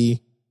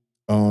 i.e.,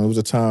 it was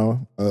a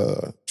time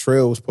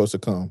Trail was supposed to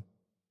come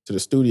to the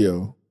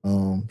studio.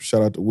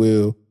 Shout out to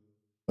Will,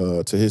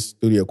 to his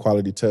studio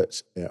Quality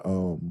Touch.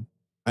 And,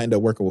 I ended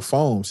up working with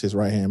Foams, his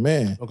right-hand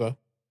man. Okay.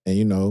 And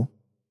you know,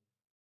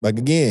 like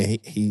again,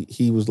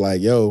 he was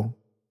like, yo,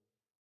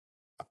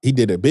 he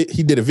did a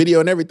video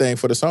and everything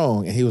for the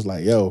song. And he was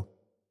like, yo,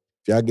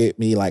 if y'all get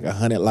me like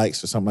 100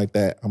 likes or something like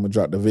that, I'm gonna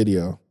drop the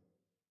video.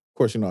 Of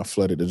course, you know, I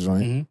flooded the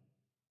joint.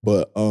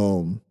 But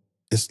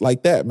it's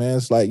like that, man.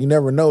 It's like you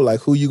never know like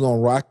who you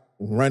gonna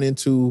run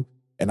into.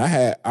 And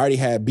I already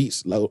had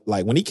beats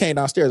like when he came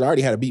downstairs, I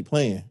already had a beat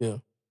playing. Yeah. You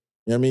know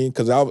what I mean?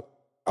 Because I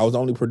was the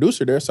only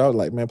producer there, so I was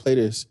like, man, play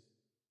this.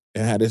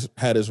 And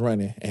had this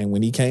running. And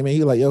when he came in, he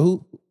was like,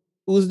 yo,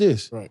 who is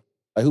this? Right.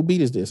 Like, who beat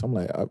is this? I'm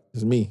like,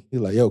 it's me. He's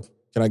like, yo,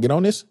 can I get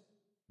on this?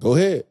 Go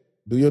ahead.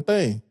 Do your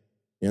thing.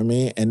 You know what I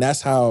mean? And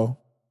that's how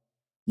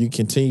you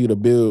continue to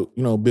build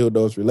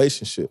those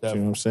relationships. Definitely.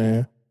 You know what I'm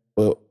saying?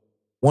 But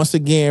once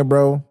again,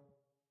 bro,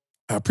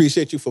 I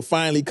appreciate you for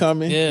finally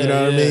coming. Yeah, you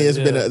know what I mean?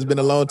 It's been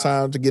a long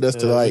time to get us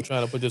to like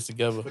trying to put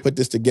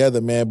this together,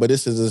 man. But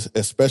this is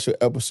a special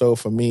episode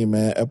for me,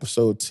 man.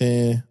 Episode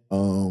 10.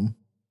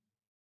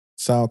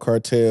 Sound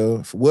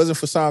Kartel. If it wasn't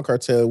for Sound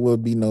Kartel, it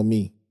would be no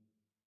me.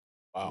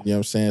 Wow. You know what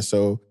I'm saying?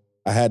 So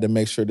I had to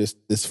make sure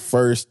this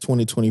first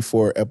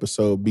 2024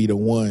 episode be the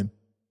one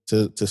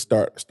to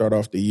start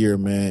off the year,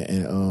 man.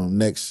 And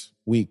next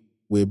week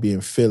we'll be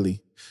in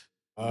Philly.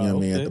 You know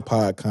what I mean? At the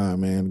PodCon,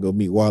 man. Go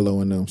meet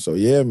Wallow and them. So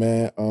yeah,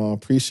 man.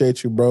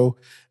 Appreciate you, bro.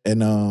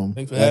 And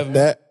thanks for having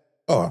me.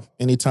 Oh,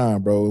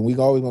 anytime, bro. And we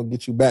always gonna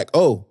get you back.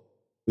 Oh,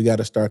 we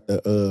gotta start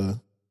the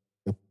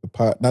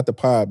pod, not the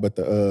pod, but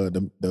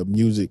the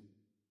music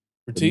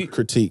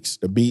critiques,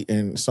 the beat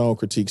and song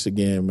critiques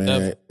again, man.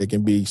 Yep. It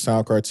can be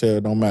Sound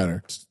Kartel, don't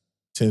matter.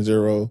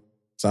 10-0,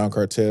 Sound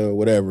Kartel,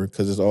 whatever,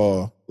 because it's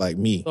all like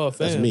me. Oh,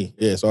 that's me.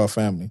 Yeah, it's all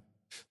family.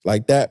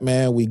 Like that,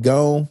 man. We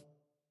gone.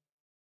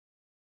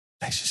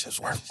 Relationships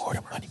worth more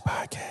than money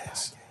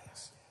podcast.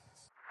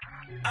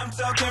 I'm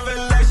talking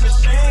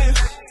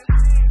relationships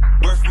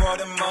worth more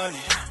than money.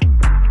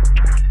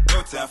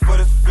 No time for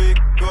the fake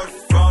or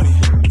the phony.